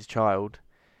baby, and his child.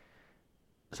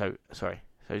 So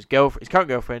his current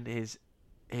girlfriend, his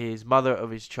mother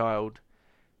of his child,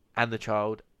 and the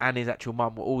child, and his actual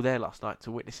mum were all there last night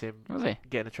to witness him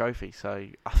getting a trophy. So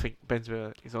I think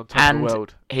Benzema is on top of the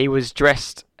world. He was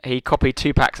dressed. He copied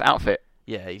Tupac's outfit.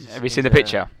 Yeah, have you seen the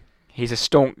picture? He's a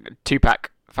staunch Tupac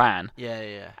fan.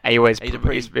 Yeah. He always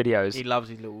his videos. He loves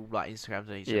his little Instagrams,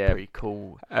 and he's a pretty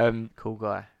cool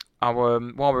guy.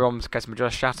 While we're on case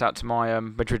Madrid, shout out to my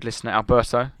Madrid listener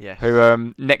Alberto,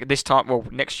 who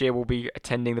next year will be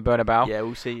attending the Bernabeu. Yeah,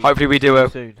 we'll see. Hopefully we do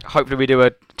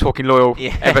a Talking Loyal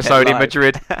episode in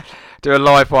Madrid. Do a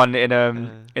live one in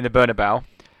the Bernabeu.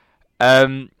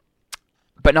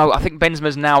 But no, I think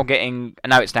Benzema's now getting. I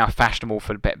know it's now fashionable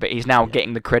but he's now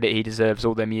getting the credit he deserves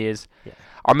all them years. Yeah.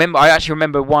 I actually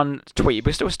remember one tweet,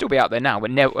 but it'll still be out there now.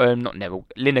 But not Neville,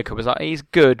 Lineker was like, he's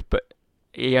good, but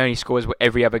he only scores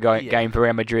every other game for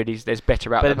Real Madrid. There's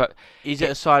better out there. But he's at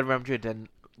a side of Real Madrid and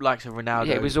likes of Ronaldo.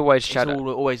 Yeah, it was always shadow.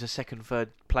 Always a second,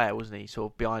 third player, wasn't he?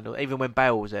 Sort of behind. Even when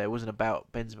Bale was there, it wasn't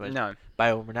about Benzema. No,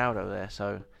 Bale and Ronaldo there.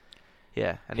 So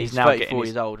yeah, and he's now 34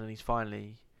 years old, and he's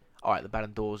finally the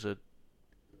Ballon d'Or's a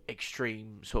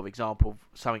extreme sort of example of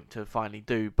something to finally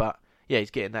do. But yeah,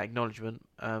 he's getting that acknowledgement.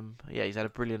 He's had a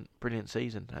brilliant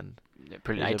season and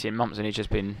brilliant 18 months, and he's just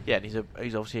been and he's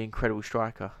obviously an incredible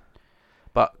striker.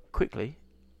 But quickly,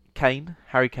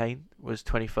 Harry Kane was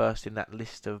 21st in that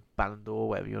list of Ballon d'Or,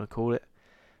 whatever you want to call it,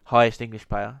 highest English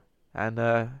player, and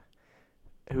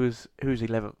who was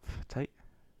 11th? Tate?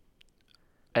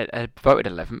 Voted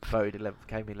 11th. Voted 11th.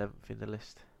 Came 11th in the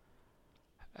list.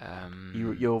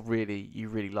 You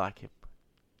really like him.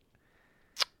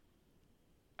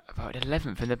 Voted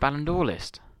 11th in the Ballon d'Or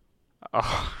list.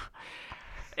 Oh.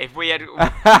 If we had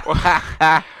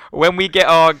when we get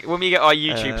our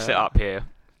YouTube set up here,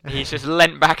 he's just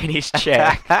leant back in his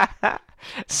chair,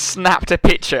 snapped a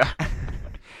picture.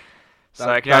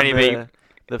 So it can only be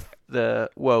the the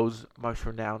world's most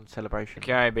renowned celebration.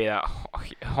 Can it be that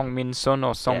Hong Min Sun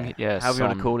or Song? Yeah, however you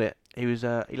want to call it. He was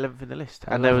 11th in the list,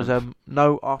 and there was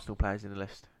no Arsenal players in the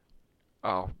list.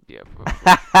 Oh yeah.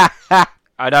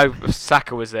 I know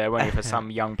Saka was there, wasn't he, for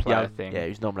some young player thing? Yeah, he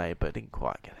was nominated, but didn't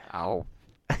quite get it. Oh.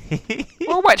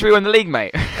 Well, wait till we win the league,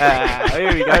 mate.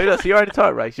 Here we go. Look, so you're in the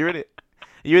title race. You're in it.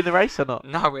 Are you in the race or not?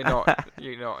 No, we're not.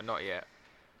 You're not yet.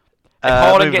 If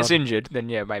Haaland gets injured, then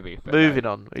yeah, maybe. Moving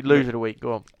on. Loser of the week.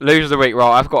 Go on. Loser of the week.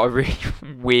 Right, I've got a really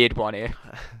weird one here.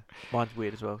 Mine's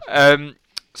weird as well.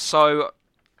 So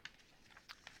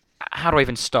how do I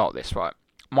even start this? Right,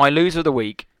 my loser of the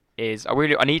week is I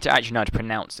need to actually know how to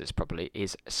pronounce this properly.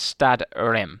 Is Stade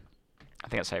Rennes. I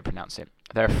think that's how you pronounce it.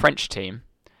 They're a French team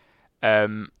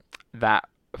that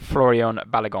Florian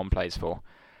Balogun plays for.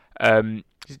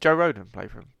 Does Joe Rodon play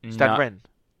for him? Stade Rennes.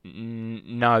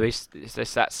 No, that's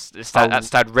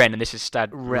Stade Rennes, and this is Stade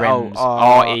Reims.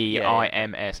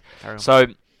 R-E-I-M-S. So,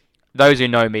 those who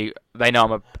know me, they know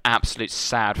I'm an absolute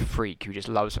sad freak who just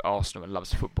loves Arsenal and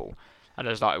loves football, and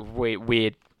there's like a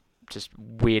weird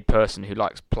person who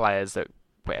likes players that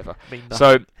whatever.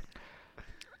 So,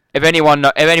 if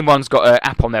anyone's got an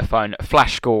app on their phone,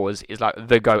 Flash Scores is like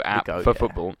the go app for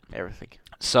football. Everything.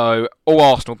 So, all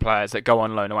Arsenal players that go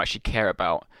on loan or actually care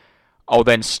about, I'll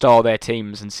then star their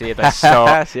teams and see if they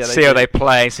start, see how they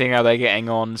play, seeing how they're getting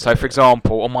on. So, for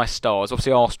example, on my stars,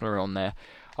 obviously Arsenal are on there.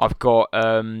 I've got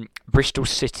Bristol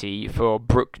City for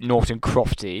Brooke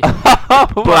Norton-Crofty,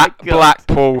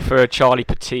 Blackpool for Charlie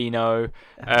Patino,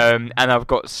 and I've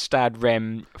got Stade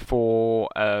Rennes for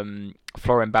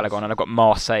Florian Balogun, and I've got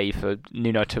Marseille for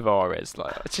Nuno Tavares.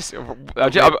 Like, it's just, no,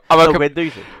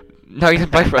 he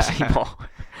doesn't play for us anymore.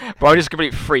 But I'm just a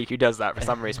complete freak who does that for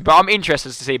some reason. But I'm interested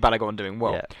to see Balogun doing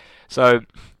well. Yeah. So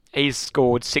he's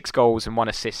scored 6 goals and 1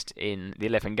 assist in the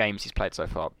 11 games he's played so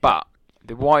far. But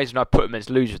the reason I put him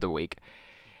as loser of the week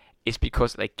is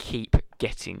because they keep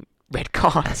getting red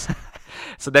cards.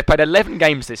 So they've played 11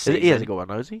 games this season. He hasn't got one,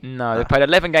 has he? No, they've played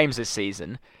 11 games this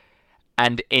season.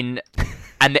 And in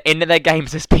the end of their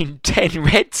games, there's been 10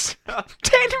 reds.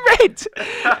 10 reds!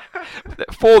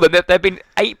 For them, there've been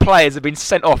 8 players have been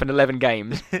sent off in 11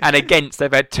 games, and against,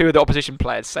 they've had 2 of the opposition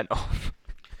players sent off.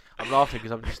 I'm laughing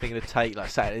because I'm just thinking of Tate, like,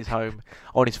 sat at his home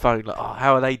on his phone, like, oh,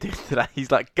 how are they doing today?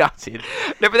 He's, like, gutted.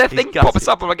 No, but their thing pops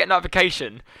up when I get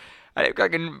notification. And it's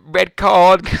like a red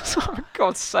card. Oh, for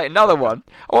God's sake, another one.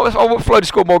 I want Flo to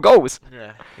score more goals.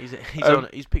 Yeah,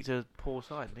 he's picked a poor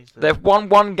side. They've won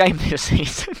 1 game this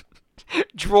season,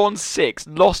 drawn 6,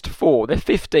 lost 4. They're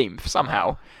 15th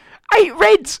somehow. 8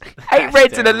 reds, 8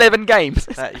 reds in 11 games.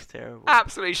 That is terrible.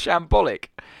 Absolutely shambolic.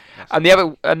 And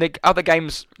the other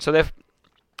games. So they've,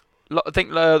 I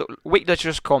think the week that's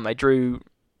just gone, they drew.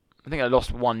 I think they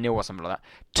lost 1-0 or something like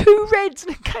that. 2 reds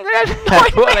in a game. They had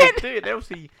 9 what men. are they doing? They're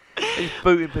obviously he's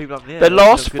booting people up there. The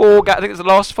last 4, I think it's the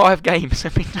last 5 games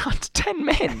have been down to 10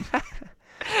 men.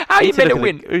 How are you meant to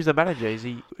win? Who's the manager? Is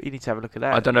he? You need to have a look at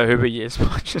that. I don't know who he is,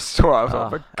 but I just saw it. I was like,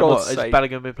 for God's sake. Has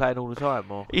Balogun been playing all the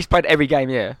time? Or? He's played every game,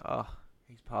 yeah. Oh,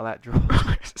 he's part of that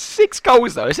draw. 6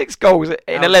 goals, though. 6 goals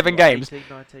in 11 games.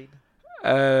 18,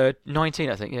 19? 19,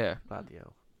 I think, yeah. Bloody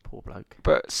hell. Poor bloke.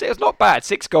 But it's not bad.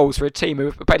 6 goals for a team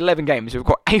who've played 11 games who've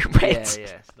got 8 reds. Yeah,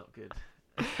 it's not good.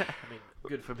 I mean,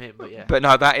 good from him, but yeah. But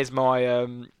no, that is my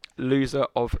loser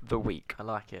of the week. I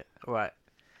like it. All right.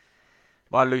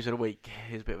 My loser of the week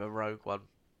is a bit of a rogue one,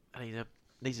 and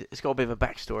it's got a bit of a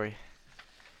backstory.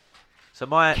 So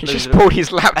he just pulled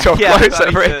his laptop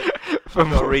closer for it. I've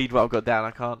got to read what I've got down.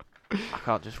 I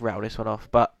can't just rattle this one off.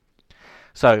 But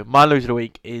so my loser of the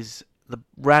week is the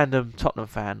random Tottenham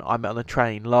fan I met on the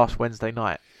train last Wednesday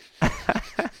night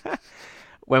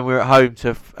when we were at home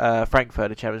to Frankfurt,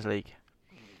 the Champions League.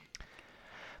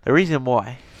 The reason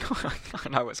why I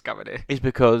know what's coming here is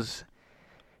because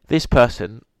this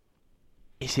person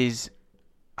is his,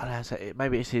 I don't know how to say it,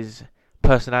 maybe it's his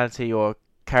personality or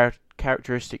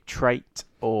characteristic trait,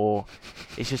 or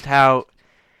it's just how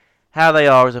they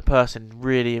are as a person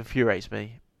really infuriates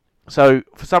me. So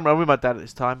for some reason, I'm with my dad at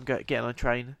this time, getting on a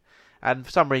train, and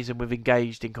for some reason we've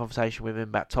engaged in conversation with him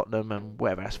about Tottenham and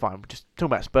whatever. That's fine. We're just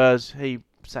talking about Spurs. He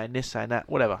saying this, saying that,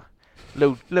 whatever.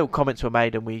 Little comments were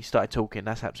made and we started talking.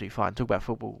 That's absolutely fine. Talk about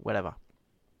football, whatever.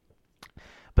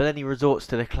 But then he resorts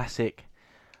to the classic.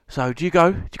 So do you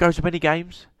go to many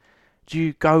games? Do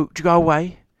you go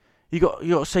away? You got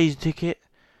a season ticket?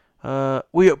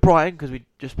 We at Brighton, because we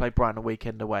just played Brighton a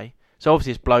weekend away. So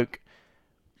obviously this bloke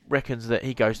reckons that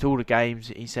he goes to all the games.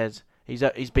 He says he's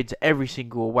been to every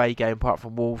single away game apart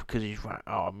from Wolves, because he's like,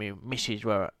 misses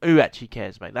were. Who actually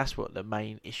cares, mate? That's what the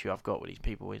main issue I've got with these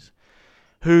people is.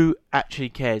 Who actually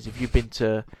cares if you've been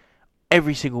to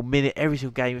every single minute, every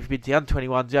single game. If you've been to the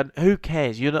under-21s, who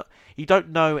cares? You don't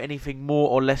know anything more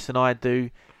or less than I do.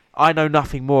 I know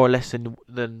nothing more or less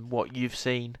than what you've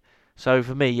seen. So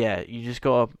for me, yeah, you just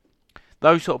got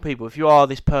those sort of people. If you are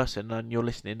this person and you're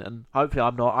listening, and hopefully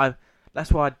I'm not,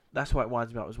 that's why it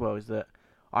winds me up as well, is that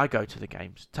I go to the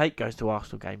games. Tate goes to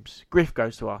Arsenal games. Griff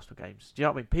goes to Arsenal games. Do you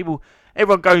know what I mean?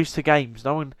 Everyone goes to games.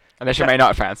 No one, unless you're Man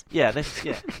United fans. Yeah, unless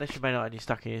you're Man United and you're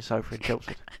stuck in your sofa in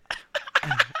Chelmsford.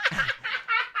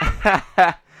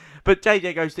 But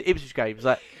JJ goes to Ipswich games.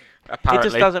 Like, apparently.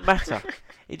 It just doesn't matter.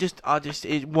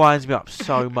 It winds me up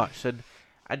so much. And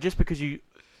just because you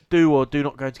do or do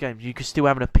not go to games, you can still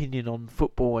have an opinion on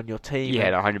football and your team.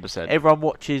 Yeah, 100%.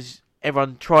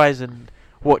 Everyone tries and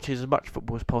watches as much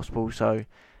football as possible. So,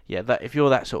 yeah, if you're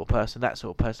that sort of person, that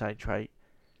sort of personality trait,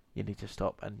 you need to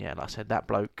stop. And yeah, like I said, that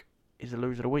bloke is the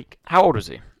loser of the week. How old was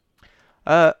he?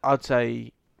 I'd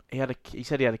say he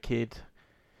said he had a kid,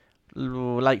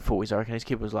 late 40s. I reckon his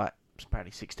kid was like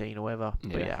apparently 16 or whatever. Yeah.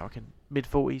 But yeah, I reckon mid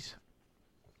 40s.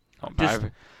 Not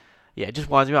bad. Yeah, it just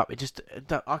winds me up.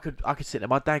 I could sit there.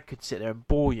 My dad could sit there and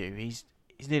bore you. He's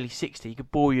nearly 60. He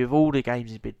could bore you with all the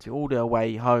games he's been to, all the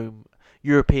away, home,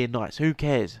 European nights. Who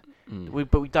cares?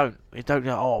 But we don't. We don't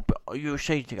go, oh, but you're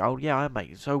ashamed to go, oh, yeah, I am,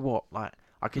 mate. So what? Like,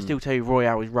 I can still tell you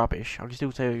Royale is rubbish. I can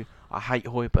still tell you I hate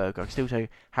Højbjerg. I can still tell you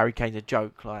Harry Kane's a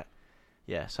joke. Like,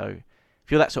 yeah, so if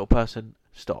you're that sort of person,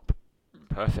 stop.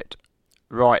 Perfect.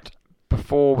 Right,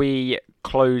 before we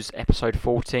close episode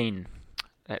 14,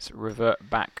 let's revert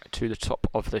back to the top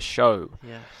of the show.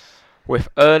 Yes. With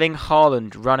Erling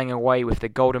Haaland running away with the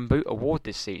Golden Boot award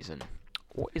this season,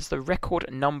 what is the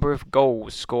record number of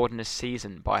goals scored in a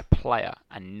season by a player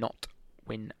and not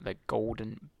win the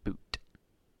Golden Boot?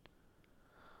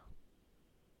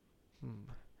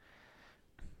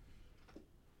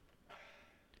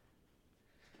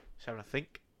 So I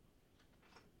think.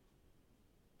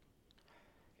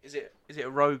 Is it a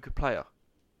rogue player?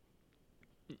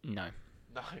 No.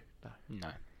 No.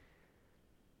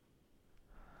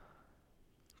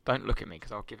 Don't look at me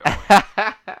because I'll give it away.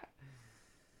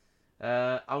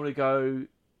 I'm going to go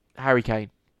Harry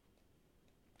Kane.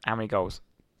 How many goals?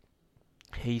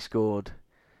 He scored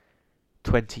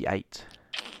 28.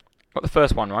 Got the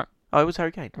first one, right? Oh, it was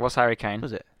Harry Kane. What's Harry Kane?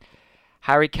 Was it?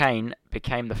 Harry Kane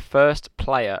became the first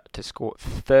player to score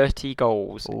 30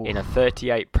 goals in a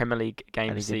 38 Premier League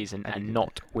game season and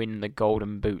not win the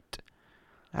Golden Boot.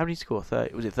 How many score?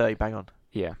 30? Was it 30 bang on?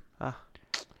 Yeah.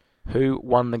 Who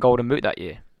won the Golden Boot that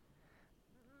year?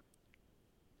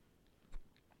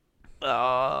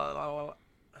 Come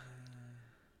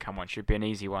on, should be an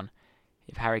easy one.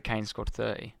 If Harry Kane scored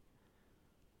 30,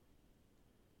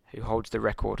 who holds the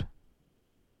record?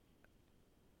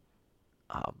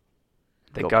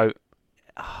 The GOAT.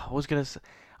 I was gonna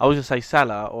say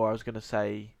Salah, or I was gonna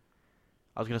say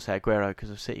Aguero because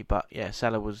of City, but yeah,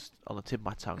 Salah was on the tip of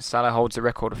my tongue. Salah holds the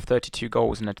record of 32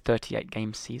 goals in a 38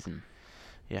 game season.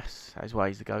 Yes, that is why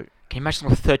he's the GOAT. Can you imagine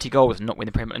with 30 goals and not win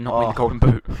the Premier and not win the Golden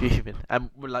Boot? Fuming. And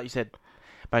like you said,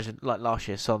 imagine like last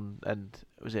year, Son and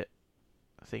was it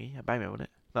thingy? Aubameyang, wasn't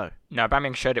it? No,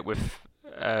 Aubameyang shared it with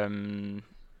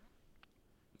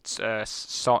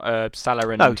Salah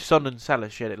and... No, Son and Salah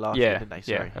shared it last year, didn't they?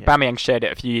 Sorry, yeah. Aubameyang shared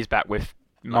it a few years back with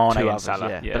Mane and others,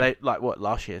 Salah. Yeah. But they, like what,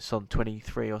 last year, Son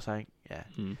 23 or something? Yeah.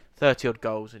 30 odd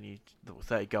goals and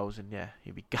 30 goals and yeah,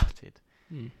 you'd be gutted.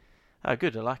 Oh,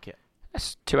 good, I like it.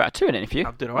 That's 2 out of 2 in it, if you.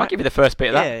 I'm doing alright. I'll give you the first bit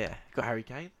of that. Yeah. Got Harry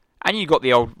Kane. And you got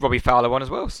the old Robbie Fowler one as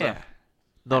well, so... Yeah.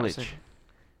 Knowledge.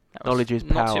 Knowledge is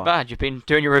power. Not too bad, you've been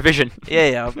doing your revision.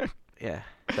 Yeah.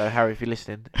 So, Harry, if you're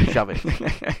listening, shove it.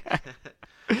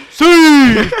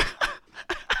 See!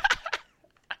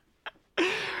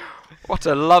 What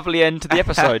a lovely end to the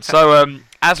episode. So,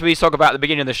 as we talk about at the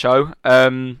beginning of the show,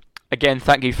 again,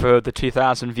 thank you for the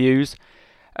 2,000 views.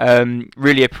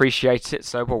 Really appreciate it.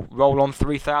 So we'll roll on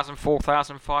 3,000,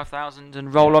 4,000, 5,000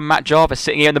 and roll on Matt Jarvis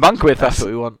sitting here in the bunker with us. That's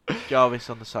what we want. Jarvis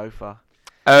on the sofa.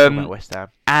 West Ham.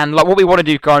 And like what we want to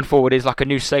do going forward is like a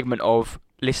new segment of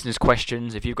listeners'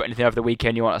 questions. If you've got anything over the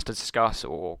weekend you want us to discuss,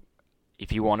 or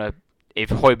if you want to, if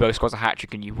Højbjerg scores a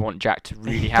hat-trick and you want Jack to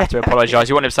really have to apologise,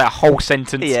 you want him to say a whole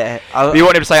sentence. Yeah. You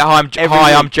want him to say, "Hi, I'm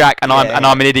Jack, and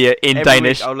I'm an idiot" in every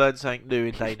Danish. Week I'll learn something new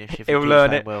in Danish. If he'll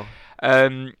learn it. Well.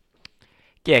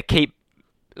 Keep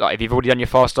like if you've already done your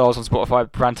 5 stars on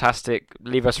Spotify, fantastic.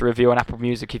 Leave us a review on Apple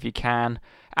Music if you can,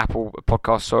 Apple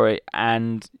Podcast, sorry.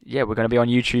 And yeah, we're going to be on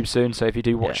YouTube soon, so if you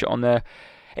do watch it on there,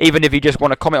 even if you just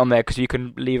want to comment on there, because you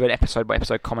can leave an episode by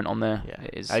episode comment on there. Yeah.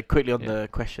 It is, quickly on the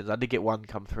questions, I did get one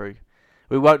come through.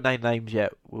 We won't name names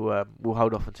yet. We'll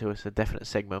hold off until it's a definite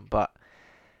segment. But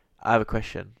I have a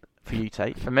question for you,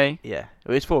 Tate. For me? Yeah,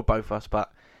 it's for both of us,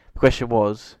 but The question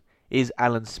was, is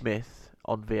Alan Smith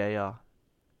on VAR?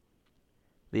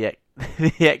 The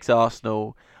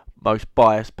ex-Arsenal most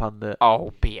biased pundit.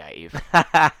 Oh, behave.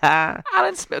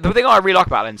 Alan Smith. The thing I really like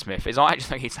about Alan Smith is I actually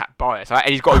think he's that biased. And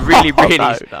he's got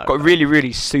a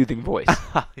really soothing voice.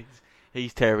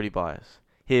 He's terribly biased.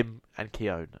 Him and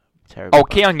Keown. Terribly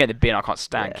biased. Keown get the bin. I can't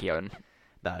stand Keown.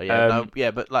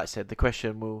 But like I said, the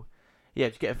question will,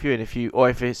 just get a few in. If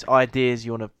it's ideas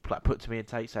you want to put to me and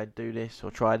take, say do this or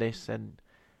try this, then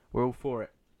we're all for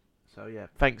it. So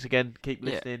thanks again. Keep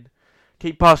listening.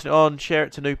 Keep passing it on. Share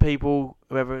it to new people.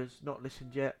 Whoever has not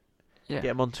listened yet, get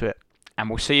them onto it. And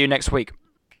we'll see you next week.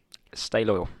 Stay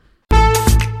loyal.